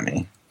right by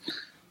me.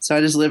 So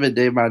I just live it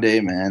day by day,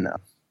 man.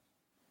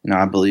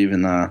 I believe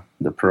in the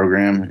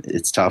program.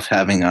 It's tough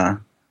having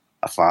a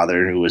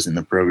father who was in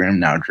the program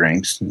now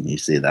drinks, and you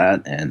see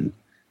that. And,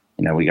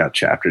 we got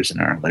chapters in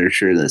our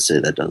literature that say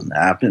that doesn't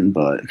happen,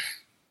 but,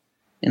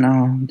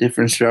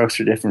 different strokes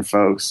for different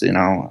folks.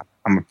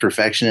 I'm a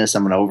perfectionist.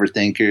 I'm an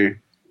overthinker.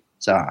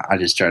 So I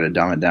just try to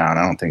dumb it down.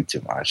 I don't think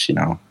too much,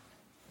 If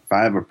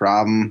I have a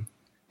problem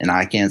and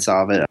I can't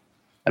solve it,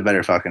 I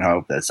better fucking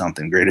hope that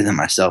something greater than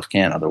myself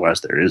can.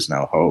 Otherwise, there is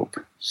no hope.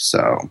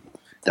 So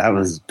that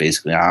was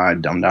basically how I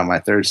dumbed down my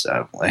 3rd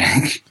step.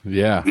 Like,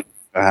 yeah, if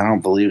I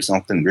don't believe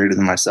something greater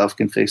than myself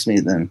can fix me,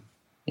 then,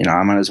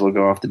 I might as well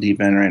go off the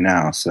deep end right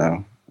now.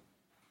 So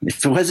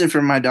if it wasn't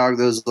for my dog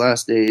those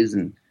last days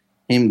and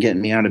him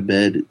getting me out of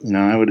bed,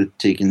 I would have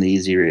taken the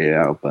easy way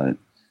out. But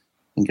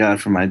thank God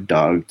for my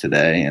dog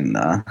today. And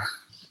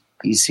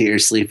he's here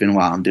sleeping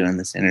while I'm doing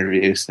this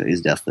interview. So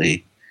he's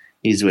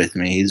with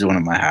me. He's one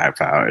of my higher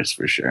powers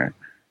for sure.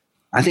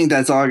 I think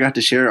that's all I got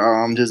to share.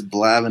 Oh, I'm just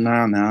blabbing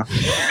on now.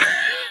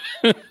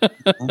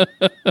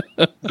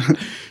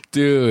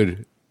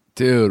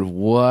 Dude,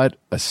 what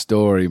a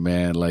story,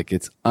 man. Like,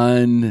 it's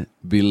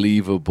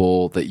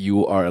unbelievable that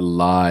you are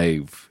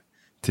alive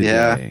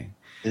today.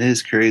 Yeah, it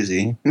is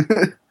crazy.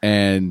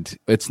 And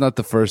it's not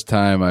the first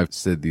time I've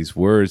said these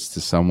words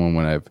to someone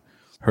when I've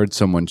heard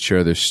someone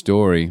share their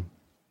story.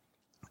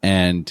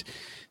 And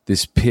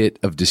this pit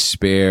of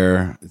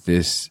despair,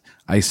 this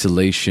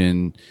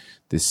isolation,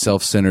 this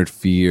self-centered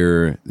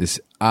fear, this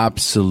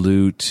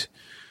absolute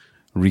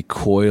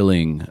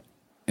recoiling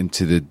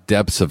into the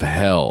depths of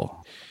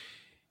hell.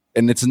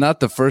 And it's not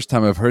the first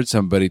time I've heard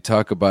somebody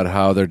talk about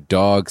how their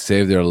dog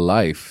saved their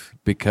life,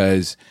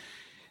 because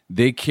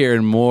they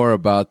cared more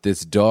about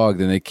this dog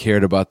than they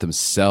cared about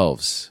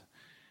themselves.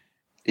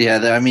 Yeah,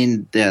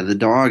 the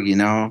dog,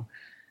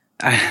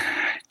 I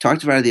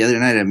talked about it the other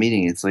night at a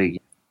meeting. It's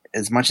like,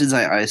 as much as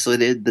I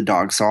isolated, the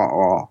dog saw it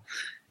all.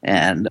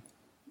 And,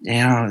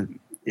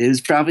 it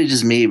was probably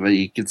just me, but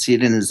you could see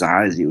it in his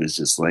eyes. He was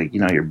just like,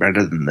 you're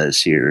better than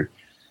this.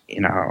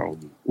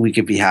 We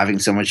could be having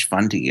so much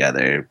fun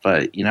together.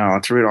 But,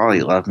 through it all,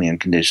 he loved me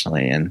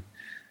unconditionally. And,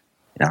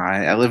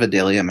 I live a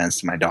daily amends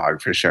to my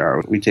dog for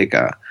sure. We take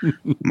a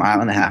 1.5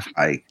 mile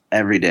hike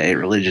every day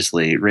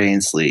religiously,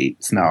 rain,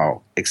 sleet,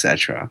 snow,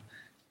 etc.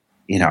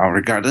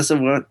 Regardless of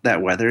what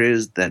that weather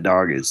is, that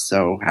dog is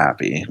so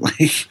happy.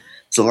 Like,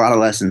 it's a lot of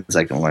lessons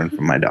I can learn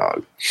from my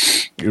dog.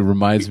 It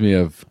reminds me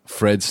of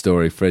Fred's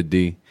story, Fred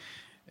D.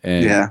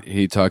 And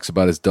he talks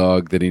about his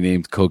dog that he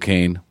named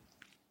Cocaine.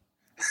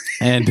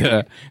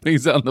 And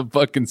he's on the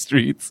fucking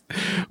streets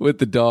with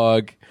the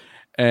dog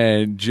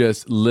and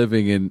just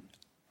living in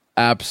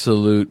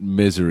absolute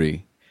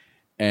misery.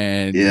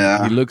 And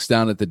he looks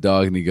down at the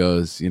dog and he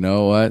goes, you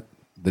know what?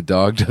 The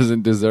dog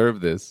doesn't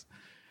deserve this.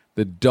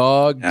 The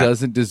dog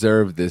doesn't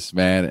deserve this,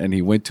 man. And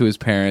he went to his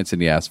parents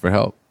and he asked for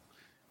help.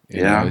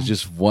 You know, it's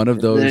just one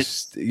of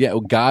those. Yeah,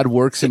 God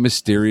works in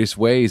mysterious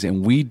ways,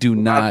 and we do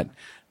not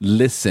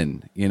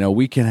listen. You know,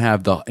 we can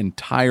have the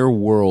entire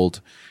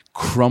world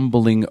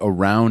crumbling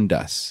around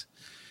us,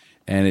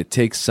 and it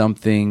takes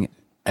something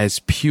as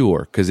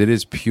pure, because it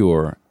is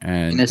pure,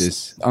 and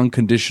this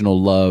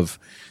unconditional love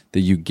that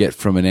you get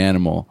from an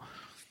animal,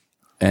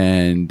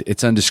 and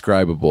it's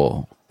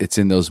undescribable. It's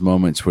in those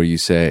moments where you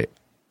say,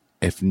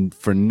 if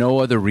for no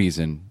other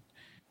reason,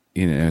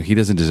 you know, he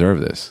doesn't deserve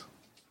this.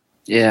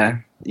 Yeah.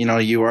 You know,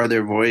 you are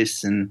their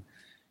voice. And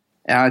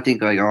I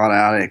think like a lot of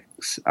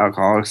addicts,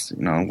 alcoholics,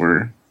 you know,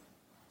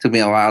 took me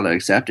a while to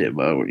accept it,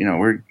 but you know,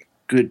 we're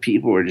good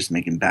people. We're just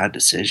making bad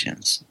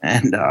decisions.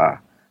 And,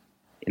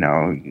 you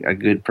know, a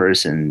good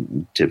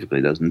person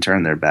typically doesn't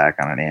turn their back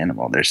on an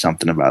animal. There's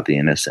something about the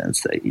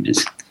innocence that you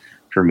just,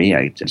 for me,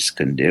 I just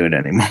couldn't do it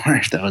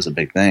anymore. That was a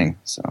big thing.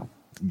 So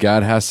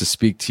God has to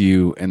speak to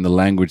you in the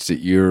language that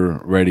you're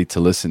ready to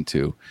listen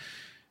to.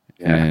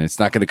 Yeah. And it's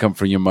not going to come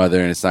from your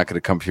mother, and it's not going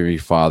to come from your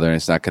father, and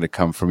it's not going to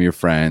come from your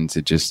friends.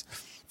 It just,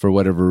 for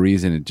whatever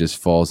reason, it just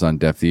falls on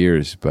deaf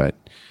ears. But,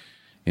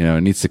 you know,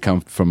 it needs to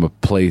come from a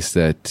place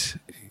that,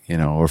 you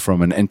know, or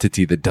from an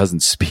entity that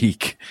doesn't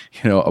speak,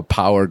 you know, a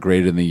power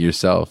greater than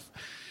yourself.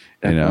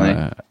 Definitely. You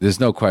know,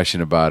 there's no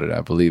question about it. I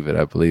believe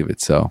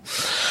it. So,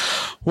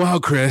 wow,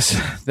 Chris,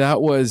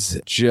 that was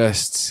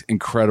just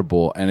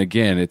incredible. And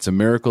again, it's a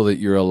miracle that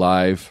you're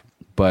alive,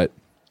 but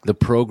the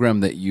program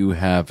that you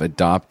have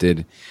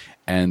adopted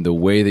and the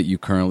way that you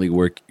currently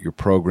work your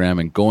program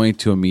and going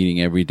to a meeting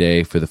every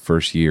day for the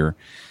first year,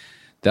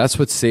 that's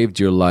what saved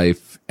your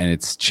life, and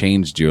it's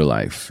changed your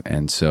life.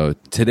 And so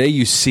today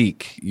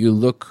you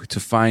look to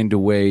find a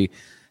way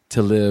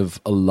to live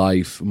a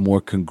life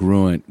more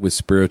congruent with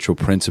spiritual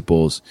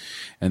principles.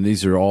 And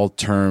these are all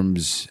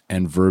terms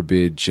and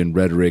verbiage and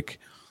rhetoric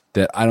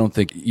that I don't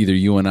think either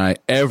you and I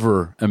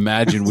ever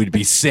imagined we'd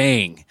be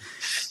saying,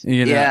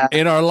 you know,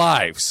 in our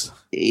lives.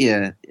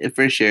 Yeah,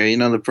 for sure. You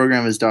know, the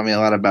program has taught me a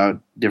lot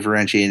about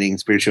differentiating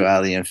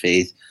spirituality and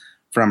faith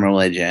from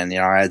religion. You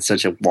know, I had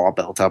such a wall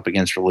built up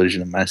against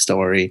religion in my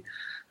story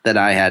that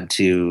I had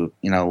to,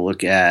 you know,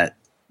 look at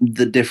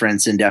the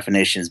difference in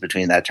definitions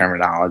between that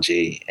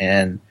terminology.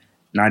 And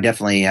I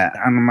definitely,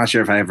 I'm not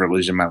sure if I have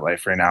religion in my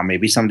life right now.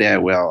 Maybe someday I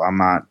will. I'm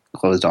not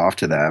closed off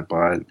to that.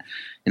 But,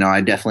 you know,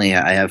 I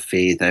have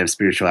faith. I have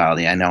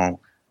spirituality. I know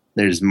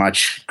there's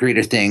much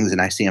greater things,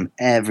 and I see them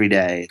every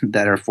day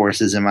that are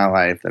forces in my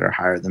life that are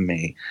higher than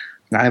me.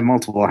 And I have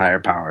multiple higher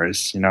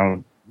powers. You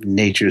know,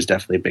 nature is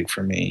definitely big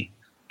for me.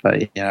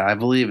 But yeah, I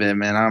believe it,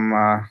 man.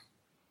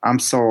 I'm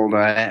sold.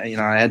 I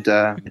had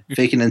to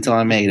fake it until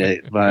I made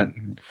it, but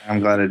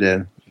I'm glad I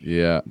did.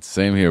 Yeah,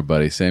 same here,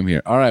 buddy. Same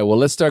here. All right, well,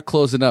 let's start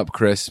closing up,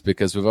 Chris,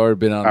 because we've already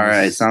been on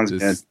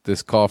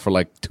this call for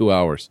like 2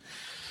 hours.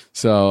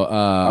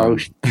 So,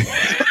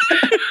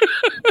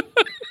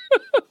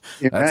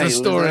 that's a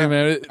story,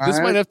 man. This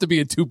might have to be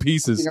in 2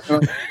 pieces.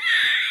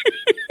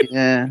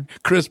 Yeah,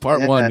 Chris,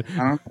 part 1.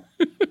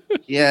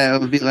 Yeah, it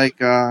would be like,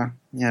 a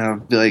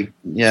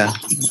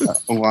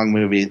long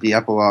movie, the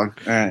epilogue.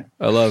 All right.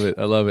 I love it.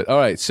 All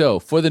right. So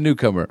for the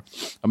newcomer,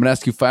 I'm going to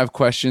ask you 5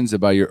 questions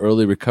about your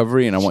early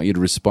recovery, and I want you to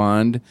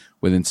respond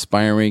with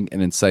inspiring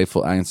and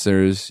insightful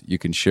answers you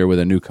can share with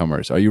the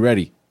newcomers. Are you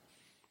ready?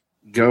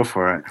 Go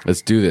for it.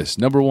 Let's do this.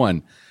 Number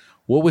 1,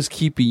 what was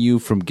keeping you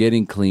from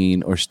getting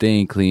clean or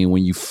staying clean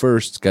when you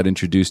first got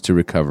introduced to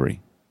recovery?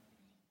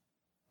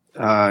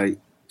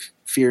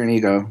 Fear and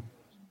ego.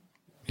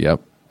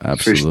 Yep.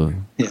 Absolutely.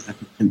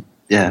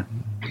 Yeah.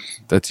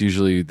 That's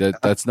usually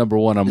that's number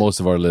 1 on most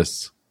of our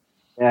lists.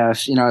 Yeah,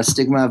 you know, a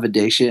stigma of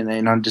addiction, and,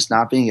 you know, just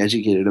not being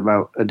educated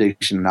about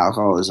addiction and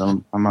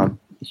alcoholism. I'm a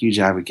huge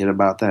advocate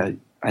about that.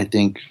 I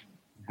think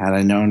had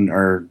I known,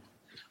 or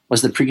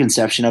was the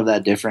preconception of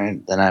that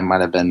different, then I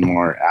might have been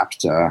more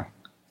apt to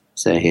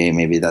say, hey,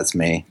 maybe that's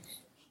me.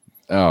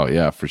 Oh,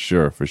 yeah, for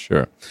sure.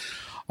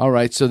 All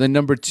right, so then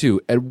number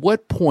 2, at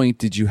what point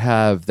did you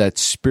have that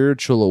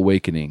spiritual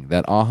awakening,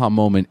 that aha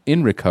moment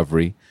in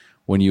recovery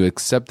when you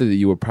accepted that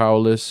you were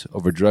powerless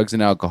over drugs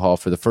and alcohol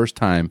for the first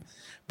time,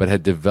 but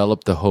had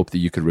developed the hope that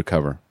you could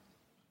recover?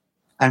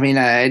 I mean,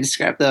 I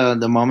described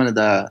the moment of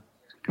the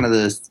kind of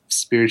the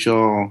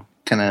spiritual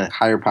kind of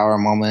higher power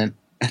moment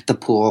at the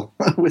pool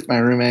with my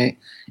roommate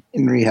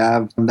in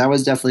rehab. That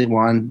was definitely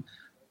one.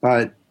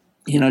 But,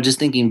 you know, just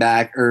thinking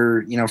back,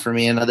 or, you know, for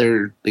me,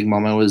 another big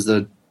moment was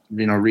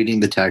reading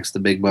the text, the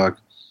big book,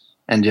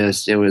 and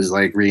just, it was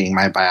like reading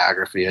my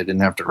biography. I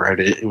didn't have to write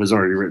it. It was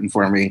already written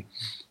for me.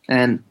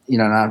 And, you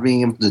know, not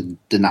being able to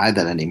deny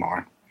that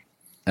anymore.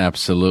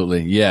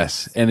 Absolutely.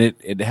 Yes. And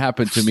it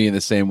happened to me in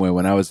the same way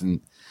when I was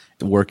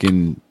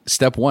working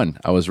step 1.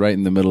 I was right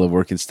in the middle of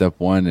working step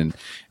 1, and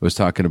it was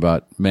talking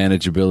about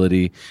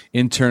manageability,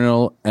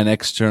 internal and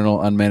external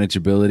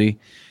unmanageability.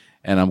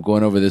 And I'm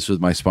going over this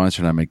with my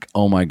sponsor, and I'm like,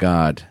 oh my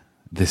God,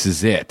 this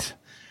is it.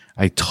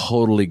 I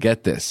totally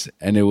get this.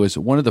 And it was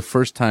one of the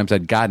first times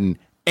I'd gotten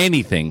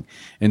anything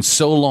in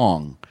so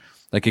long.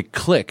 Like, it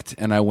clicked,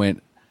 and I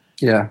went,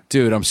 Yeah.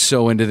 Dude, I'm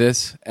so into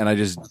this. And I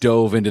just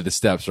dove into the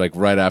steps like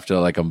right after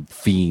like a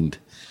fiend.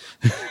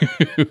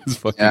 It was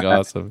fucking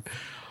awesome.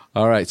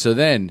 All right. So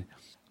then,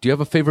 do you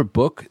have a favorite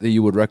book that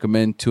you would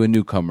recommend to a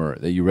newcomer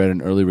that you read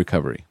in early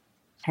recovery?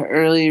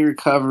 Early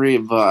recovery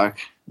book.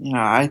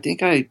 I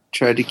think I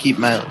tried to keep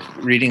my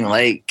reading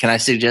light. Can I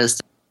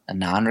suggest a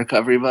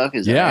non-recovery book?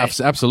 Is that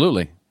right?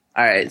 Absolutely.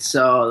 All right.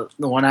 So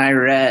the one I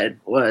read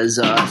was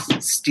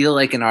Steal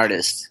Like an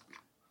Artist.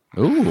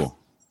 Ooh.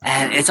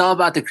 And it's all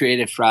about the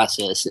creative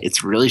process.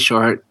 It's really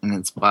short, and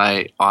it's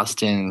by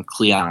Austin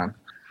Kleon.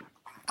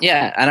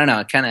 Yeah, I don't know.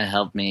 It kind of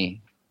helped me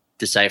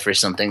decipher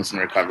some things in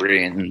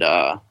recovery and,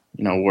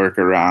 work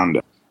around,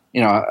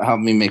 help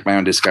me make my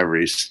own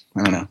discoveries.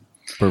 I don't know.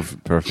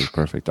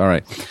 Perfect. All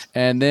right.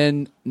 And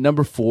then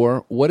number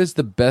 4, what is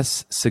the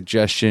best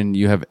suggestion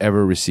you have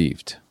ever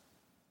received?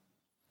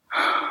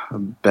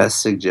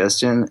 Best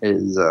suggestion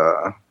is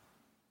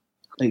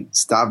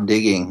stop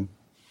digging.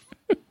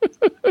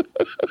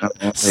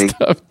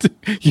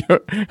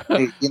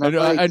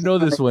 I know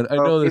this one. I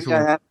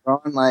haven't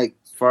gone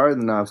far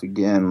enough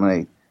again.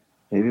 Like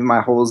maybe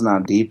my hole's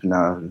not deep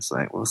enough. It's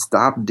like, well,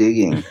 stop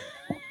digging.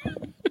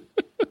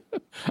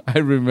 I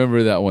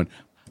remember that one.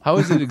 How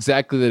is it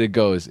exactly that it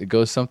goes? It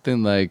goes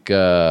something like, dude,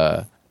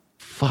 I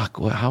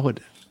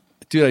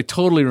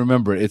totally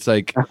remember it. It's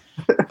like,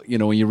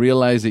 when you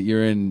realize that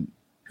you're in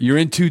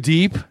too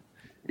deep.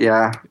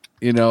 Yeah.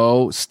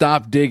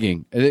 Stop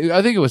digging.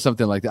 I think it was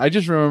something like that. I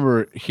just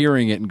remember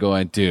hearing it and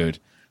going, dude,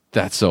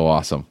 that's so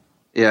awesome.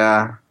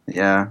 Yeah.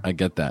 I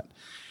get that.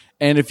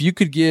 And if you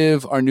could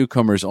give our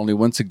newcomers only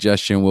one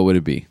suggestion, what would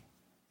it be?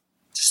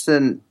 Just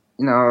if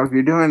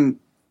you're doing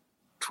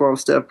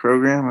 12-step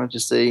program, I'd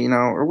just say,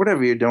 or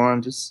whatever you're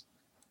doing, just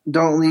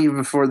don't leave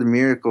before the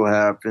miracle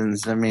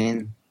happens. I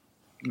mean,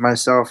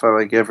 myself, I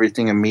like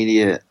everything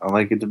immediate. I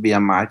like it to be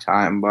on my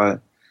time,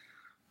 but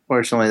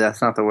fortunately,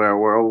 that's not the way our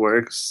world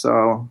works.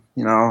 So,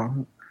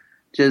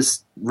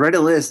 just write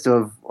a list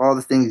of all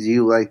the things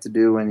you like to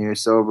do when you're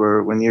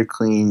sober, when you're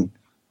clean,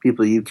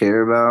 people you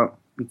care about.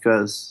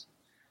 Because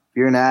if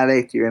you're an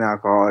addict, you're an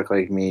alcoholic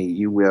like me,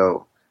 you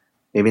will,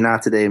 maybe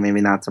not today, maybe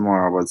not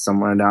tomorrow, but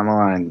somewhere down the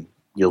line,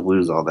 you'll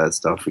lose all that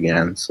stuff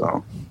again.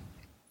 So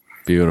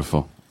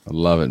beautiful. I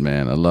love it,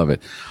 man. I love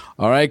it.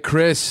 All right,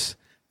 Chris,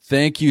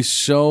 thank you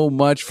so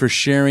much for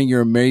sharing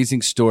your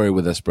amazing story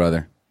with us,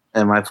 brother.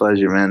 And my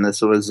pleasure, man.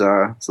 This was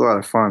it's a lot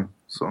of fun.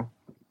 So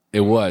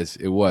it was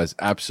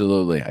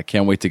absolutely. I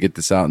can't wait to get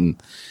this out in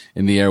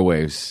the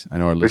airwaves. I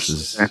know our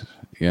listeners.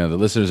 Yeah, the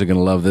listeners are going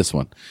to love this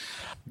one.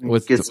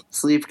 Get some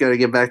sleep. Got to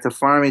get back to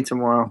farming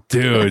tomorrow,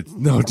 dude.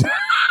 No. Just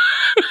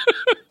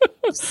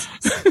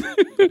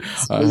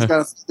got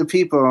to feed the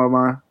people,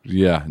 Omar.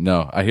 Yeah,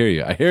 no, I hear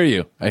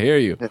you.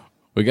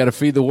 We got to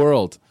feed the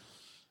world.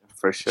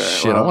 For sure.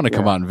 Shit, I want to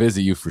come out and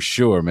visit you for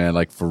sure, man.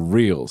 Like for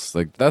reals.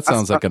 Like that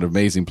sounds like an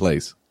amazing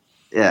place.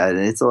 Yeah,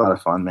 it's a lot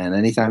of fun, man.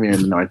 Anytime you're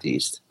in the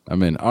Northeast.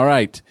 I'm in. All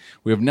right.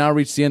 We have now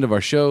reached the end of our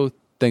show.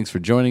 Thanks for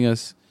joining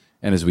us.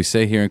 And as we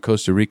say here in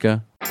Costa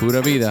Rica,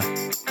 pura vida.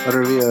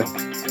 Pura vida.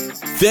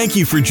 Thank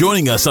you for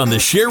joining us on the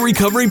SHAIR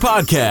Recovery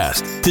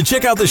Podcast. To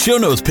check out the show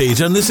notes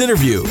page on this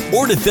interview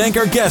or to thank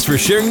our guests for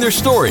sharing their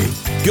story,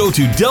 go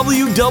to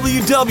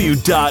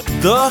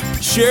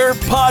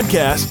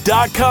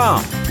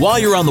www.theshairpodcast.com. While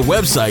you're on the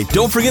website,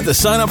 don't forget to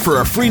sign up for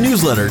our free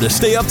newsletter to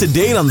stay up to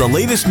date on the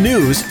latest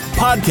news,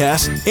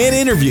 podcasts, and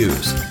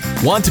interviews.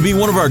 Want to be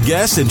one of our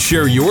guests and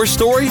share your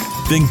story?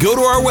 Then go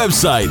to our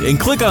website and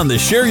click on the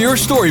Share Your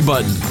Story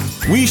button.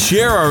 We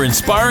share our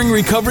inspiring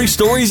recovery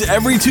stories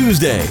every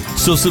Tuesday,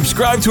 so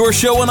subscribe to our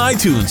show on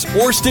iTunes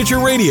or Stitcher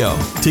Radio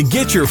to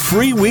get your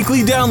free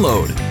weekly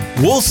download.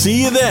 We'll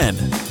see you then.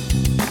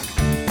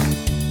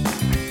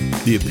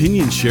 The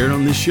opinions shared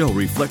on this show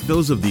reflect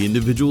those of the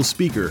individual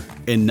speaker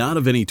and not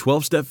of any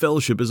 12-Step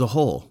Fellowship as a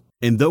whole.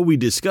 And though we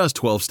discuss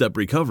 12-Step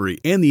Recovery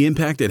and the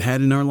impact it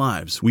had in our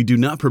lives, we do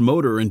not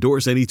promote or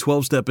endorse any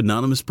 12-Step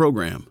Anonymous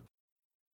program.